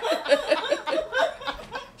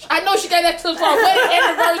 I know she gave that to us for our wedding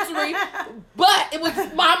anniversary, but it was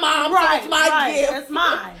my mom, so it's my gift. It's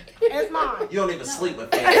mine. It's mine. You don't even sleep with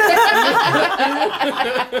fans.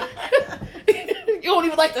 You don't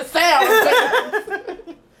even like the sound.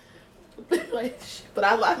 Like, but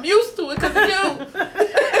I'm used to it because of you.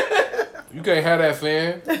 You can't have that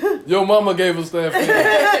fan. Your mama gave us that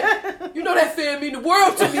fan. You know that fan mean the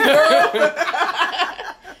world to me, girl.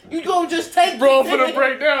 You gonna just take Bro, I'm the finna fan.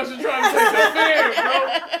 break down. She's trying to take the fan, bro.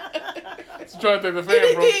 She's trying to take the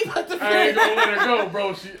fan, bro. I ain't gonna let her go,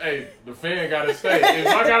 bro. The fan gotta stay. If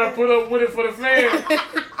I gotta put up with it for the fan,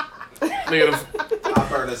 nigga, I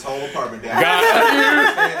burned this whole apartment down.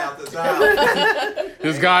 God. Fan out the top.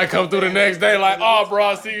 This guy come through the next day like, oh, bro,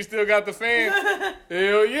 I see you still got the fan.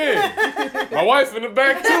 Hell yeah. My wife in the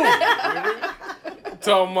back too.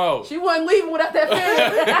 Talking about. She wasn't leaving without that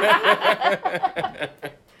fan.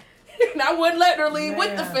 And I wouldn't let her leave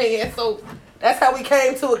with the fan, so That's how we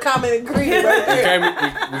came to a common agreement right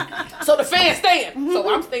there. So the fan staying. So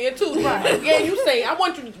I'm staying too. Right. Yeah, you stay. I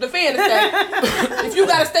want you the fan to stay. If you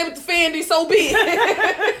gotta stay with the fan, then so be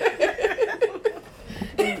it.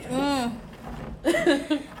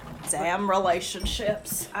 Damn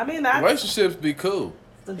relationships. I mean, that's Relationships be cool.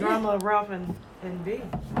 the drama of Ralph and B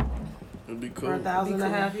It'd be for cool.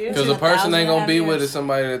 1,500 years. Because a person ain't gonna be 1,500 with is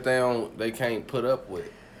somebody that they can't put up with.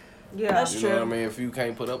 Yeah, That's You true. know what I mean? If you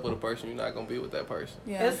can't put up with a person, you're not gonna be with that person.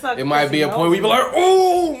 Yeah. it sucks. It might be a point where you be like,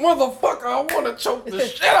 "Oh, motherfucker, I want to choke the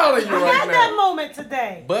shit out of you I right had that now." moment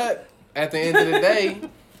today. But at the end of the day, you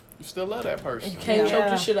still love that person. You can't Yeah.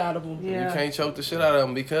 choke the shit out of them. Yeah. You can't choke the shit out of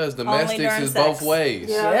them because Only domestics during is sex. both ways.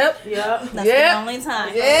 Yeah. Yep. Yep. That's Yep. the only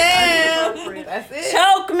time. Yeah. That's it.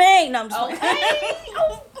 Choke me. No, I'm just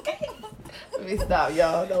Okay. Let me stop,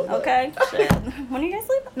 y'all. Don't look. Okay. Shit. When are you guys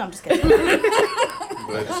leaving? No, I'm just kidding. But,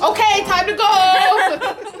 Okay, time to go.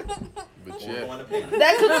 but yeah.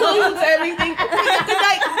 That concludes everything. Good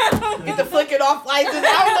night. Get the flicking off license.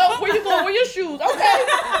 I don't know where you going. Where your shoes? Okay.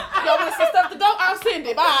 Y'all want some stuff to go? I'll send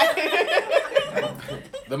it. Bye.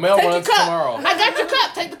 The mail Take your runs cup. tomorrow. I got your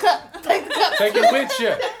cup. Take the cup. Take the cup. Take it with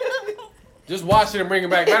you. Just wash it and bring it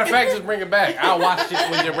back. Matter of fact, just bring it back. I'll wash it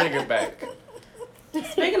when you bring it back.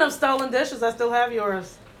 Speaking of stolen dishes, I still have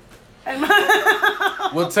yours. And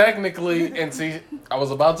Well, technically, and see, I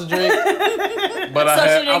was about to drink, but So I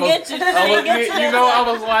had, she didn't get you. She didn't get you. you know, I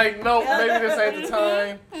was like, nope, maybe this ain't the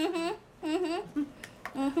time.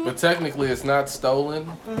 But technically, it's not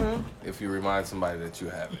stolen if you remind somebody that you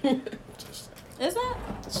have it. Is that?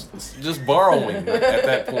 It's just borrowing at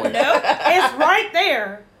that point. Nope. it's right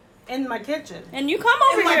there in my kitchen. And you come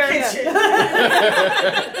over my here. kitchen.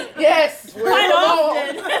 Yes. Quite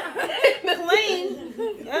often. Clean.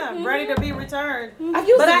 Yeah, ready to be returned. I've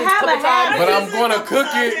used But it I have couple a habit. But I'm gonna cook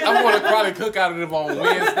it. I'm gonna probably cook out of it on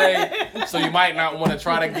Wednesday, so you might not want to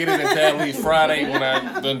try to get it until at least Friday when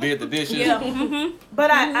I done did the dishes. Yeah. Mm-hmm. But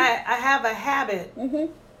I have a habit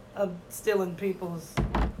of stealing people's.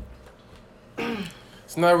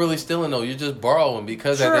 It's not really stealing though. You're just borrowing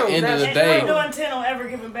because at True, the end of the that's And day, you don't intend on ever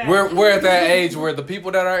giving back. we're at that age where the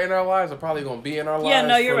people that are in our lives are probably gonna be in our lives Yeah,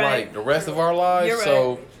 no, you're for right. like the rest of our lives. You're right.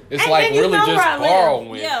 So it's And like then you really know just where I live.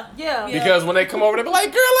 borrowing. Yeah. Yeah. Because when they come over, they be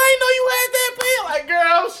like, "Girl, I ain't know you had that bill." Like,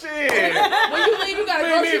 girl, shit. When you leave, you got a Me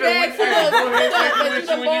grocery neither. bag full Hey, of go ahead, take it stuff with that you you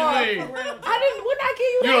done when you borrowed. leave. I didn't. When I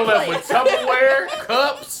give you You that done left plate? with Tupperware,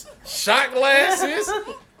 cups, shot glasses.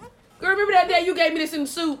 Girl, remember that day you gave me this in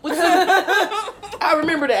soup with soup? I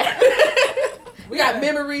remember that. We got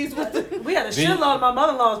memories with the. We had a Then- shitload of my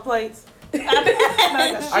mother-in-law's plates.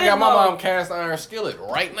 I got my mom cast iron skillet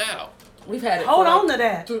right now. We've had it. Hold for on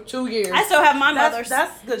like to that. 2 years. I still have my mother's.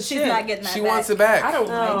 That's good She's shit. not getting that She back. wants it back. I don't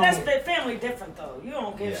No. know. That's the family different though. You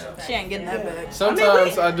don't give Yeah. shit back. She ain't getting that back.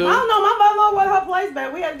 Sometimes I do. I don't know. My mother-in-law wanted her place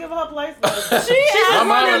back. We had to give her her place back. My running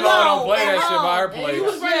mother-in-law don't low play at that shit by her home. You plate.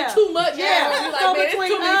 was running Yeah. too much. Yeah. Yeah. You like, So man, it's between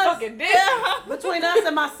too many us- fucking dishes. Between us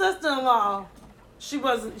and my sister-in-law, she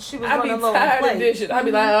was I be running low on tired of plates. dishes. I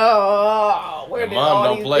be like, oh, where And did mom all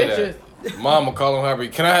don't these play dishes? that. Mom will call him her.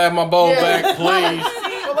 Can I have my bowl Yeah. back, please?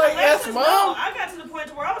 I'm like, yes, No, Mom. I got to the point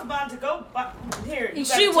to where I was bound to go here. you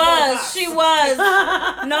got She to-go was. box. She was.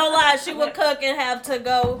 No lie. She would cook and have to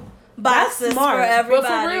go boxes smart. for But for everybody.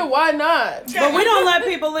 But for real, why not? But we don't let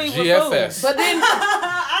people leave with food. GFS. But then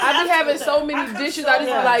I be having so many dishes. I just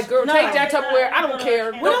be like, girl, No. take that Tupperware. I don't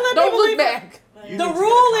care. We don't let Don't people look leave- back. The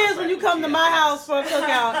rule is when you come to my house for a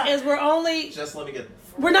cookout is we're Just let me get.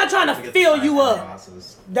 not trying to let me get fill the you iron up.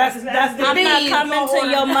 process. That's the I'm not thing. coming to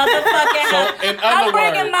your motherfucking So, house. in I'm other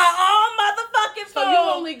bringing words, my own motherfucking food So you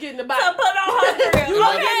only getting the to box. put on her grill. You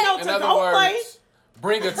don't Okay? get no in to other go words, plate.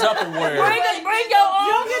 bring a Tupperware. Bring your own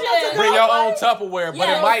You don't get no shit. Bring your own Tupperware, but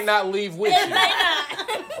it Yes. might not leave with It you. may not.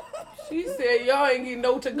 She said y'all ain't getting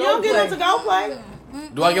no to You go don't get no plate. to go plate.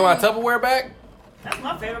 Do I get my Tupperware back? That's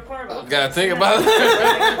my favorite part of it. Gotta think about it.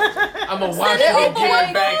 I'm gonna watch it That and get okay,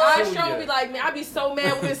 it back I to sure you. be like, man, I be so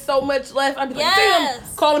mad when there's so much left. I be like, Yes.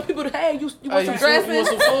 damn, calling people to, hey, you want some you dressing? want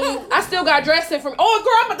some food? I still got dressing from. Oh,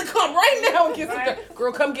 girl, I'm about to come right now and get some.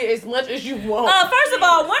 Girl, come get as much as you want. First of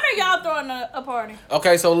all, when are y'all throwing a party?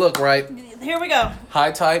 Okay, so look, right? Here we go.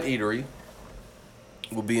 High Tide Eatery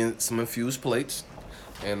will be in some infused plates,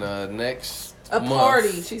 and next A month,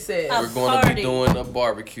 party, she said. A we're going to party. be doing a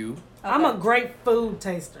barbecue. I'm a great food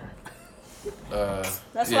taster. That's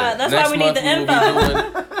why next we need month the we will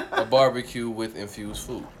info. be doing a barbecue with infused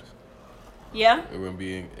food. Yeah. There will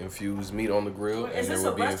be infused meat on the grill, Is and there this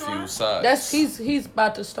will a be restaurant? infused sides. That's he's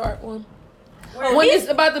about to start one. Where- When he's-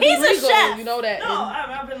 it's about to be he's a legal, chef. you know that. No,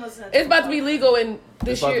 And I've been listening. it's about to be legal in It's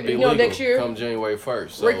this about year, to be you know, legal next year. come January 1st.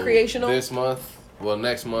 So Recreational? This month Well,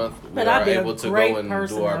 next month we But are I'd be a able to great go and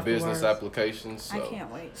person do our afterwards. business applications. So. I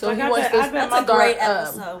can't wait. So Like he I wants said, to I've been- That's a start, great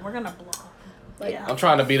episode. We're gonna blow. like, Yeah. I'm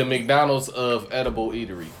trying to be the McDonald's of edible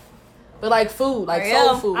eatery. but like food, like Ariel,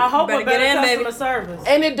 soul food. I hope Better with better get in, customer baby. service.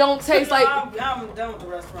 And it don't taste like I'm done with the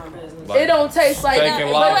restaurant business. Like it don't taste like. steak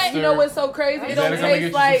and but lobster. you know what's so crazy? It You don't better come and get taste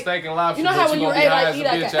you some like. steak and lobster. You know how but when you gonna be ate, high like, as a eat,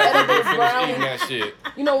 like, bitch an after you edible finish brownie? eating that shit.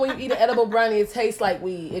 You know when you eat an edible brownie, it tastes like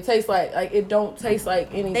weed. It tastes like it don't taste like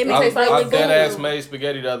anything. They It make tastes really like I dead ass good. made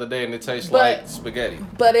spaghetti the other day and it tastes But- like spaghetti.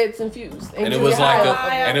 but it's infused. And it into was your like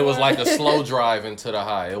high. a slow drive into the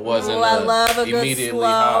high. It wasn't Ooh, I love a good immediately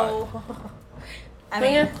high. slow. I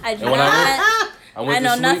mean, I do And when I not. I went I know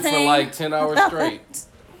to sleep nothing for like 10 hours straight.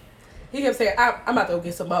 He kept saying, I'm about to go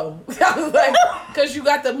get some more. I was like, because you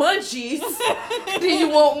got the munchies. Then you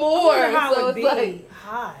want more. I wonder how So it it's be like,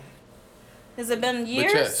 high. Has it been But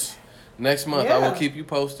years? yes, next month I will Yeah. keep you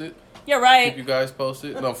posted. You're Keep right. you guys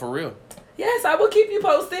posted. No, for real. yes, I will keep you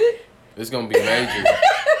posted. It's gonna be major.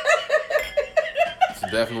 It's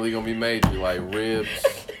definitely gonna be major. Like ribs,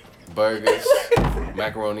 burgers,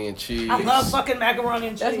 macaroni and cheese. I love fucking macaroni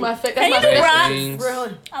and cheese. That's my favorite. Can you That's do my brats? beans.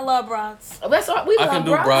 Really? I love brats. favorite. That's what we I love. can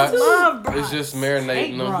do brats, brats. too. Love brats. It's just marinating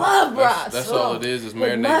Hate them. brats. Love brats. That's all it is With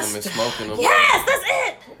marinating them and mustard. smoking them. Yes, that's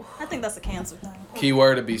it. I think that's a cancer thing.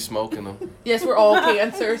 Keyword to be smoking them. Yes, we're all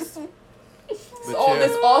cancers. But All yeah,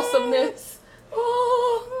 this awesomeness.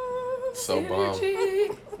 Oh, So bomb. energy.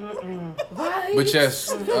 Vibes. But yes,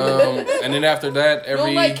 and then after that, You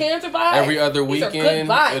don't like cancer vibes? every other These are good weekend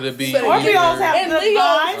vibes. it'll be Scorpios either have And good Leos,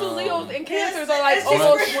 vibes. Leos and cancers are like It's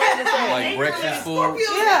almost just one and the same. like breakfast food,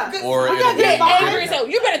 Yeah. or We it'll got be good vibes. Angry as hell.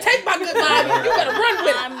 You better take my good vibe. You better run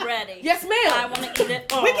with it. I'm ready. Yes, I ma'am. want to eat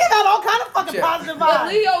it. We give out all kind of fucking Yeah. positive But vibes.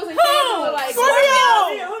 Leos and cancers are like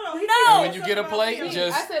Scorpio! No. when you get a plate,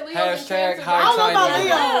 just I said Leos and hashtag cancers high I don't know about tide.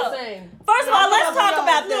 Leo. are the same. First of all, let's talk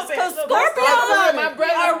about this because Scorpios My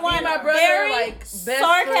brother, are me and one my brother very are like best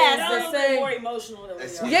sarcastic. friends. They're a The little bit more same. emotional than we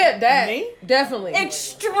It's- are. Yeah, that Me? definitely.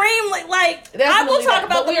 Extremely, like I will Definitely talk that. about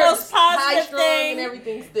But the we are most positive high-strung and thing,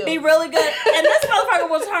 everything still. be really good, and this motherfucker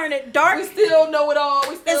will turn it dark We still know it all.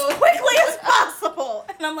 We as still. quickly as possible.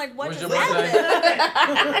 And I'm like, what When's just your birthday?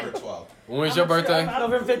 happened? November 12th. When's your birthday?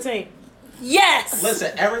 November 15th. Yes.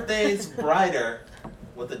 Listen, everything's brighter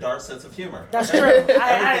with a dark sense of humor. That's true. I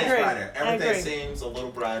Everything's agree. brighter. I Everything agree. seems a little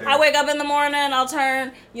brighter. I wake up in the morning, I'll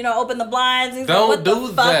turn, open the blinds, and Don't say, what do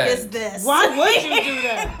the fuck that. is this? Why would you do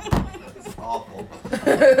that? It's awful. I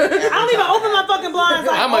don't even open my fucking blinds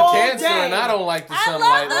like I'm a all Cancer day. and I don't like the I sunlight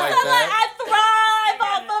love the like sunlight. that. I thrive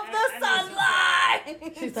off of the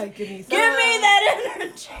sunlight. She's like, give me Give me that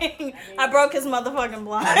energy. I broke his motherfucking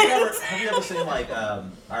blinds. Have you ever seen like all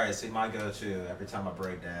right, see my go-to every time I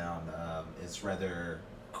break down, it's rather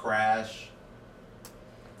Crash.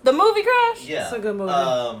 The movie Crash? Yeah. It's a good movie.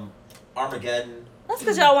 Armageddon. That's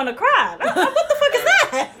because y'all want to cry. What the fuck is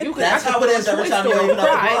that? That's how it is every time you open up the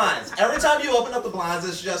Cry. blinds. Every time you open up the blinds,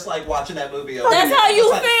 it's just like watching that movie over. That's again. how you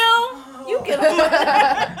It's like, feel? You get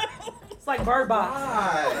on. It's like Bird Box.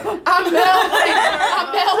 Why? I'm melting.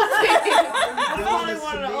 I'm melting. That's probably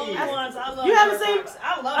one of the only ones I love. You haven't Bird seen- Box.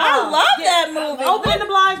 I love I it. love that movie. Open the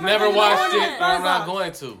blinds. Never first thing in the watched morning. it, but I'm Bird not Box.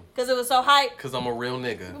 going to. Because it was so hype. Because I'm a real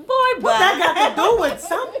nigga. Boy, What that got to do with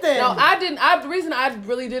something? No, I didn't. The reason I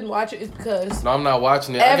really didn't watch it is because No, I'm not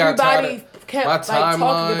watching it. I got tired everybody of kept my like talking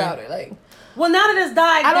timeline. about it. Like well, now that it's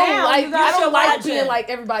died I don't down, like. you guys I don't should like watch being it. like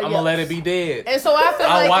everybody I'm else. gonna let it be dead. And so I feel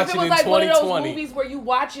I'll like watch if it it was in like one of those 2020. movies where you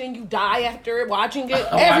watch it and you die after watching it,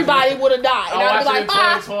 I'll everybody watch it. would have died. And I'll I'd watch be it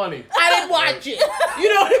like, in 2020. I didn't watch it.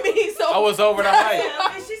 You know what I mean? So I was over the hype.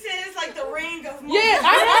 Yeah, and she said it's like the ring of movies.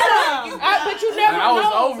 yeah, but you never I was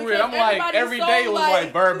know over it. because I'm like, everybody's every so, day it was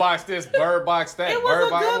like Bird Box this, Bird Box that, It was Bird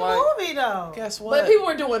a Box. good I'm like, movie, though. guess what? But people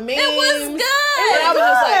were doing memes. It was good. And I was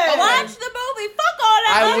just like, okay. Watch the movie. Fuck all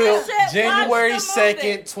that I other will. shit. January Watch the movie.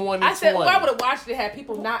 2nd, 2020. I said, well, I would have watched it had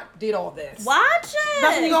people not did all this. Watch it.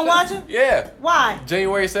 That's when you gonna watch it? Yeah, Why?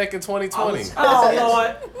 January 2nd, 2020. Oh,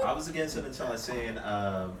 Lord. I was against it until I seen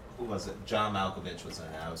who was it? John Malkovich was in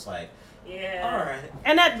it. I was like, Yeah. all right.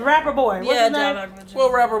 And that rapper boy. What's Yeah, his John name? Malkovich.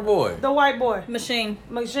 What rapper boy? The white boy. Machine.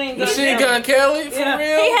 Machine Gun. Machine Gun Kelly? For Yeah.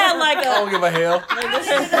 real? He had like I don't a. give a hell.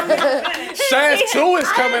 Shaz 2 is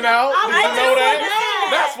coming out. Did you know that?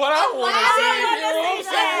 That's what I want to see. You know what I'm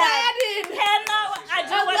saying? I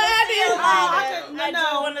do want to see Aladdin. I do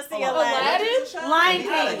want to see Aladdin. Lion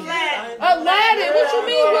King. Aladdin, what you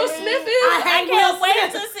mean Will Smith is? I can't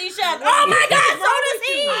wait to see Chef. Oh my God, so does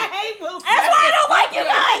he. I hate Will Smith. That's why I don't like you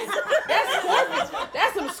guys. That's Scorpio.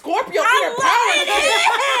 That's some Scorpio I inner love power.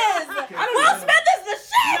 it. Will Smith is the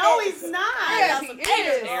shit. No, he's not. Yes, he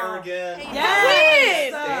is. Arrogant. Yes.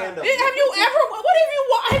 Stand up. Have you What have you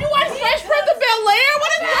watched? Have you watched Fresh Prince of Bel-Air?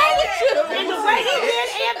 What is wrong with you? And the way he did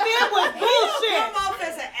Aunt Viv was bullshit. Come off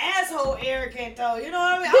as an asshole, arrogant though. You know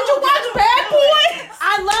what I mean? Did you watch Bad Boys?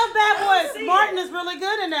 I love Bad Boys. Martin is really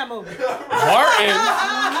good in that movie. Martin,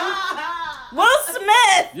 Will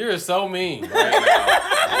Smith you're so mean right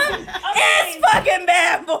now. is fucking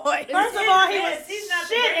Bad Boy. First of all, he was He's not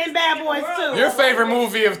the shit in greatest Bad thing in Boys the world. too. Your favorite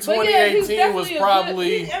movie of But yeah, he's 2018 was definitely a good-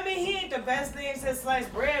 probably I mean, he ain't the best thing since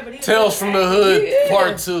sliced bread, but he's Tales from the Hood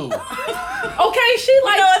Part 2. Okay, she You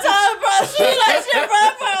like. know it's all bro. She like shit, bro.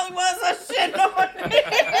 I probably was a shit on me.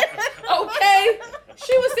 Okay.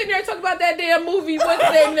 She was sitting there talking about that damn movie. What's the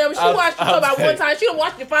name? She watched it about one time. She done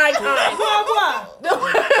watched it 5 times. What?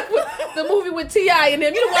 The movie with T.I. and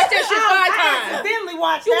them. You done watched that shit 5 I times. accidentally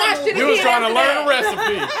watched You that watched movie. it You was again trying to after learn that. a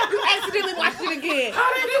recipe. You accidentally watched it again. How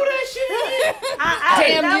they do that shit?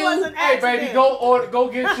 Damn that you. was an Hey accident. baby, go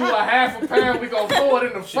get you a half a pound. We gonna throw it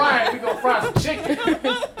in the fryer. We gonna fry some chicken.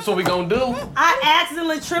 That's what we gonna do. I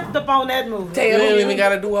accidentally tripped up on that movie. You Damn ain't you. even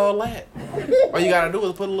gotta do all that. All you gotta do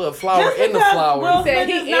is put a little flour Just in the because flour. Will Said Smith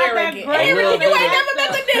he is not that arrogant. great. Arrogant. You ain't never met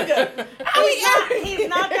the nigga. How he arrogant? He's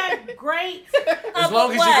not that great. As long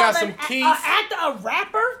as you got some An keys. actor, a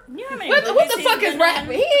rapper. What the fuck is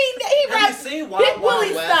rapping? He Have you raps seen Big Wild Wild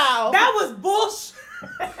Willie West? style. That was bullshit.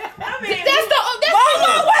 That's the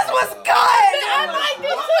Wild West was good. I liked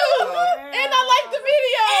it too. And I liked the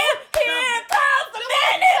video. Here comes the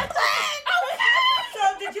man in black. So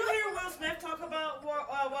did you hear Will Smith talk about Wild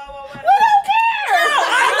Wild West? I don't care.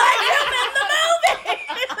 I like him in the movie.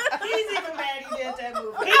 He's even mad he did that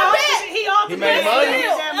movie. He made money.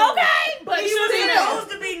 Okay, But He you was still. supposed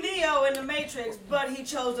to be Neo in the Matrix, but he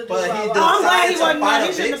chose to do But he Wild did. Wild I'm glad he Decided to wasn't. fight He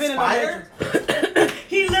a shouldn't have big been in the spider? Matrix.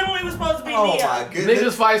 He literally was supposed to be Oh Neo. my goodness.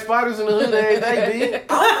 Niggas fight spiders in the hood every day, B.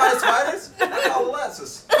 I don't fight spiders. I call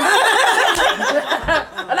Alexis. I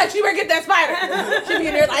like she better get that spider. She be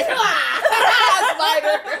in there like spider.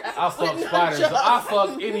 I fuck spiders. I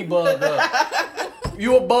fuck any bug up.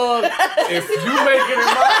 You a bug if you make it in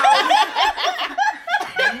my house,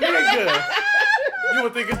 nigga. You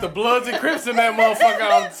would think it's the Bloods and Crips in that motherfucker.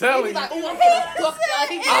 I'm telling you. Like, ooh, I'm gonna fuck y'all. I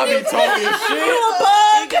be talking shit.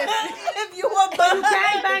 if you a bug,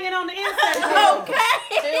 Gang banging on the inside. okay.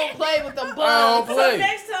 They don't play with them I don't bugs. So play.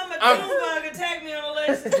 next time a I'm- Doomsbug attack me on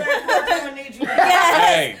Alexis back, I'm gonna need you.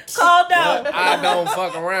 Hey, Calm down. but I don't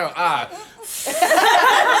fuck around. I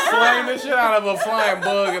flame the shit out of a flying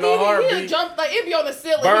bug in a He'll heartbeat. jump like it be on the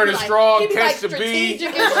ceiling. Burn He be a straw, he be catch like the bee.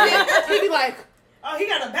 strategic and shit. He be like, Oh, he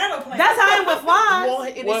got a battle plan. That's how I am with flies. well,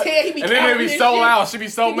 in his What? head, he be And then counting they be his so shit. loud. She be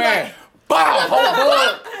so He be mad. like, Bow! Whole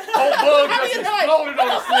bug just you like, exploded on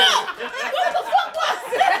the ceiling. What the fuck was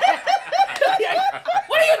that?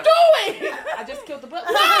 What are you doing? I just killed the bug.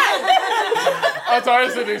 I thought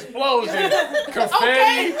it's an explosion. Confetti,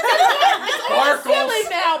 Okay, it's on the sparkles. ceiling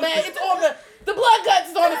now, man. It's on the blood guts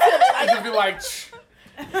is on the ceiling. I just be like,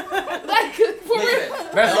 Like for real.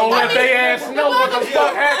 that's gonna let they ass know what the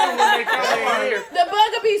fuck happened when they come in here. The bug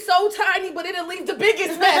would be so tiny, but it'll leave the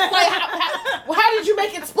biggest mess. Like, how did you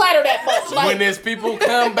make it splatter that much? Like, When there's people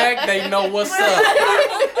come back, they know what's up.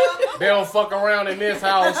 They don't fuck around in this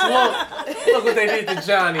house. Look what they did to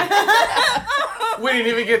Johnny. We didn't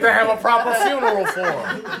even get to have a proper funeral for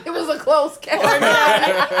him. it was a close case.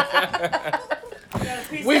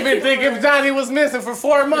 We've been thinking Johnny was missing for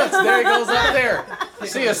 4 months. There he goes up there.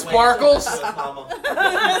 See his sparkles?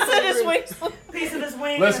 piece of his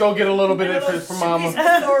wing. Let's go get a little bit of it for mama. Piece of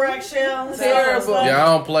his thorax shell. Terrible. Yeah, I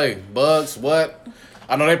don't play. Bugs, what?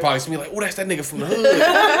 I know they probably see me like, oh, that's that nigga from the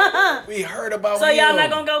hood. We heard about So him. y'all not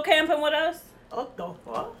gonna go camping with us? Oh, the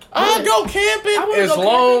fuck? I'll go camping wanna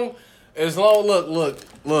go as long,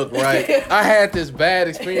 look, right? I had this bad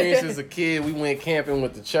experience as a kid. We went camping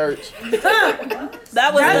with the church.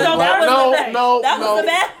 That was the, No, that was no, the bad. no, That no. was the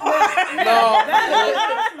bad. No,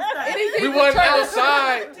 we wasn't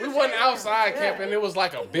outside. We wasn't outside camping. It was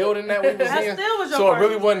like a building that we was That in. still was your So it first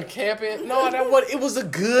really wasn't camping. No, it was a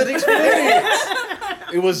good experience.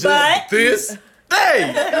 It was just this day.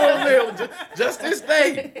 You know what I'm saying? Just this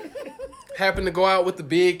day. Happened to go out with the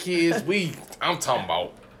big kids. I'm talking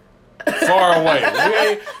about far away.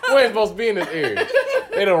 We ain't supposed to be in this area.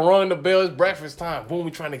 They done run the bell. It's breakfast time. Boom,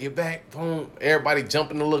 we trying to get back. Boom, everybody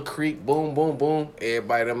jumping the little creek. Boom, boom, boom.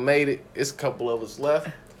 Everybody done made it. It's a couple of us left.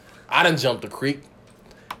 I done jumped the creek.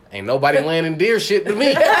 Ain't nobody landing deer shit to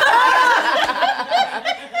me.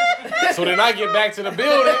 So then I get back to the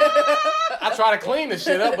building. I try to clean the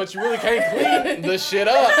shit up, but you really can't clean the shit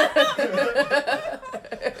up.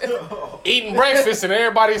 Eating breakfast and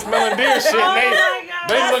everybody smelling deer shit. And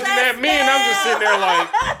they looking at me and I'm just sitting there like,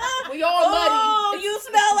 We all muddy. Oh, you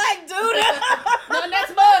smell like Duda. No,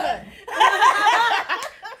 that's mud.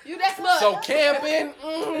 camping.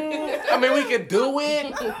 I mean, we could do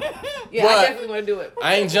it. Yeah, But- I definitely want to do it.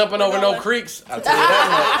 I ain't jumping over no creeks. I'll tell you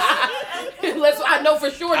that Unless I know for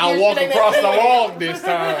sure. much. I'll deer walk shit ain't across at the end. log this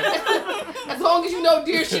time. As long as you know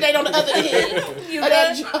deer shit ain't on the other end. You of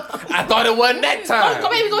that good? jump. I thought it wasn't that time.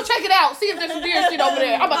 Come maybe go check it out. See if there's some deer shit over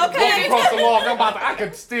there. I'm about to Walk Okay. across the log. I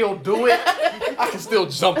can still do it. I can still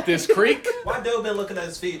jump this creek. Why Doe been looking at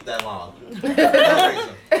his feet that long? No reason.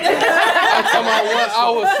 I'm talking about what? I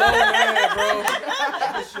was so mad,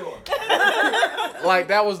 bro. For sure. Like,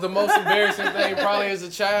 that was the most embarrassing thing probably as a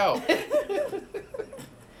child.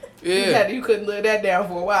 Yeah. You couldn't live that down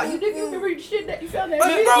for a while. You remember you shit that you found that Bro,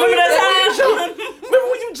 video? you Remember that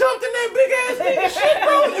remember when you jumped in that big ass nigga shit,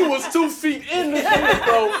 bro? You was 2 feet in the shit,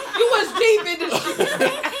 bro. You was deep in the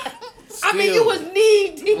shit. I mean, you was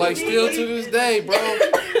knee deep. Like, still to this day,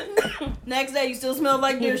 bro. Next day, you still smell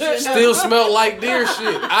like deer shit. Still smelled like deer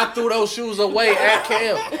shit. I threw those shoes away at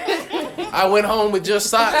camp. I went home with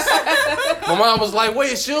just socks. My mom was like, where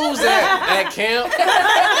your shoes at camp?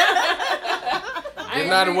 Did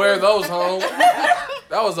not wear those home.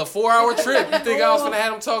 That was a 4-hour trip. You think I was gonna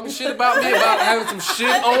have them talking shit about me, about having some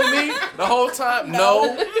shit on me the whole time?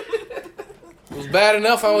 No. It was bad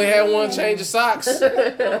enough I only had one change of socks.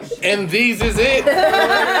 And these is it.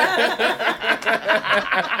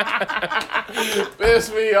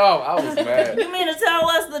 Pissed me off. I was mad. You mean to tell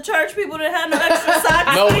us the church people didn't have no extra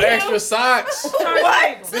socks? No for you? extra socks.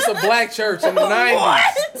 What? This a black church in the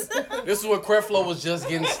 90s. This is where Creflo was just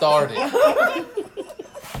getting started.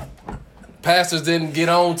 Pastors didn't get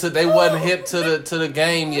on to, they wasn't hip to the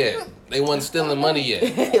game yet. They wasn't stealing money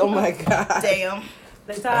yet. Oh my god. Damn.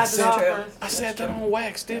 They tied the offers. I said that on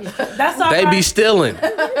wax, didn't I? That's all They right. be stealing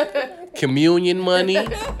communion money,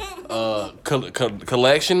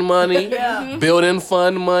 collection money, Yeah. building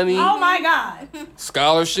fund money, Oh my God.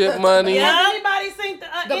 scholarship money. Yeah. Has anybody seen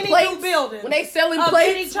The any plates, new building? when they selling Of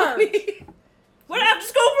plates. any church. Where the after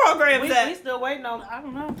school programs we at? still waiting on. I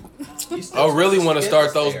don't know. I really want to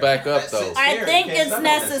start those back up, though. I think it's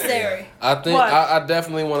necessary. I think What? I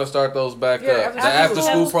definitely want to start those back Yeah, up. The after after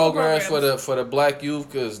school school programs for the black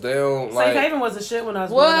youth, cause they don't Safe like Haven was a shit when I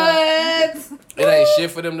was growing up. What? it ain't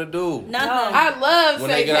shit for them to do. Nothing. I love When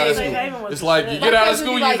they Safe get out of Haven. school, Haven was it's the like shit. you get out of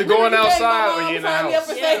school, you either going outside or you in the Sign me up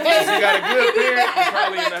for house. Safe Yeah. If Haven. you got a good parent, you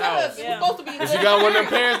probably in the Like house. us. We're supposed to be If you got one of them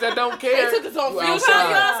parents that don't care, They took us on you field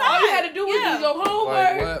outside. trips. All you had to do was Yeah. do your Like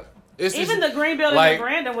homework. what? It's Even just, the green building like, in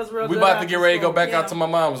Brandon was real we good. about to after get ready to go school. back Yeah. out to my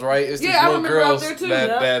mom's, right? It's these Yeah, I little remember out girls there, too. that,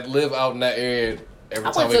 Yep. that live out in that area. Every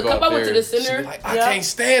I time went we to- go I up went there, to the she be center. like, I Yep. can't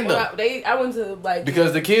stand them. I went to like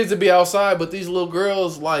Because the kids would be outside, but these little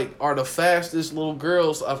girls like are the fastest little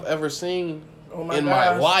girls I've ever seen oh my in gosh.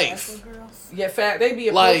 my life. Yeah, fat. They be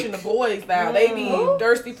Like- approaching the boys now. They be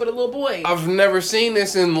thirsty for the little boys. I've never seen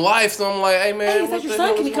this in life, so I'm like, hey man, Hey, is what that your the son?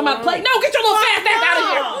 hell Can is he come going out and play? on? No, get your little fast ass out of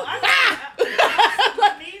here.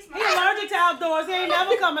 He allergic to outdoors. He ain't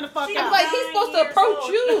never coming the fuck She out. I'm like, he's supposed to approach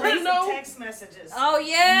you, you know? Text messages. Oh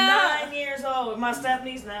yeah. 9 years old. My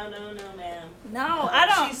Stephanie's no, ma'am. No, I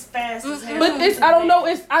don't. She's fast as hell. But it's I don't know.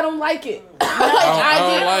 It's I don't like it. I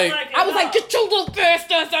don't like. I was like, get your little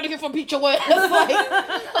fast ass out of here from beat your ass. Like,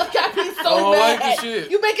 I got me so I don't mad. like the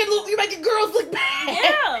shit. You making girls look bad.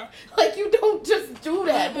 Yeah. Like you don't just do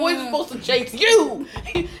that. Boys are supposed to chase you.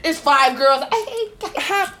 It's 5 girls.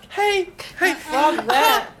 Hey. Fuck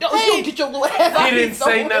that. You don't get your little ass out He of didn't here.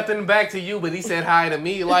 say nothing back to you, but he said hi to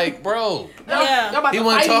me. Like, bro, Yeah. Y'all about he to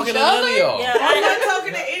wasn't fight talking each to none of other? y'all. Yeah. I'm I, not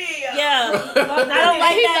talking to any of y'all. yeah. I don't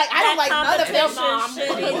like He's that. like, I don't like none of them, competition Mom. shit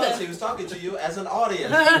He was. either. He was talking to you as an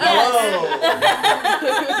audience. Hello.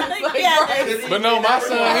 Yes. But no, my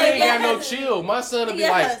son, he ain't got no chill. My son would be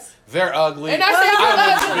like, Yes. they're ugly. And I said you I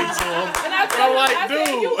wouldn't ugly. speak to him. And I said, I'm like, I said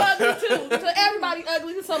dude. you ugly too. So everybody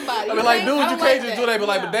ugly to somebody. I mean, like, dude, I you don't can't like just that. do that. But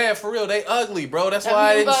like, but dad, for real, they ugly, bro. That's That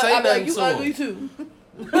why I means didn't say I'd be like, nothing you to him. ugly too.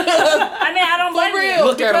 I mean, I don't blame real. you.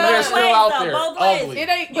 Look at them, they're Both still ways, out though, there, both ways. ugly. It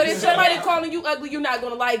ain't, but if somebody calling you ugly, you're not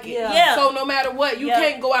gonna like it. Yeah. So no matter what, you Yeah.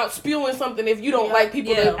 can't go out spewing something if you don't like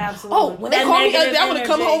people Yeah. to. Absolutely. Oh, when they That call me negative ugly, I want to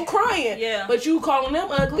come energy. home crying. Yeah. But you calling them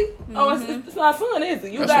ugly? Oh, it's not fun, is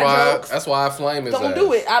it? You That's got why. jokes. That's why I flame his Don't ass.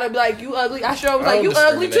 do it. I'd be like, you ugly. I sure was I like, don't you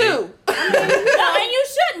ugly discriminate. too. No, and you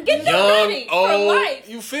shouldn't. Get them Young, ready for old, life.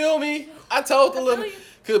 you feel me? I told the little.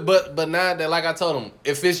 But now that, like I told him,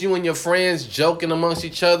 if it's you and your friends joking amongst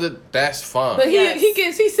each other, that's fine. But Yes.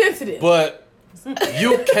 he's sensitive. But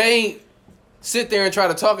you can't sit there and try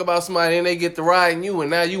to talk about somebody and they get to riding you and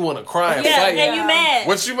now you want to cry and Yeah, fight. and you mad.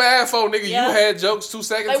 What you mad for, nigga? Yeah. You had jokes 2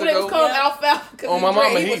 seconds Like when they was ago. calling Yeah. Alfalfa because Oh, my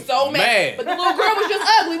mama, he he was so mad. mad. But the little girl was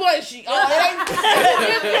just ugly, wasn't she? Oh, it ain't. You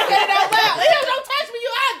said it out loud. Hey, don't touch me,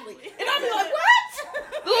 you ugly. And I'll be like,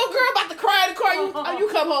 what? The little girl about to cry in the car. You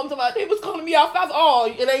come home to my, they was calling me alfalfa. Oh,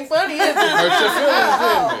 it ain't funny, is it? Hurt your feelings,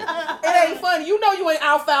 didn't it? It ain't funny. You know you ain't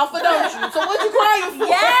alfalfa, don't you? So what you crying for?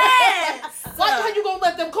 Yes. How you gonna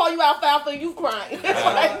let them call you alfalfa and you crying?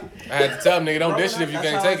 I had to tell them, nigga, don't dish it if you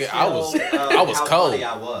can't take it. I was how cold. funny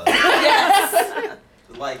I was. Yes.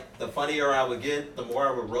 Like, the funnier I would get, the more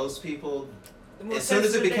I would roast people. more As soon as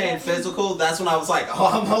it sensitive they became get. physical, that's when I was like,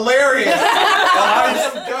 oh, I'm hilarious.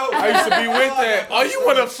 I I used to be with that. Oh, you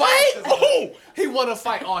want to fight? Oh, he want to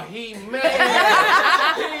fight. Oh, he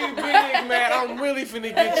mad. He big mad. I'm really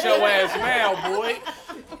finna get your ass now, boy.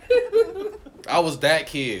 I was that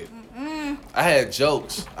kid. I had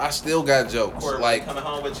jokes. I still got jokes. Like, coming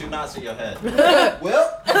home with 2 knots in your head.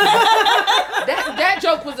 Well, That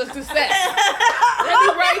joke was a success. Let me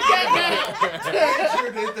write that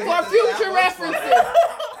down. For future references.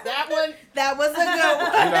 That one. That was a good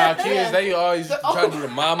one. you know, how kids, they always try to do the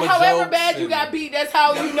mama jokes. However bad you and- got beat, that's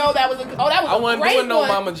how you know that was a. Oh, that was I a wasn't great doing no one.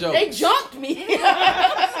 mama jokes. They jumped me.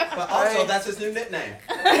 but also, that's his new nickname.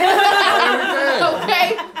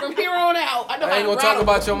 Okay, from here on out, I know I how ain't to gonna talk rattle.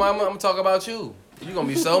 about your mama. I'm gonna talk about you. You gonna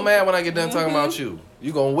be so mad when I get done talking about you.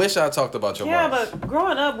 You gonna wish I talked about your Yeah, mama. but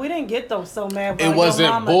growing up, we didn't get those so mad. It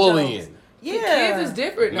wasn't bullying. Jokes. Yeah. Kids is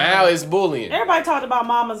different Now it's bullying. Everybody talked about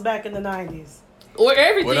mamas back in the 90s. Or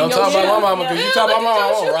everything. Well, don't yo, talk yeah. about my mama, because you Yeah, talk about look my at mama,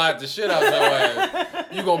 I'm your gonna ride the shit out your ass.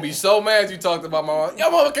 You gonna be so mad you talked about my mama.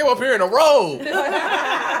 Your mama came up here in a robe.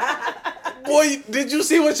 Boy, did you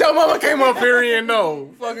see what your mama came up here in?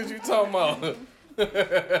 No. Fuck is you talking about?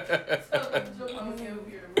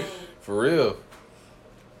 For real.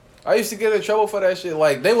 I used to get in trouble for that shit.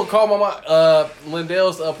 Like, they would call my mom,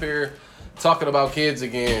 Lindell's up here talking about kids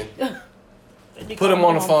again. Put him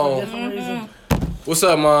on the phone. What's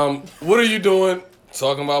up, Mom? What are you doing?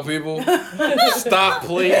 Talking about people? Stop,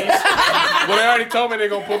 please. Well, they already told me they're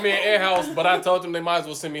going to put me in in-house, but I told them they might as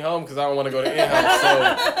well send me home because I don't want to go to in-house.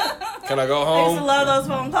 So, can I go I used to home? love those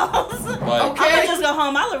phone calls. Like, I could just go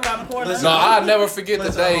home. I live around the corner. Listen, no, I'll never forget the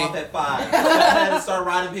Listen, I'm day. off at 5. Go ahead and start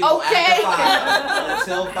riding people Okay. after 5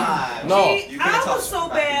 until 5. No. See, You can't I talk was so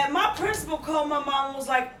about bad. My principal called my mom and was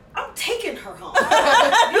like, I'm taking her home.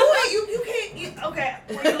 you can't, okay,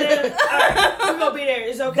 where you live? All right, we're going to be there.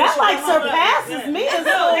 It's okay. That She like went home. surpasses me as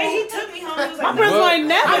No, well. he took me home. He was My like, principal Well, ain't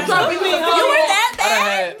never I'm dropping took me you home. You were that I done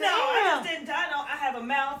bad? had, no, I just didn't die. No, I have a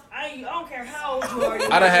mouth. I don't care how old you are.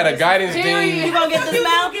 I done had a guidance Period. You dean. gonna get You this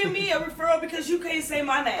mouth? gonna give me a referral because you can't say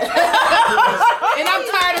my name. And I'm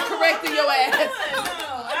tired of correcting your ass.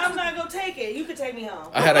 No, I'm not gonna take it. You can take me home.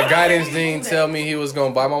 I had a guidance dean tell me he was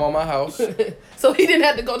going to buy my mama a house. So he didn't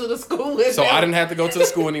have to go to the school with So them. I didn't have to go to the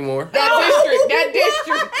school anymore. That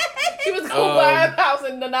district. He was going to buy a house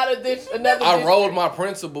and another I district. rolled my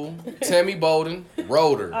principal, Tammy Bolden,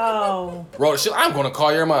 rolled her. Oh. Rolled her. She, I'm going to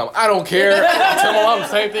call your mom. I don't care. Tell my mom the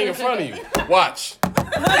same thing in front of you. Watch.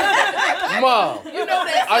 Mom, You know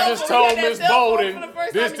that I cell just phone, told you had Miss that cell phone Bolden for the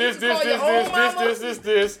first this, time, this, you this, used to this, call your this, own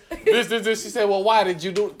mama? this. She said, well, why did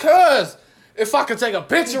you do it? Cause if I could take a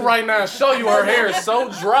picture right now and show you her hair is so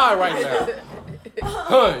dry right now.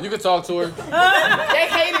 Huh, you can talk to her. They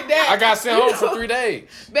hated that. I got sent home for 3 days.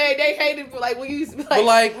 Man, they hated like when you used to be like, But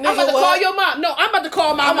like, I'm about nigga, to call what? your mom. No, I'm about to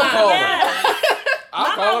call my I'm mom. gonna call her. Yeah. I'll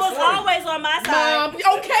My call mom her was for you. always on my Mom,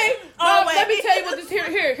 side. okay. Mom, Always. let me tell you what this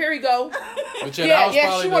here we go. But yeah, that was Yeah,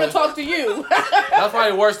 probably she want to the- talk to you. That's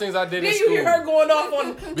probably the worst things I did in Then you school. hear her going off on,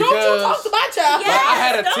 don't you Because- talk to my child. Like, I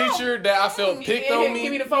had a Yes, don't. teacher that I felt picked Yeah, on Give me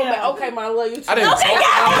me. the phone back. Okay, my love you too. I didn't Okay, talk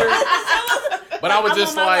yeah. about her, but I would I'm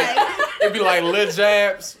just on my like, way. it'd be like little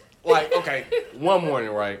jabs. Like, okay, one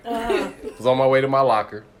morning, right? Was on my way to my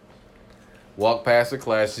locker. Walked past the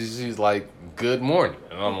class. She's like, good morning.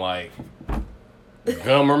 And I'm like,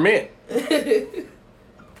 gum or mint?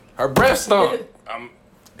 Her breath stunk.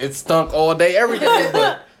 It stunk all day, every day.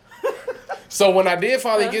 But so when I did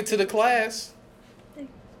finally get to the class,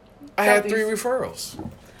 I had 3 referrals.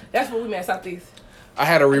 That's what we met, Southeast. I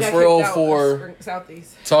had a I got kicked referral out for of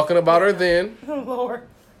Southeast. talking about her then. Oh, Lord.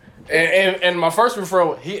 And my first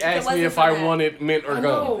referral, he asked me wasn't if for I that. wanted mint or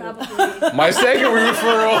gum. Probably. My second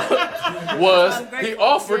referral was he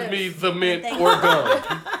offered me the mint or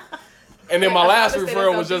gum. And then my last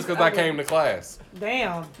referral was just because I came to class.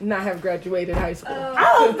 Damn. Not have graduated high school. I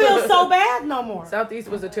don't feel so bad no more. Southeast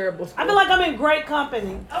was a terrible school. I feel like I'm in great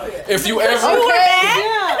company. If you ever,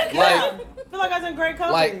 Yeah. like, I feel like I was in great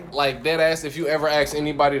company. like dead ass, if you ever ask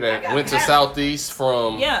anybody that went to Southeast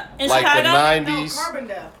from Yeah. In like Chicago? the No, 90s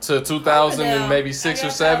Carbondale. to 2000 and Carbondale. maybe 6 I or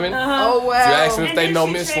got 7, Uh-huh. Oh wow. if you ask them if And they then know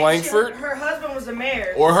she Miss changed- Langford Her husband was the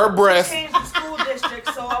mayor. or her breath, She changed the school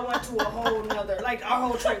district, so I went to a whole nother. Like like our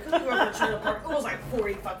whole trailer. Cause we grew up in a trailer park. It was like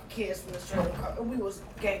 40 fucking kids from this trailer park. And we was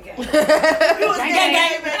gang. We was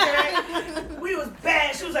gang. We was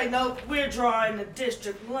bad. She was like, no, we're drawing the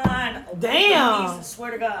district line. Damn. I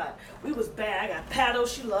swear to God. We was bad. I got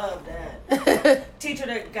paddles. She loved that. Teacher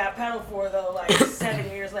that got paddled for, though, like 7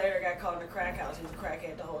 years later, got caught in the crack house. He was a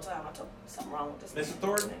crackhead the whole time. I told him, something wrong with this. Mr.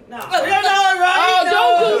 Thornton? No. Oh,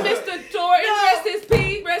 don't do Mr. Thornton. Rest his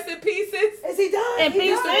peace. Rest in pieces. Is he done? And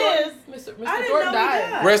pieces. Mr. I didn't Thornton know he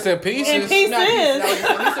died. died. Rest in pieces. And pieces. Mr.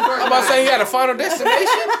 Thornton I'm about to say he had a final destination.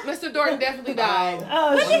 Mr. Thornton definitely died.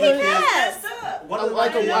 Oh, One of shit. the kids- Messed up. one of the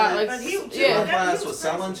Like a kids- while, like But he- yeah. my class was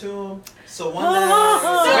selling to him. So one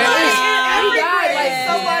Oh. day, He died like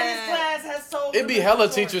Somebody's class has sold. It be hella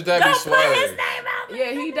teachers that be swearing.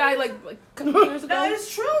 Yeah, he died like a couple years ago. No,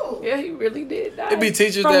 it's true. Yeah, he really did die. It be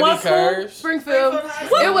teachers From that what be school? curves. Springfield. Springfield High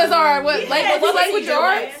School. It was our what? He Like had what teachers, language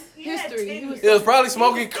man. arts? He had History. He tenure. was. It was probably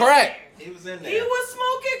smoking crack. he was in He there. was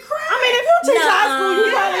smoking crack. I mean, if you teach high school,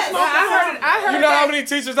 you probably Yes. smoke. I heard You know that. how many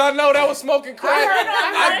teachers I know that was smoking crack?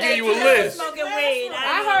 I give you a list. Smoking weed.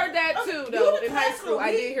 I heard that too, though. In high school,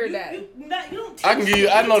 I did hear that. I can give you.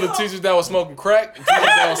 I know the teachers that was smoking crack, and teachers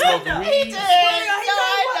that was smoking weed.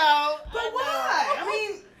 But why? I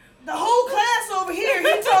mean, the whole class over here,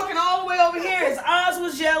 he talking all the way over here. His eyes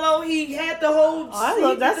was yellow. He had the whole.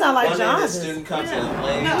 Oh, that sound like One day John. this student comes in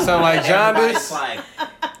late. No. Sound like jaundice? It's like,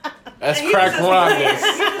 That's And he crack was blindness.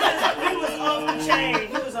 He was off the chain.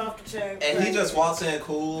 He was off the chain. and he just walks in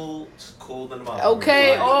cool than a mother.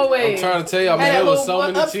 Okay, Like, I'm always. trying to tell you, I mean, Had there that was so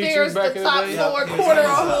little many upstairs, teachers back the in the top day. floor Yeah. corner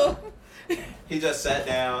on. He just sat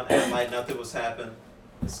down and like nothing was happening.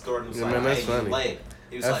 Thornton was Yeah, like, man, that's hey, you funny. late.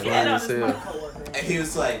 He was That's like, funny. Yeah, no, as this is my hell. coworker. and he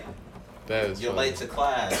was like, That is you're funny. late to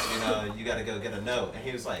class, you know, you gotta go get a note. And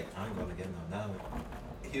he was like, I ain't gonna get no note.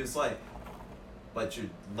 He was like, but you're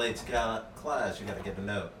late to class, you gotta get a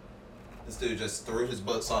note. This dude just threw his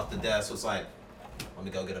books off the desk, was like, let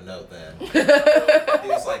me go get a note then. He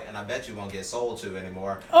was like, and I bet you won't get sold to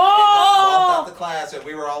anymore. And walked out the class and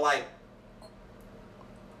we were all like,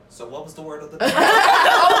 so what was the word of the day? Okay, 'cause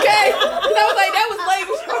I was like, that was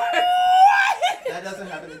language. That doesn't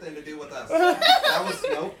have anything to do with us. That was,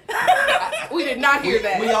 nope. We did not hear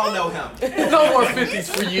that. We all know him. No more 50s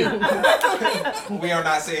for you. We are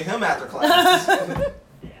not seeing him after class.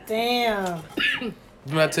 Damn.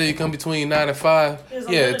 Didn't I tell you come between 9 and 5? He was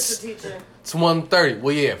a Yeah, literature it's teacher. 1:30.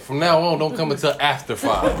 Well, yeah, from now on, don't come until after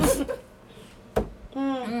 5.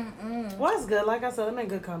 Well, that's good. Like I said, I'm in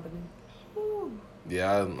good company.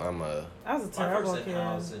 Yeah, I'm a I was a My terrible first kid.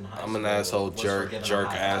 in-house in high I'm an school asshole was jerk for getting jerk a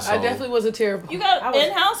high asshole. I definitely was a terrible. You got I was-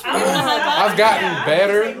 in-house for I giving a was- high five? I've gotten Yeah, I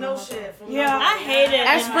better. take no shit from Yeah. no- I hated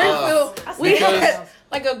At it. Springfield, I we because had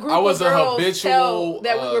like a group I was of a girls habitual, tell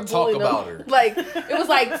that we were talk bullying about them. her. Like it was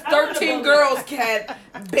like 13 girls had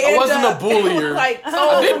band I wasn't a up. bullier. It was like,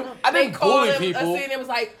 I didn't they bully called them people. A scene. It was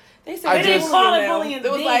like they said I they just- didn't call it them. bullying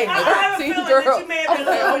It was then. like I have a 13 feeling girls. that you may have I was been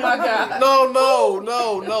like, oh my bullied. god.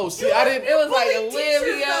 No. See, I didn't. It was like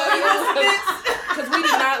Olivia. Because we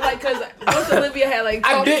did not like, because once Olivia had like,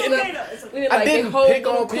 I talked to didn't- them, we did I like didn't big whole pick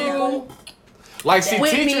on little crew. people. Like, see,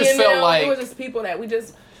 Whitney teachers and felt them, like it was just people that we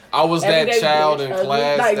just I was every that day we child did, in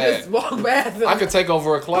class like that just walk past them. I could take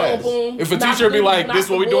over a class. Boom, boom. If a Knock teacher be the- like, knock "This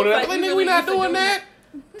the what we doing?" books, Like, like, nigga, we we not really doing used to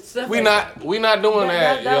that. Stuff We like not doing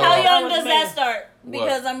that. that- yo. How That young was does me. that start? What?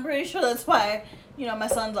 Because I'm pretty sure that's why, my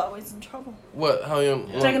son's always in trouble. What? How young?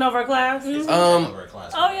 Taking over a class? Over a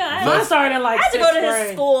class. Oh, yeah. I The- I started in like had to go 6th to his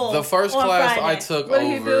grade. school. The first on class Friday. I took What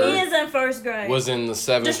did he do? He over is in first grade. was in the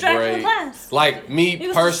 7th Distracting grade. class. Like me He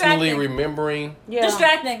was personally distracting. remembering. Yeah.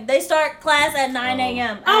 Distracting. They start class at 9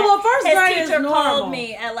 a.m. Oh, well, first His grade is teacher normal. called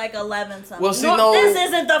me at like 11 something. Well, see, no, This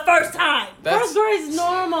isn't the first time. that's First grade's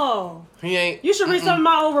normal. he ain't. You should read some of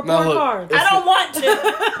my old report look, cards. if- I don't want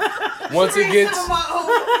to. Once it gets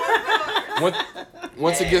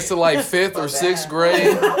once it gets to like 5th or 6th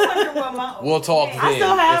grade, we'll talk I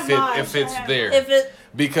still then have mine. if it's there. If it,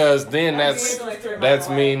 Because then that's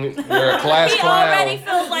mean you're a class he already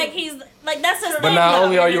clown. feels like he's like that's his But thing. not though.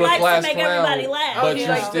 only are He you a likes class to make clown, everybody laugh. but he you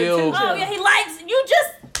likes still. Oh yeah, he likes you.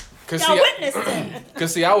 Just Cause got see, witnessed it.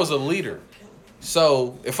 Cause see, I was a leader.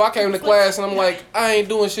 So if I came to class and I'm like, I ain't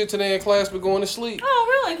doing shit today in class but going to sleep.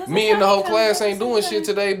 Oh really? 'Cause Me that's and the how whole he class comes ain't doing up shit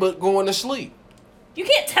today but going to sleep. You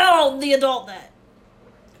can't tell the adult that.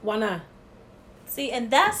 Why not? See, and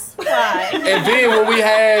that's why. And then when we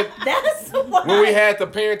had That's why. the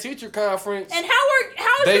parent teacher conference, And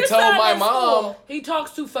how They your told son my in mom. school? He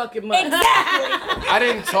talks too fucking much. Exactly. I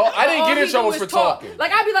didn't talk. I didn't All get in he trouble do for is talk. talking.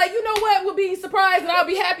 Like I'd be like, you know what? Would be surprised and I'll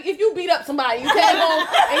be happy if you beat up somebody. You came home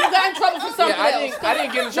and you got in trouble for something Yeah, else. I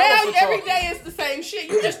didn't get in trouble Now for talking. every day it's the same shit.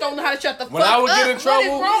 You just don't know how to shut the When fuck up. I would get in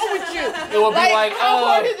trouble, what is wrong with you? It would be like, how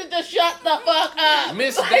hard is it to shut the fuck up?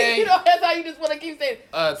 Miss Like, Day, you know, that's how you just want to keep saying.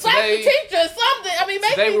 Slap the today, teacher, something. I mean,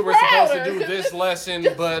 make today me we were supposed to prouder, do 'cause this lesson,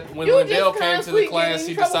 but when you Lindell just came to the constantly class, getting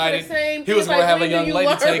he in trouble for the decided same he was things, going to like, have a when young you lady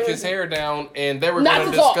learn. take his hair down, and they were Not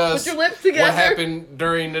going to to talk. Put discuss your lips together. what happened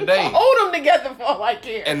during the day. Hold them together for all I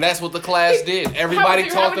care. And that's what the class did. Everybody How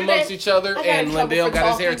talked many amongst days? each other, I got in and trouble Lindell for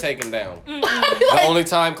got his hair talking. taken down. Like, The only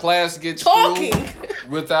time class gets talking. through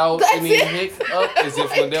without That's any it. hiccup is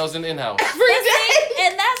if Lindell's in-house. Every day.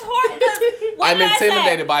 And that's hard because what I'm did I say?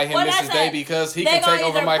 intimidated by him, What did I Mrs. say? Day, because he They can gonna take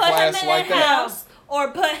over either my put him class in like that. in-house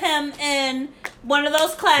or put him in one of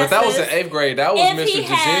those classes. But that was in 8th grade. That was If he Mr.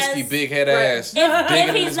 Jasinski, has- big head ass. if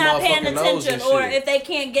digging he's his not paying motherfucking nose attention and or shit. if they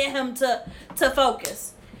can't get him to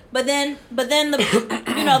focus. But then the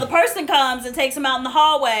the person comes and takes him out in the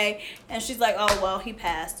hallway and she's like, "Oh, well, he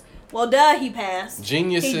passed." Well, duh, he passed.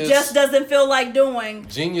 Geniuses. He just doesn't feel like doing.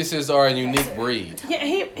 Geniuses are a unique breed. Yeah,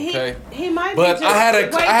 Okay. he might. But be just I had a way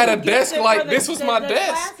too desk gifted like for the- this was the- my the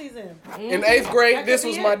desk. class he's in. In 8th grade, That this could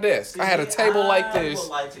was be my it. desk. I had a table like this,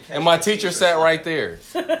 and my teacher sat right there.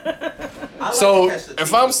 I So like to catch the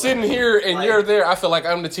if I'm teachers, sitting like- here and like, you're there, I feel like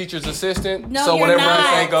I'm the teacher's assistant. No, so you're whatever not.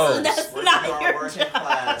 I say goes. That's when not you are your working job.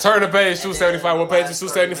 class, Turn to page and 275. then What the page last is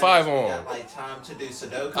 275 30 minutes, on? You got like time to do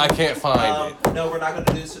Sudoku. I can't find it. No, we're not going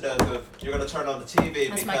to do Sudoku. You're going to turn on the TV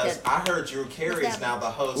That's my because kid. I heard Drew Carey's that? now the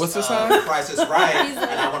host What's this of on? Price is Right,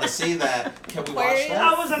 and I want to see that. Can we watch Aquarius? I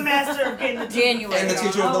that? was a master of getting the January. And the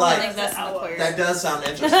teacher would be I like, think that's an Aquarius. that does sound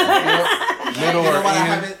interesting. Middle You know or what? I Ian?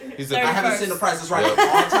 haven't, He's I a haven't seen the Price is Right in a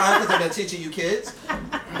long time because I've been teaching you kids.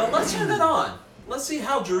 But let's turn it on. Let's see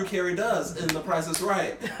how Drew Carey does in The Price is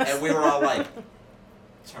Right. And we were all like,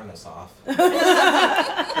 turn this off.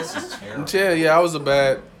 This is terrible. Yeah,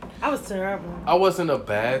 I was terrible. I wasn't a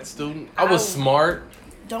bad student. I was smart.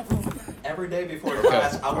 Don't move. Every day before the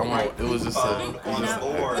class, I would I'm write it was just a- phone on No. the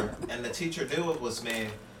board, and the teacher knew it was me,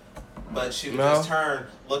 but she would No. just turn,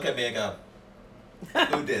 look at me, and go,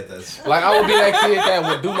 "Who did this?" Like I would be that kid that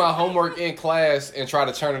would do my homework in class and try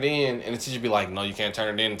to turn it in, and the teacher would be like, "No, you can't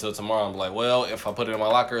turn it in until tomorrow." I'm like, "Well, if I put it in my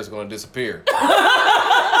locker, it's gonna disappear."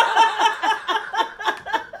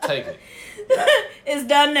 Take it. It's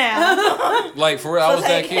done now. Like for real, I was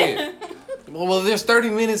that take kid. Well, there's 30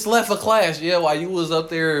 minutes left for class. Yeah, while you was up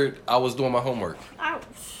there, I was doing my homework.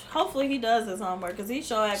 Hopefully he does his homework because he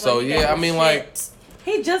sure acts So, like he yeah, does I mean, shit. like,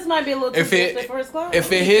 He just might be a little too If it- gifted for his class.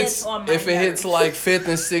 If it He hits, gets on my if it hits nerves. like 5th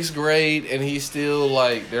and 6th grade, and he's still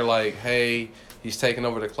like, they're like, "Hey, he's taking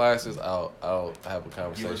over the classes." I'll have a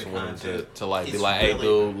conversation with him to like be He's like, "Hey, really-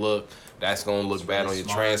 dude, look, that's gonna look He's bad really on your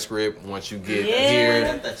smart. transcript once you get Yeah. here.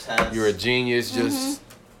 At the test, You're a genius. Just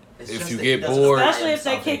it's if just you that get he doesn't bored- apply Especially if they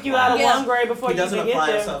himself in kick you out of class. one grade before He you doesn't even apply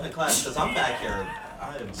get there. himself in class because I'm back here.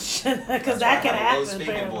 Because that can Low happen. speaking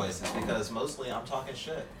apparently. voice. It's because mostly I'm talking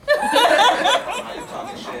shit. I'm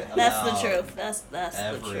talking shit That's the about truth. That's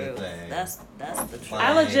the truth. everything. That's the truth. like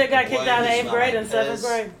I legit got the kicked boy out of who 8th smelled grade like and 7th piss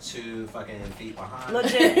grade. 2 fucking feet behind.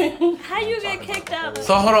 Legit. How you get kicked out of?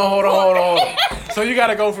 so. Hold on. So you got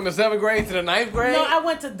to go from the 7th grade to the 9th grade. No, I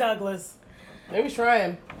went to Douglas. Let me try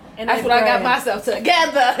him. in That's 8th what I got grade. myself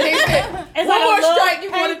together. He said, It's one like a more little strike,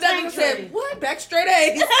 you want to penitentiary. Douglas said, what? Back straight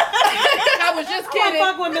A's. I was just I kidding.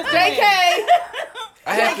 fuck with Mr. JK.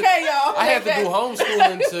 I had to, JK, y'all. I had to JK. do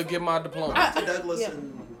homeschooling to get my diploma. To Douglas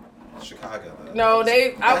in Chicago, though. No, I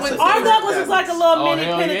That's went a to Our different Douglas is like a little Oh mini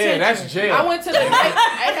hell penitentiary. yeah, that's jail. I went to the night.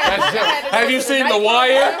 That's jail. Have you seen The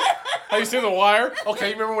Wire? Have you seen The Wire? Okay,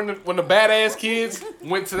 you remember when the badass kids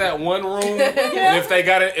went to that one room, and if they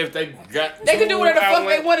got They could do whatever the fuck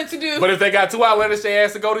outlets- they wanted to do. But if they got 2 outlets, they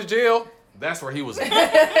asked to go to jail. That's where he was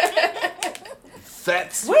at.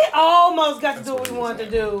 That's We almost got to do what we wanted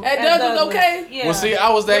to do. At at Douglas, okay? Yeah. well. See, I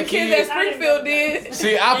was that Them kids at kid. Springfield did.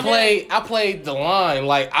 See, I played the line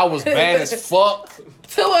like I was bad as fuck.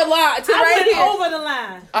 To a lot. To I right went here. over the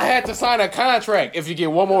line. I had to sign a contract. If you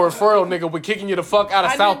get one more referral, nigga, we're kicking you the fuck out of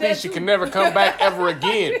I did that Southeast. You too. can never come back ever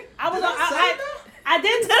again. I was on. I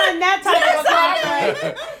didn't sign that type of a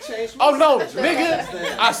contract. Changed my Oh no, status nigga! since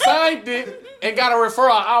then. I signed it and got a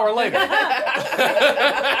referral an hour later. I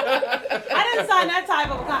didn't sign that type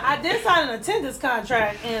of a contract. I did sign an attendance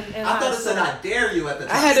contract in I high thought it said school. I dare you at the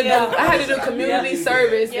time. I had to do Yeah. I had to do community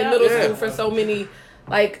service in middle Yeah. school for so many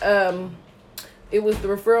like it was the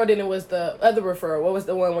referral, then it was the other referral. What was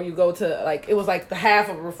the one where you go to like it was like the half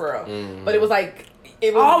of a referral, but it was like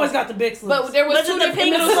it was. I always got the big slips. But there was Was it two the different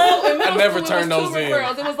pink middle slip? school. In middle I never school, turned it was those two in.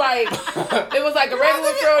 referrals. It was like a regular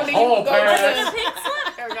referral, and then you would go parent. to. Pink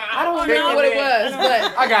slip? I don't remember what it was,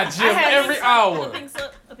 but I got gym every hour. The pink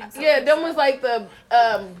slip. The pink slip. yeah, them was like the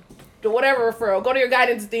whatever referral. Go to your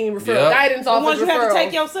guidance dean referral. Yep. Guidance The office ones you have to referral.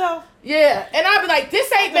 take yourself. Yeah, and I'd be like,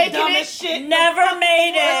 this ain't making it. Dumbest shit. Never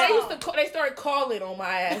made Well, it. they used to they started calling on my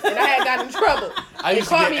ass, and I had gotten in trouble. I They used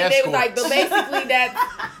to called get me, and they was like, escorts. but basically that's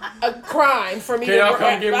a crime for me Can to y'all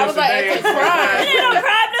come get I was Mr. like, Day it's a and- crime. It ain't no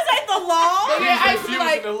crime. This ain't the law. But yeah, I used to be refusing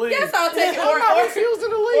like, to leave. yes, I'll take it. I'm not Or refusing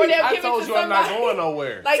to or leave. they'll I give it told to you I'm not somebody. going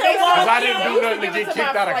nowhere. Like Because they Because I used didn't do to nothing to give it get kicked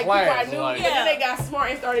my, out of like, people I class. knew, Like, and then they got smart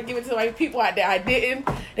and started giving it to like people I didn't.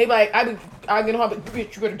 They be like, I get home, but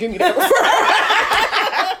bitch, you better give me that referral.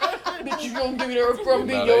 Bitch, you don't give me that referral,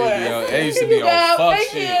 beat Nah, your they ass. used to be Here you on go. fuck Thank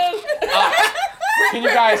shit. you. Can you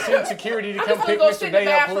guys send security to I'm come just pick gonna go Mr. sit in the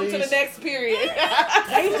Day up, bathroom to the please? next period.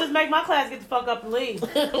 I used to just make my class get the fuck up and leave.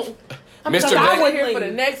 Mr. Because I Day, went here for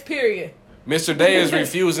the next period. Mr. Day is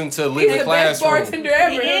refusing to leave He's the the best classroom. bartender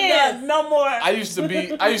ever. Yeah, no more. I used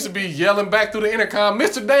to be yelling back through the intercom.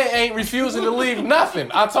 Mr. Day ain't refusing to leave nothing.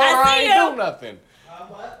 I told her I see ain't you. do nothing.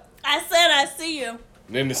 I said I see you.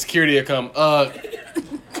 Then the security will come.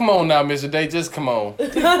 Come on now, Mr. Day, just come on.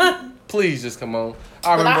 Please, just come on.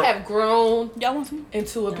 I But remember. I have grown Y'all want some?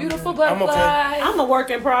 into a beautiful I'm butterfly. okay. I'm a work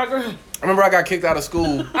in progress. I remember I got kicked out of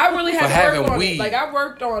school. I really had For to having work on weed. it. Like I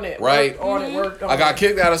worked on it. Right. Worked on it. I got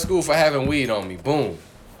kicked out of school for having weed on me. Boom.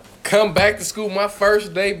 Come back to school. My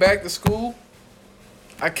first day back to school,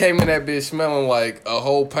 I came in that bitch smelling like a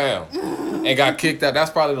whole pound and got kicked out.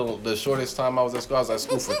 That's probably the shortest time I was at school. I was at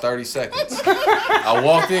school for 30 seconds. I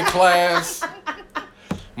walked in class.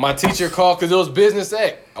 My teacher called because it was business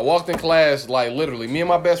act. I walked in class, like literally, me and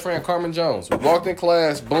my best friend Carmen Jones. We walked in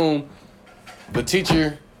class, boom. The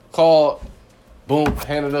teacher called, boom,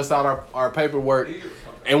 handed us out our paperwork.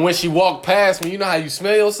 And when she walked past me, you know how you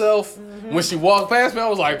smell yourself? When she walked past me, I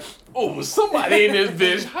was like, oh, somebody in this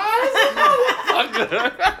bitch high as a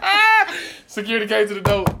motherfucker. Security came to the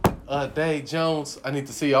door. Dave Jones, I need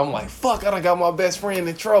to see you. I'm like, fuck, I done got my best friend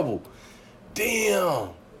in trouble. Damn.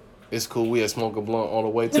 It's cool. We had smoked a blunt on the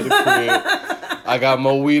way to the crib. I got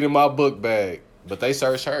more weed in my book bag. But they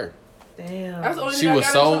searched her. Damn. That's the only She thing I was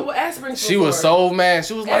got so- in trouble with aspirin She was for. so mad.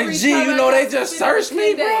 She was like, Every gee, time you I know got they just suspended searched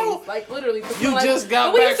me, 10 days. bro. Like literally. You like, just got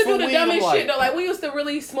but we back used to from do the weed, I'm dumbest like- shit though. Like we used to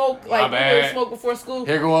really smoke. My Like we bad. would smoke before school.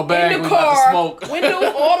 Here go a bag. In We the about to car, smoke.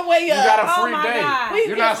 windows all the way You up. got a Oh free my day. God.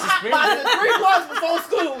 You're not suspended. By 3 blocks before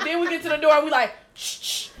school. Then we get to the door and we like, shh,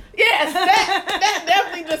 shh. Yes, that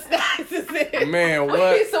definitely disguises it. Man,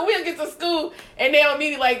 what? So we'll get to school and they'll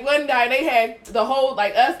immediately like one guy they had the whole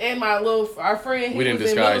like us and our friend. He We didn't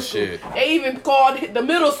was in middle disguise school. shit. They even called the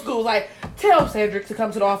middle school like, tell Cedric to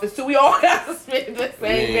come to the office. So we all got suspended the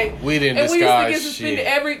same day. We didn't And we used to disguise get suspended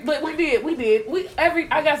shit. but we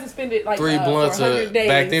did. I got suspended like 3 blunts for 100 days.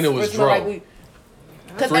 back then it was for smelling dro.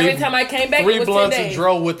 Because 3 every time I came back, it 3 was 10 blunts days. of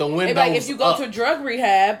dro with the They windows be like, if you go up. to drug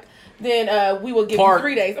rehab, then we will give Park you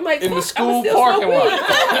 3 days. I'm like, in the fuck, school I'ma still parking smoke lot.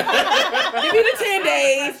 weed. Give me the 10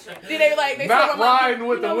 days. Then they like, they Not said, my mom, riding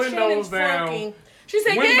with you know, the windows Shannon's down. flunking. She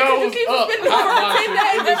said, yeah, because you Windows keep up, suspending hot her for 10 boxing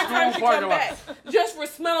days in the every time school she parking come lot. back. Just for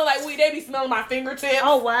smelling like weed. They be smelling my fingertips.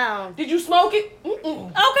 Oh, wow. Did you smoke it? Mm-mm.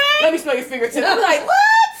 Okay. Let me smell your fingertips. I'm like, what?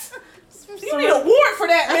 You need a warrant for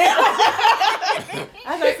that, man.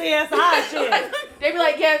 That's a CSI shit. They be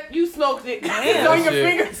like, yeah, you smoked it. Damn. It's on your Shit.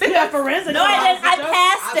 fingertips. You got forensic. No, I didn't. I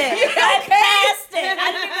passed it. Yeah, I okay. passed it.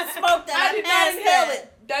 I didn't even smoke that. I did not passed inhale it.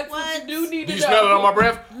 it. That's what What? you do need Do to you know. smell it on my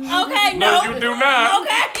breath? Okay, No, no. you do not.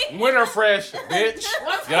 Okay. Winter fresh, bitch.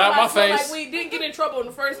 One Get out time my I smelled face. Like we didn't get in trouble in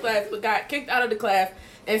the first class, but got kicked out of the class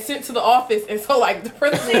and sent to the office. And so like the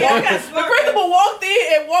principal walked in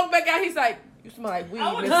and walked back out. He's like, "You smell like weed."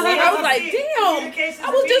 I wanna Miss Lee." see- I was I like, wanna see "Damn, communications I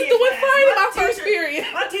was and just media doing class. fine in my My first teacher- period."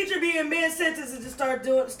 My teacher be in mid-sentence and just start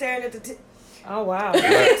staring at the Oh, wow. He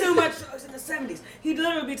did too much in the 70s. He'd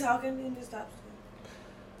literally be talking and just stop.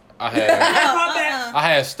 I had Brought back. I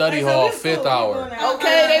had study Hey, so hall this is 5th cool. We're hour. going out.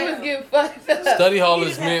 Okay, they was getting fucked up. Study hall You is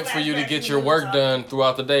just meant have for you to flashbacks get and your you work talk. done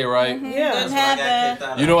throughout the day, right? Didn't Yeah. That's why I got happen. kicked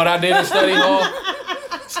out of You know what I did in study hall?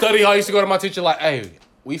 Study hall, I used to go to my teacher like, hey,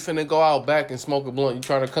 we finna go out back and smoke a blunt. You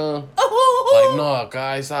trying to come? Like, no,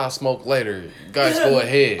 guys, I'll smoke later. You guys go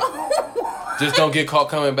ahead. Just don't get caught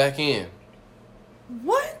coming back in.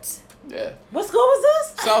 What? Yeah. What school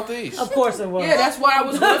was this? Southeast. Of course it was. Yeah, that's why I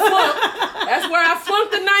was gonna flunk. That's where I flunked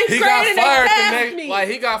the 9th He grade got and they fired the passed next, me. like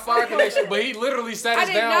he got fired the next year, but he literally sat I us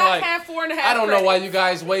did down not like, have 4.5 I don't know why credits. you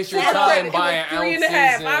guys waste your Four time credits. It buying was 3.5.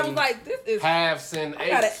 ounces I was and like, this is halves and I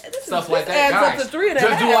gotta- eighths, this is- stuff like this that. adds up Guys, to 3.5.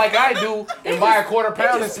 just do like I do and buy a quarter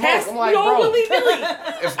pound and smoke. I'm like, bro, if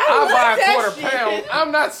I buy a that quarter shit. pound,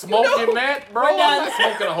 I'm not smoking that, bro. I'm not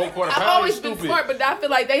smoking a whole quarter I've pound. always You been stupid. smart, but I feel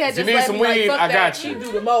like they had You just need let some me like, weed? fuck I that. got She you.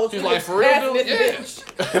 do the most. She's She like, was for real, passing dude? this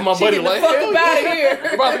Yeah. bitch. And my She buddy get the like, fuck hell up out of yeah. here.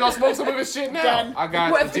 We're about to go smoke some of this shit now. I got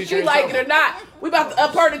the Whether teacher she in like it trouble. or not, we about to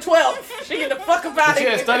up her to 12. She get the fuck up out of She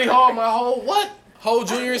here. had study hall my whole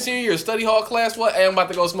junior and senior year, study hall class. What? Hey, I'm about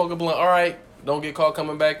to go smoke a blunt. All right, don't get caught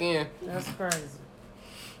coming back in. That's crazy.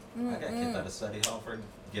 I got kicked out of study hall for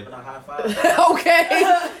giving a high five.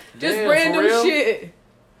 Okay. Just Damn, random for real? shit.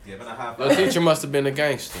 Giving a high The five. teacher must have been a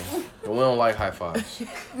gangster, but we don't like high fives.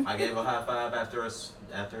 I gave a high five after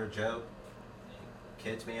a joke.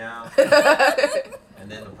 Kicked me out. And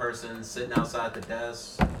then the person sitting outside the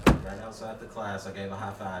desk, right outside the class, I gave a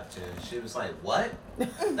high five to. She was like, "What?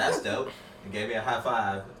 That's dope." And gave me a high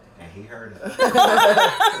five, and he heard it. 'Cause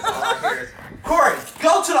all I hear is, "Corey,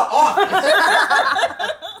 go to the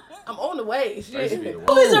office." I'm on the way. That used to be Shit. the worst.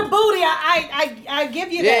 Booties are booty. I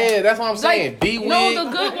give you that. Yeah, that's what I'm saying. D-Wig, No,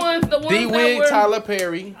 the good ones, the ones that D-Wig, were... Tyler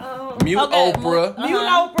Perry, mute Okay. Oprah. Mute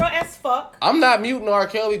Oprah as fuck. I'm not muting R.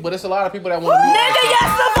 Kelly, but it's a lot of people that want to mute. Nigga, yes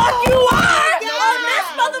the fuck you are! No, Oh, we're this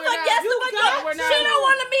not. No, we're motherfucker, not. yes You the fuck got- you we're are. not. She don't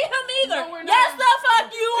want to meet him either. No, we're Yes not. the fuck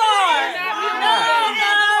you are! We're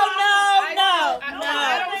not.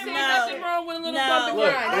 I don't see nothing wrong with a little No. bump and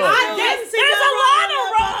Look, grind. look. I didn't see There's nothing a lot wrong of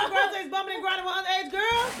with wrong. girls that's bumping and grinding with underage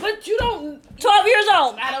girls. But you don't... 12 years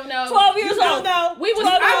old. I don't know. 12 years You old. don't know. We was,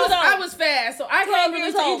 12 years old. I was fast, so I 12 can't really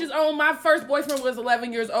years to old. each his own. My first boyfriend was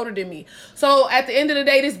 11 years older than me. So at the end of the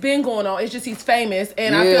day, this been going on. It's just he's famous,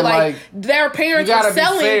 and I Yeah, feel like like, their parents you gotta are be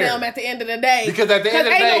selling fair. them at the end of the day. Because at the end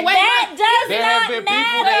of the ain't day, no way That does there have not been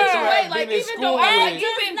people matter. that you Wait, have like, been in even school though That with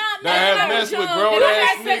does not that have matter. messed with young. grown And I ass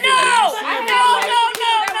had niggas. sex- No, and no, you see no,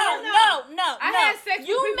 them, like, no. I had sex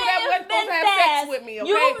You with people may that have wasn't supposed been to have sex fast. with me, okay?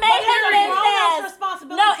 You may But have it's a been grown-up's fast.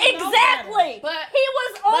 responsibility No, to know exactly. But- He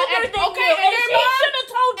was older at- than okay, you, and and their she mom- should have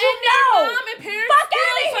told you and their no. mom and parents Fuck still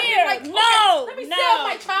outta fucking, here. like, okay, No, let me no, sell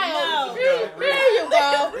my child. no. There you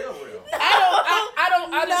go. Real, real. I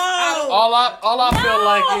don't. All I feel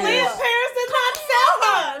like Aaliyah's is parents did not sell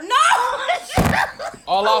her. No.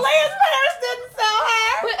 all I Aaliyah's parents didn't sell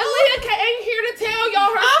her. But Aaliyah ain't here to tell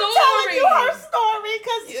y'all her I'm story. telling you her story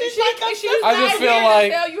because she's like a sister. I just not feel here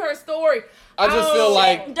like- to tell you her story. I just feel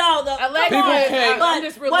like. No, Alexis, People come on. can't- But I'm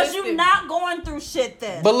just was realistic. you not going through shit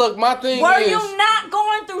then? But look, my thing Were is. you not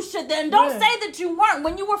going through shit then? Don't say that you weren't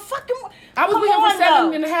when you were fucking. I was Come with him on, for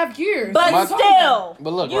 7.5 though. years. But My- still.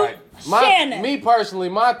 But look, you, right. Shannon. Me personally,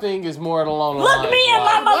 my thing is more along the Look lines. me in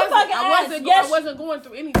my like, motherfucking I ass. wasn't, Yes. I wasn't going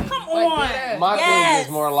through anything. Come like on. that. my thing Yes.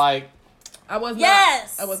 is more like, I was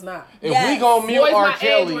Yes. not. I was not. if Yes. we gonna mute Boys R. my age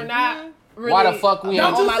Kelly, were not really why the fuck we Don't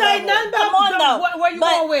ain't? on you my say level. nothing about Come on, though. where you But-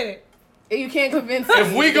 going with it. You can't convince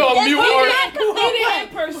If me. we gonna mute we R. can't convince He me.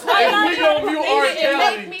 didn't persuade If me. we gonna mute R. He didn't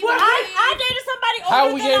Kelly, make me I dated somebody older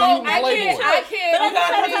How we than gonna I. mute I Playboy? can't. I can't. But at the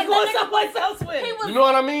same What you time, going that nigga- someplace else with? he was You know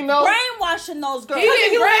what I mean, though? brainwashing those girls. He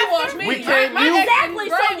didn't brainwash me. We can't My mute- ex Exactly,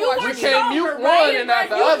 so you brainwashed were We can't sober, mute right? one and not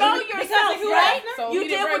the You other. know yourself, you right? So You he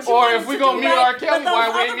did didn't what you brainwash Or wanted if we to gonna do, mute right? R. Kelly, But why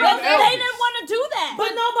those we other ain't girls, mute they Elvis? didn't want to do that. But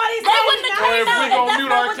nobody's They saying wouldn't have that. Or if came out we if gonna that's mute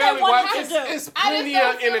not R. what they Kelly, why wanted to it's do. plenty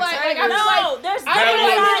don't of feel like- entertainers. No, there's That different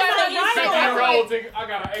was- sides I of don't the feel rifle. like- 18-year-old, I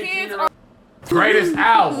got an Kids 18-year-old. Greatest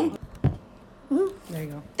album. There you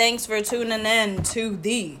go. Thanks for tuning in to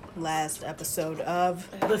the last episode of.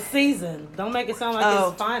 The season. Don't make it sound like Oh.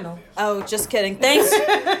 it's final. Oh, just kidding.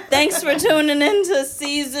 Thanks for tuning in to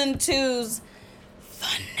season 2's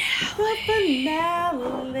finale.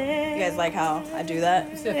 Finale. You guys like how I do that?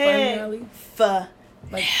 You said finale? Finale.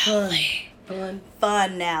 Like fun. Fun.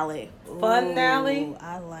 Finale. Finale? Ooh,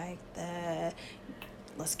 I like that.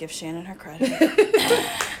 Let's give Shannon her credit.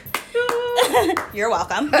 You're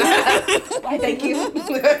welcome. Thank you.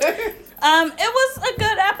 It was a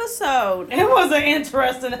good episode. It was an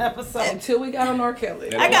interesting episode. Until we got on R.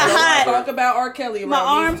 Kelly. I got Don't hot. Talk about R. Kelly. My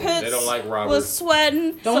around these armpits They don't like Robert. was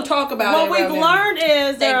sweating. Don't talk about What it. we've around him. learned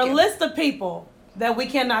is there are Thank a you. list of people that we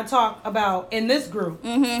cannot talk about in this group.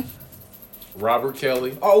 Robert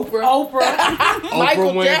Kelly, Oprah. Oprah,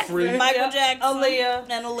 Michael Oprah Jackson. Winfrey. Michael Yeah. Jackson. Aaliyah,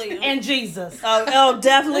 And Aaliyah. and Jesus. oh,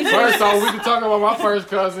 definitely. First off, we can talk about my first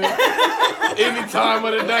cousin any time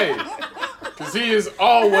of the day. Because he is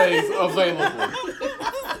always available.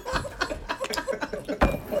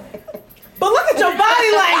 But look at your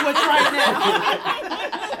body language right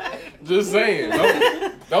now. Just saying.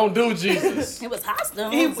 Don't do Jesus. It was hostile.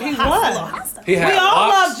 He It was. hostile. He had We all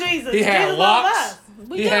locks. love Jesus. He had Jesus locks. loved us.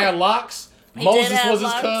 He had locks. He Moses did have was his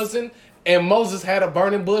locks. cousin, and Moses had a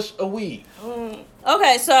burning bush of weed.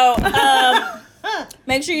 Okay, so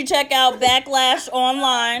make sure you check out Backlash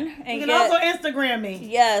online and You can get. also Instagram me.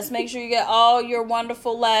 Yes, make sure you get all your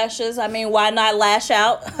wonderful lashes. I mean, why not lash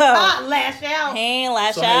out? Lash out. He ain't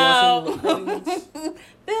lash So, hey, y'all out. seen the pretty ones?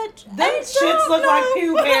 Bitch, Them shits look like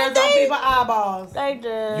pube hairs on They- people's eyeballs. They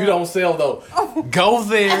did. You don't sell though. Go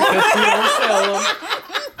there because you don't sell them.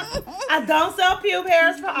 I don't sell pube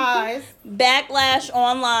hairs for eyes.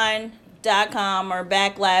 Backlashonline.com or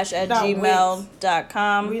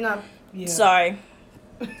backlash@gmail.com. We not. Yeah. Sorry.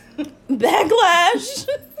 Backlash.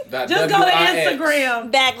 That Just go to WIX.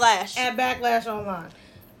 Instagram Backlash. at Backlash Online.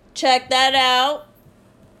 Check that out.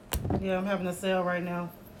 Yeah, I'm having a sale right now.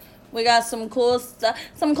 We got some cool stuff.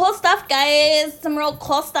 Some cool stuff, guys. Some real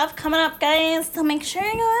cool stuff coming up, guys. So make sure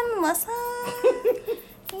you go and listen.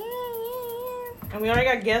 And we already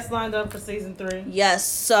got guests lined up for season 3. Yes,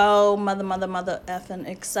 so mother effing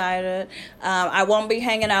excited. I won't be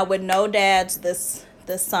hanging out with no dads this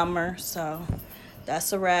summer, so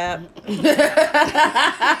that's a wrap.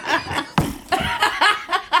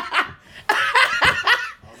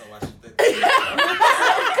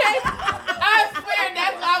 I swear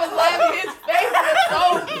that's why I was laughing. His face was so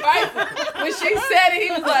priceless. When she said it, he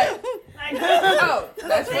was like, oh,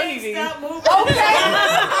 that's funny to you. Stop moving. Okay.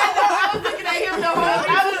 I was looking at him the whole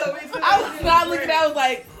I was not looking at I was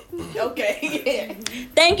like, okay, yeah.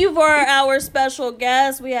 Thank you for our special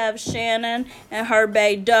guests. We have Shannon and her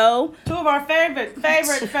bae Doe. 2 of our favorite.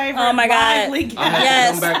 Oh my God. lively guests. I have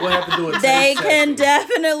Yes. to come back. We'll have to do it. They can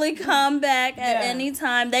definitely come back at Yeah. any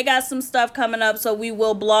time. They got some stuff coming up, so we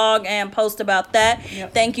will blog and post about that.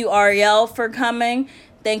 Yep. Thank you, Ariel, for coming.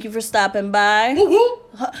 Thank you for stopping by.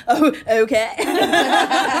 Oh, okay.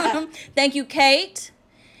 Thank you, Kate.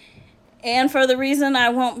 And for the reason I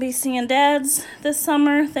won't be seeing dads this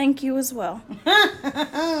summer, thank you as well.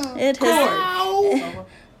 It has.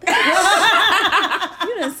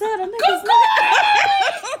 You done said a nigga's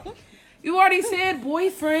name. You already said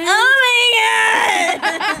boyfriend. Oh my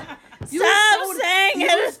God! You Stop so- saying You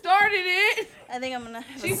it. started it. I think I'm gonna.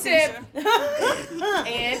 Have She a said, seizure.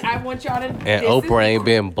 and I want y'all to. And this is- Oprah ain't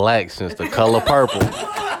been black since the color purple.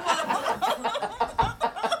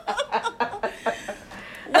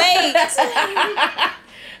 Wait.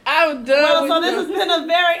 I'm done. Well, with so you. this has been a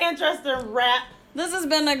very interesting wrap. This has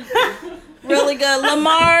been a really good.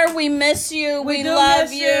 Lamar, we miss you. We do love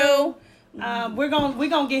miss you. We're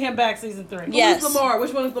gonna get him back season 3. Yes. Who's Lamar?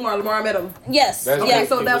 Which one is Lamar? Lamar, I met him. Yes. That's Okay, Yes.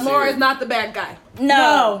 so He that was Lamar here. is not the bad guy.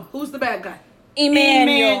 No. Who's the bad guy?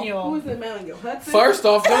 Emmanuel. Who is Emmanuel Hudson? First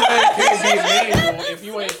off, your name can't be Emmanuel if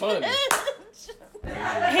you ain't funny.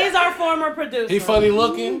 He's our former producer. He funny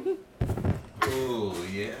looking. Ooh,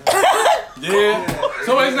 yeah. Yeah.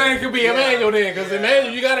 Somebody's name could be Emmanuel then, because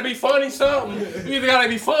Emmanuel, you gotta be funny something. You either gotta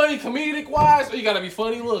be funny, comedic wise, or you gotta be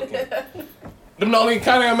funny looking. Them the only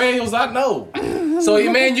kind of Emmanuels I know. So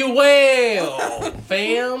Emmanuel,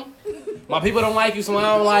 fam. My people don't like you, so I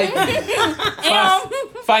don't like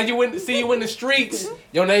you. See you in the streets,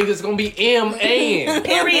 your name is gonna be M-A-N.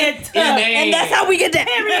 Period. And that's how we get that.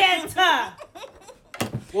 Period.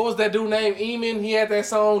 What was that dude named Eamon? He had that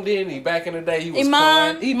song, didn't he? Back in the day, he was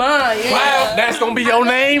Iman. crying. Iman, yeah. Wow, that's gonna be your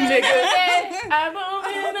name, nigga. I'm on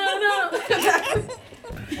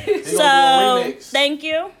He So, gonna do a remix. thank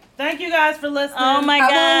you. Thank you guys for listening. Oh my I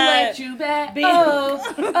won't God. let you back. Be- Oh.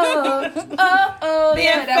 Being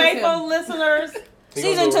Yeah, that was faithful him. listeners. He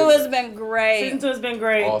Season gonna 2 do a has been great. Season 2 has been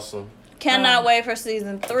great. awesome. Cannot wait for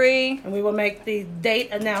season 3. And we will make the date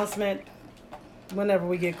announcement whenever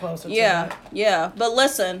we get closer to Yeah, that. yeah. But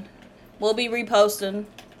listen, we'll be reposting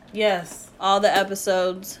Yes. all the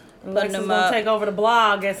episodes, putting Alexa's them gonna up take over the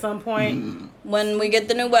blog at some point. when we get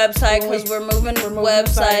the new website, because we're moving We're moving the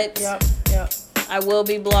site. websites. Yep. I will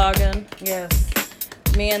be blogging. Yes.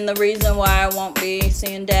 Me and the reason why I won't be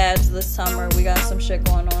seeing dads this summer, we got some shit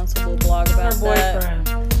going on, so we'll blog about Her that.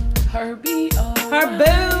 boyfriend. Herbie. Her boo.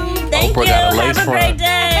 Thank Oprah you. got a Have lace a great front.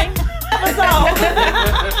 day. That's all.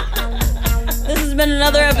 This has been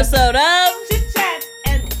another episode of Chit chat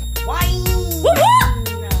and wine. Woo-hoo!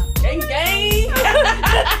 Gang, gang.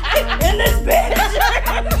 In this bitch.